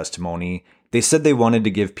during their testimony, they said they wanted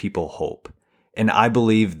to give people hope. And I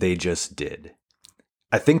believe they just did.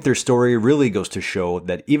 I think their story really goes to show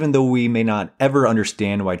that even though we may not ever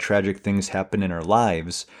understand why tragic things happen in our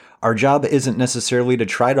lives, our job isn't necessarily to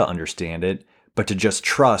try to understand it, but to just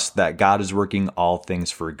trust that God is working all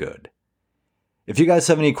things for good. If you guys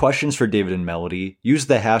have any questions for David and Melody, use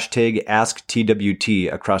the hashtag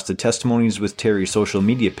AskTWT across the Testimonies with Terry social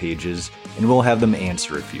media pages, and we'll have them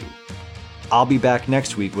answer a few. I'll be back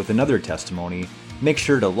next week with another testimony. Make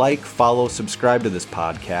sure to like, follow, subscribe to this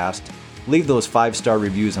podcast, leave those 5-star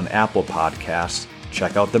reviews on Apple Podcasts,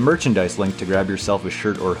 check out the merchandise link to grab yourself a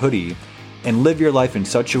shirt or hoodie, and live your life in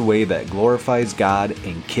such a way that glorifies God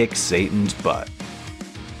and kicks Satan's butt.